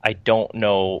 I don't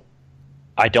know.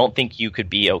 I don't think you could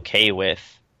be okay with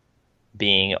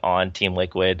being on Team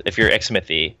Liquid if you're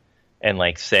Xmithy and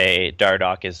like say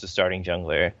Dardoch is the starting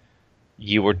jungler.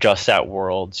 You were just at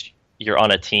Worlds. You're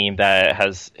on a team that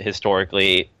has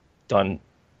historically done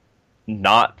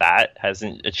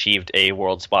hasn't achieved a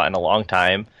world spot in a long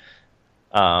time.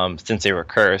 Since they were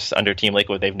cursed under Team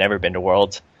Liquid, they've never been to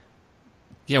Worlds.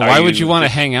 Yeah, why would you want to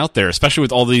hang out there, especially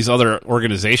with all these other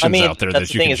organizations out there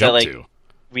that you can jump to?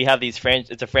 We have these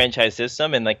it's a franchise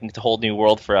system, and like it's a whole new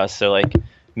world for us. So like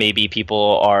maybe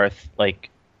people are like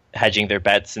hedging their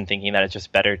bets and thinking that it's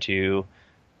just better to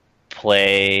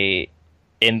play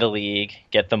in the league,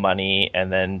 get the money,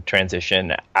 and then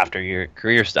transition after your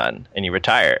career's done and you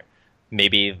retire.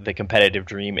 Maybe the competitive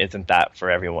dream isn't that for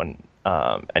everyone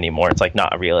anymore. It's like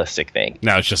not a realistic thing.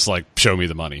 Now it's just like, show me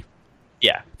the money.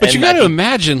 Yeah. But you got to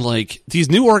imagine, like, these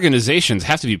new organizations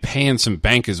have to be paying some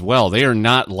bank as well. They are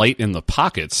not light in the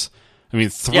pockets. I mean,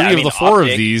 three Yeah, I of mean, the four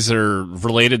Optic- of these are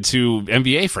related to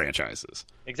NBA franchises.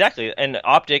 Exactly, and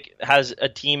Optic has a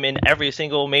team in every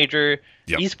single major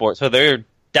Yep. esport, so they're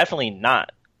definitely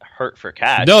not hurt for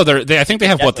cash. No, I think they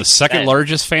have what, the definitely second spend.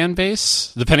 largest fan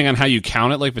base, depending on how you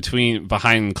count it, like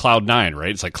behind Cloud9, right?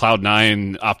 It's like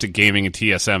Cloud9, Optic Gaming, and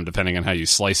TSM, depending on how you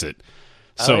slice it.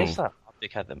 I So always thought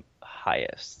Optic had the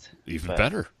highest. even but-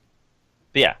 better.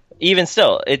 But yeah, even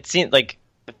still, it seemed like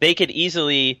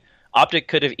Optic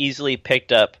could have easily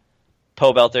picked up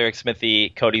Pobelt, Eric Smithy,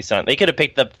 Cody Sun. They could have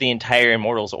picked up the entire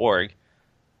Immortals org,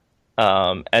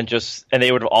 and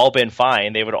they would have all been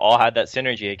fine. They would have all had that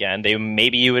synergy again.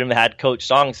 Maybe you would have had Coach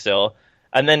Song still,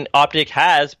 and then Optic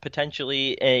has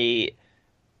potentially a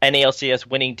NALCS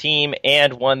winning team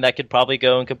and one that could probably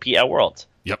go and compete at Worlds.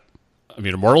 Yep. I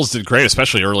mean, Immortals did great,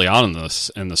 especially early on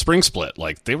in the spring split.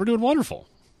 Like, they were doing wonderful.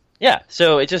 Yeah,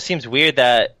 so it just seems weird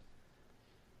that,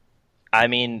 I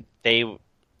mean,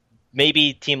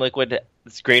 maybe Team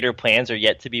Liquid's greater plans are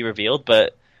yet to be revealed,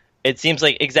 but it seems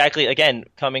like exactly, again,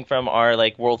 coming from our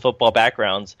like world football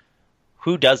backgrounds,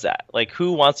 who does that? Like,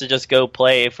 who wants to just go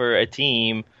play for a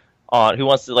team who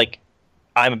wants to, like,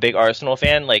 I'm a big Arsenal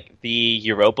fan, like the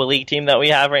Europa League team that we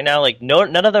have right now, like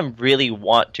none of them really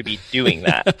want to be doing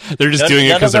that. They're just doing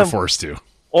it because they're forced to.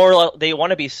 Or they want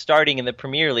to be starting in the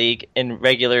Premier League in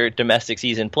regular domestic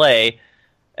season play,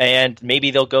 and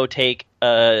maybe they'll go take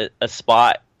a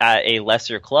spot at a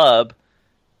lesser club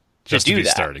Just to to do be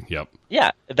that. starting, yep.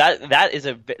 Yeah,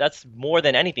 that's more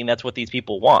than anything. That's what these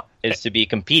people want, is to be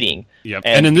competing. Yep.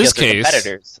 And in this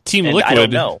case, Team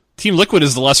Liquid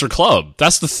is the lesser club.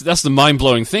 That's the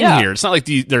mind-blowing thing here. It's not like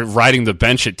they're riding the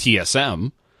bench at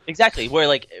TSM. Exactly, where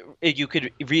like you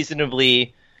could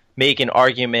reasonably make an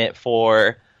argument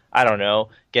for, I don't know,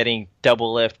 getting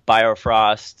Double Lift,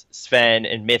 Biofrost, Sven,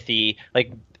 and Mithy,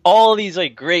 like all these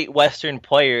like great Western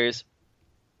players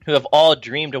who have all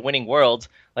dreamed of winning Worlds.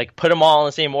 Like, put them all in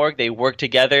the same org. They work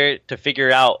together to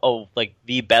figure out like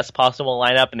the best possible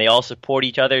lineup, and they all support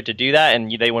each other to do that,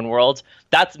 and they win Worlds.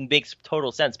 That makes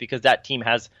total sense because that team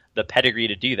has the pedigree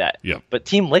to do that. Yep. But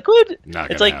Team Liquid,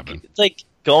 Not it's gonna like happen. it's like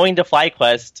going to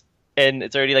FlyQuest and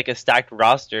it's already like a stacked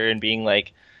roster and being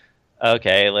like,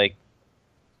 okay, like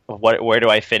where do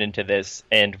I fit into this?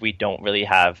 And we don't really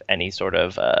have any sort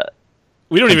of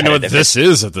we don't even know what competitiveness. this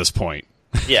is at this point.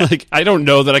 Yeah. Like, I don't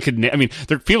know that I could. I mean,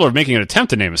 people are making an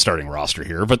attempt to name a starting roster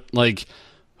here, but like,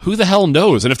 who the hell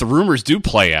knows? And if the rumors do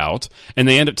play out and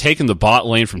they end up taking the bot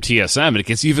lane from TSM, it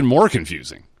gets even more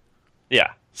confusing.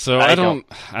 Yeah. So I don't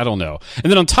know.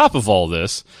 And then on top of all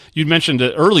this, you mentioned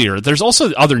it earlier, there's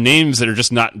also other names that are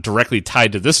just not directly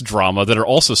tied to this drama that are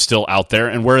also still out there,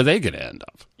 and where are they going to end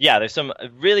up? Yeah, there's some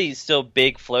really still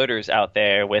big floaters out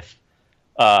there with,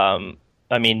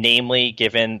 I mean, namely,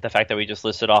 given the fact that we just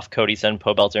listed off Cody Sun,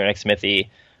 Pobelter, and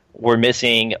Smithy, we're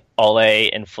missing Ole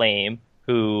and Flame,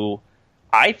 who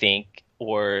I think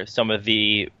were some of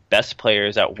the best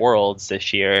players at Worlds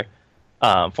this year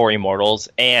for Immortals,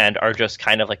 and are just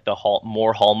kind of like the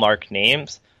more hallmark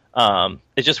names.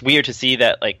 It's just weird to see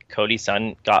that like Cody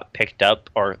Sun got picked up,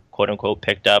 or quote unquote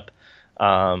picked up,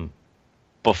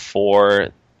 before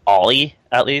Ollie,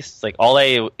 at least. Like,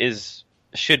 Ole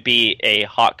should be a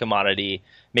hot commodity.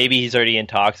 Maybe he's already in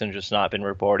talks and just not been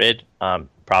reported.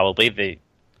 Probably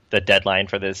the deadline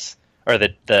for this, or the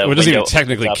It doesn't even window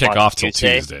technically opens kick up on off till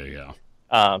Tuesday. Yeah.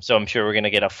 so I'm sure we're going to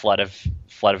get a flood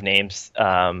of names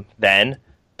then.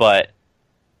 But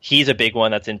he's a big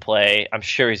one that's in play. I'm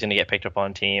sure he's going to get picked up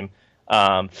on team.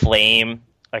 Flame,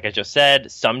 like I just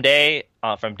said, someday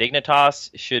from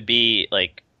Dignitas should be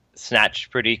like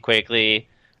snatched pretty quickly.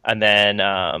 And then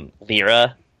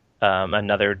Lyra,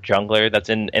 another jungler that's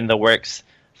in the works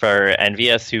for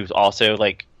Envious, who's also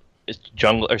like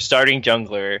starting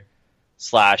jungler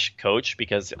 / coach,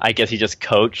 because I guess he just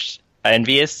coached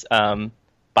Envious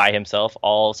by himself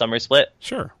all summer split.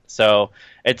 Sure. So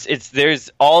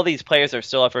there's all these players are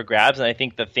still up for grabs, and I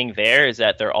think the thing there is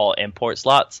that they're all import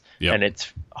slots, and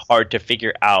it's hard to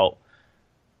figure out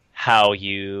how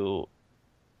you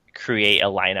create a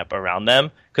lineup around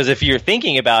them. Because if you're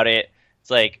thinking about it,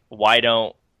 it's like, why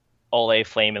don't Ole,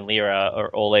 Flame, and Lyra,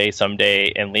 or Ole,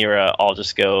 Someday, and Lyra all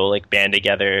just go like band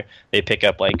together? They pick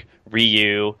up like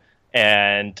Ryu,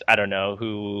 and I don't know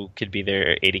who could be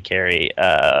their AD carry.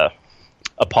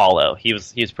 Apollo, he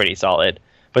was pretty solid,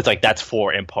 but it's like that's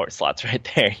 4 import slots right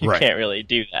there. You can't really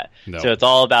do that. No. So it's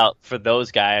all about, for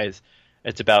those guys,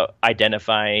 it's about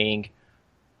identifying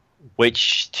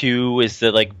which 2 is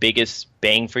the like biggest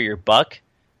bang for your buck,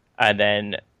 and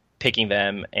then picking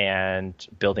them and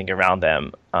building around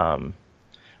them.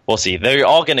 We'll see. They're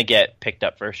all going to get picked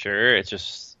up for sure. It's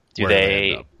just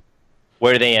where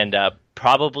do they end up?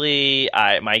 Probably,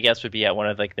 my guess would be at one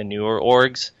of like the newer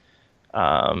orgs.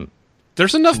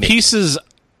 There's enough pieces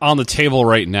on the table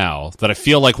right now that I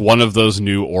feel like one of those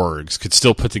new orgs could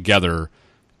still put together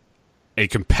a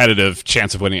competitive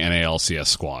chance of winning NALCS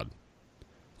squad.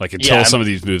 Like until some of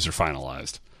these moves are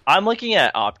finalized. I'm looking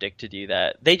at Optic to do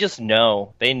that. They just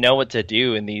know. They know what to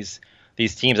do in these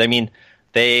teams. I mean,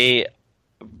 their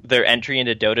entry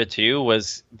into Dota 2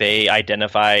 was they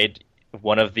identified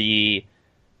one of the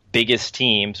biggest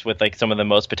teams with like some of the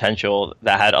most potential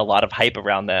that had a lot of hype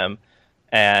around them,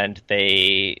 and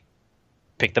they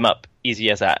picked them up.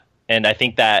 Easy as that. And I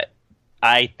think that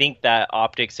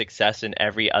Optic's success in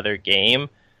every other game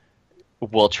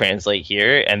will translate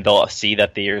here, and they'll see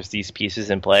that there's these pieces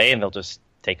in play, and they'll just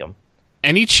take them.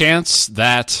 Any chance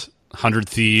that 100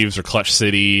 Thieves or Clutch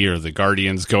City or the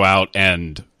Guardians go out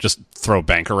and just throw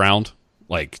bank around?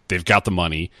 Like, they've got the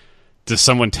money. Does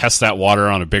someone test that water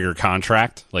on a bigger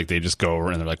contract? Like, they just go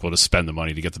over and they're like, we'll just spend the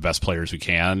money to get the best players we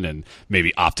can, and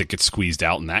maybe Optic gets squeezed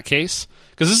out in that case?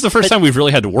 Because this is the first time we've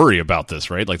really had to worry about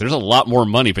this, right? Like, there's a lot more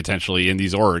money potentially in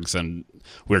these orgs than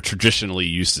we're traditionally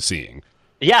used to seeing.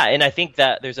 Yeah, and I think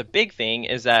that there's a big thing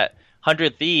is that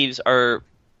 100 Thieves are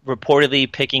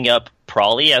reportedly picking up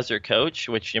Prawley as their coach,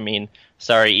 which, I mean,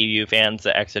 sorry, EU fans,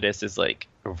 the Exodus is, like,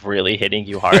 really hitting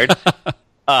you hard.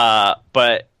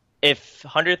 But if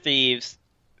 100 Thieves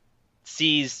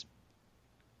sees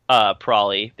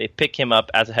Prawley, they pick him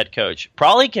up as a head coach.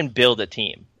 Prawley can build a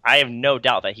team. I have no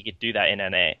doubt that he could do that in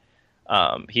NA.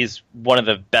 He's one of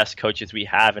the best coaches we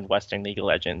have in Western League of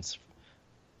Legends.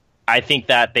 I think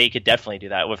that they could definitely do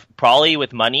that. With Prawley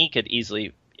with money, could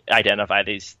easily identify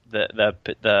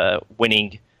the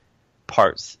winning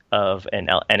parts of an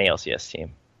NALCS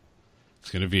team. It's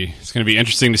gonna be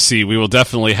interesting to see. We will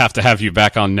definitely have to have you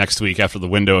back on next week after the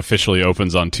window officially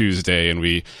opens on Tuesday, and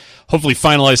we hopefully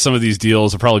finalize some of these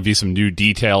deals. There'll probably be some new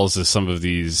details as some of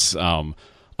these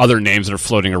other names that are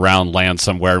floating around land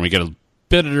somewhere, and we get a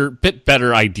bit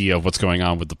better idea of what's going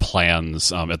on with the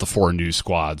plans at the 4 new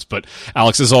squads. But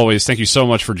Alex, as always, thank you so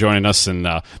much for joining us and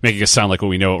making us sound like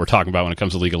we know what we're talking about when it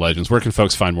comes to League of Legends. Where can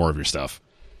folks find more of your stuff?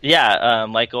 Yeah,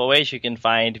 like always, you can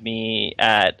find me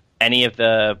at any of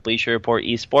the Bleacher Report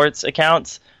esports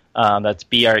accounts. That's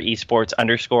BR Esports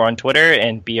 _ on Twitter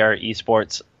and BR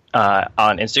Esports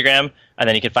on Instagram. And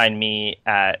then you can find me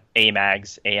at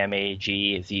AMAGZ,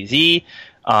 AMAGZZ,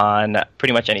 on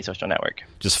pretty much any social network.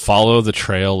 Just follow the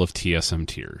trail of TSM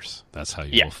tiers. That's how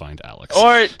you will find Alex.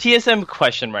 Or TSM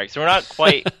question marks. We're not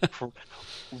quite...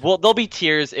 well, there'll be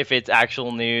tiers if it's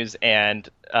actual news and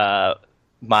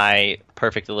my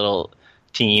perfect little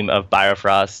team of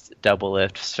Biofrost, Double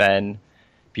Lift, Sven,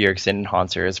 Bjergsen, and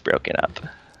Hanser is broken up.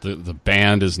 The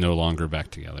band is no longer back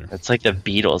together. It's like the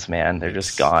Beatles, man. They're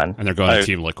just gone. And they're going to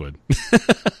Team Liquid.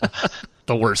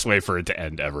 The worst way for it to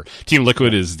end ever. Team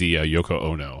Liquid is the Yoko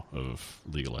Ono of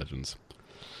League of Legends.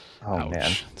 Oh, ouch.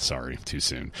 Man. Sorry, too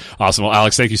soon. Awesome. Well,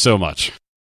 Alex, thank you so much.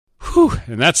 Whew.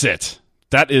 And that's it.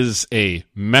 That is a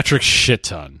metric shit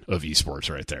ton of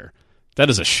esports right there. That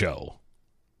is a show.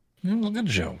 Good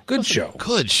show. Good show.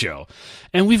 Good show.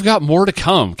 And we've got more to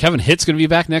come. Kevin Hitt's going to be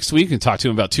back next week and talk to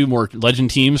him about 2 more Legend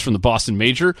teams from the Boston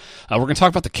Major. We're going to talk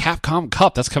about the Capcom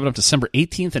Cup. That's coming up December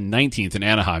 18th and 19th in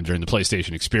Anaheim during the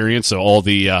PlayStation Experience. So all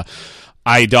the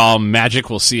IDOM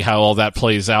magic, we'll see how all that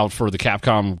plays out for the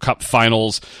Capcom Cup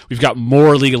finals. We've got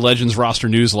more League of Legends roster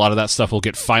news. A lot of that stuff will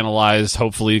get finalized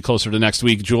hopefully closer to next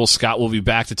week. Jules Scott will be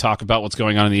back to talk about what's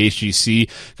going on in the HGC.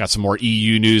 Got some more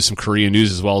EU news, some Korean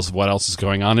news, as well as what else is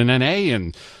going on in NA,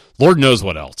 and Lord knows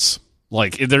what else.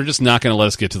 Like, they're just not going to let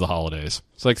us get to the holidays.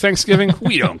 It's like Thanksgiving,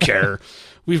 we don't care.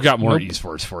 We've got more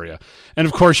esports for you. And,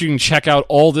 of course, you can check out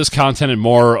all this content and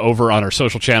more over on our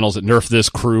social channels at Nerf This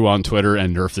Crew on Twitter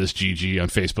and Nerf This GG on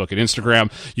Facebook and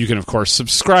Instagram. You can, of course,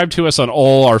 subscribe to us on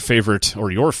all our favorite,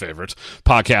 or your favorite,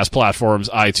 podcast platforms,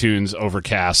 iTunes,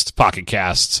 Overcast, Pocket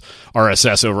Casts,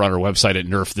 RSS over on our website at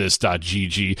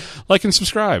nerfthis.gg. Like and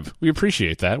subscribe. We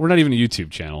appreciate that. We're not even a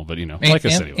YouTube channel, but, like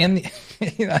us anyway.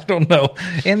 And I don't know.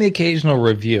 And the occasional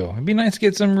review. It'd be nice to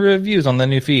get some reviews on the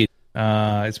new feed.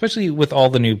 Especially with all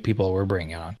the new people we're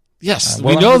bringing on. Yes,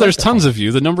 we know there's tons of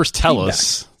you. The numbers tell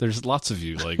us there's lots of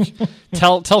you. Like,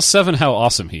 tell Seven how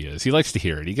awesome he is. He likes to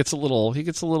hear it. He gets a little.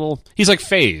 He's like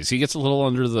FaZe. He gets a little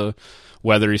under the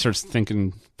weather. He starts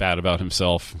thinking bad about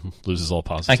himself. Loses all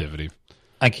positivity.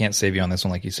 I can't save you on this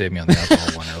one like you saved me on the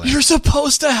alcohol one earlier. You're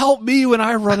supposed to help me when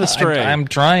I run astray. I'm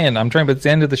trying, but it's the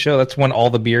end of the show. That's when all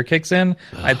the beer kicks in.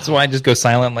 That's why I just go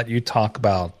silent and let you talk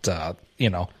about,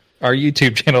 our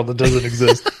YouTube channel that doesn't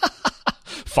exist.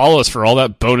 Follow us for all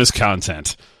that bonus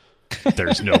content.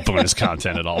 There's no bonus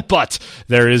content at all, but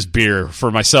there is beer for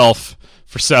myself,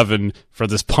 for 7 for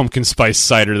this pumpkin spice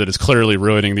cider that is clearly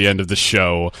ruining the end of the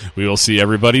show. We will see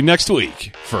everybody next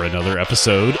week for another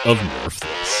episode of Nerf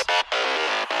This.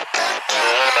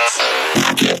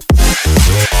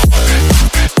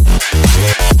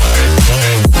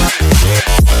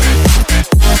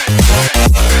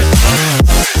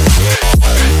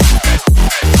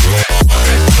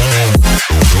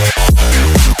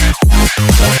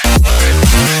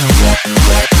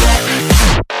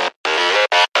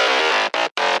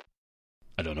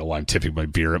 I don't know why I'm tipping my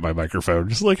beer at my microphone.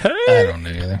 Just like, hey. I don't know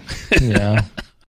either. Yeah.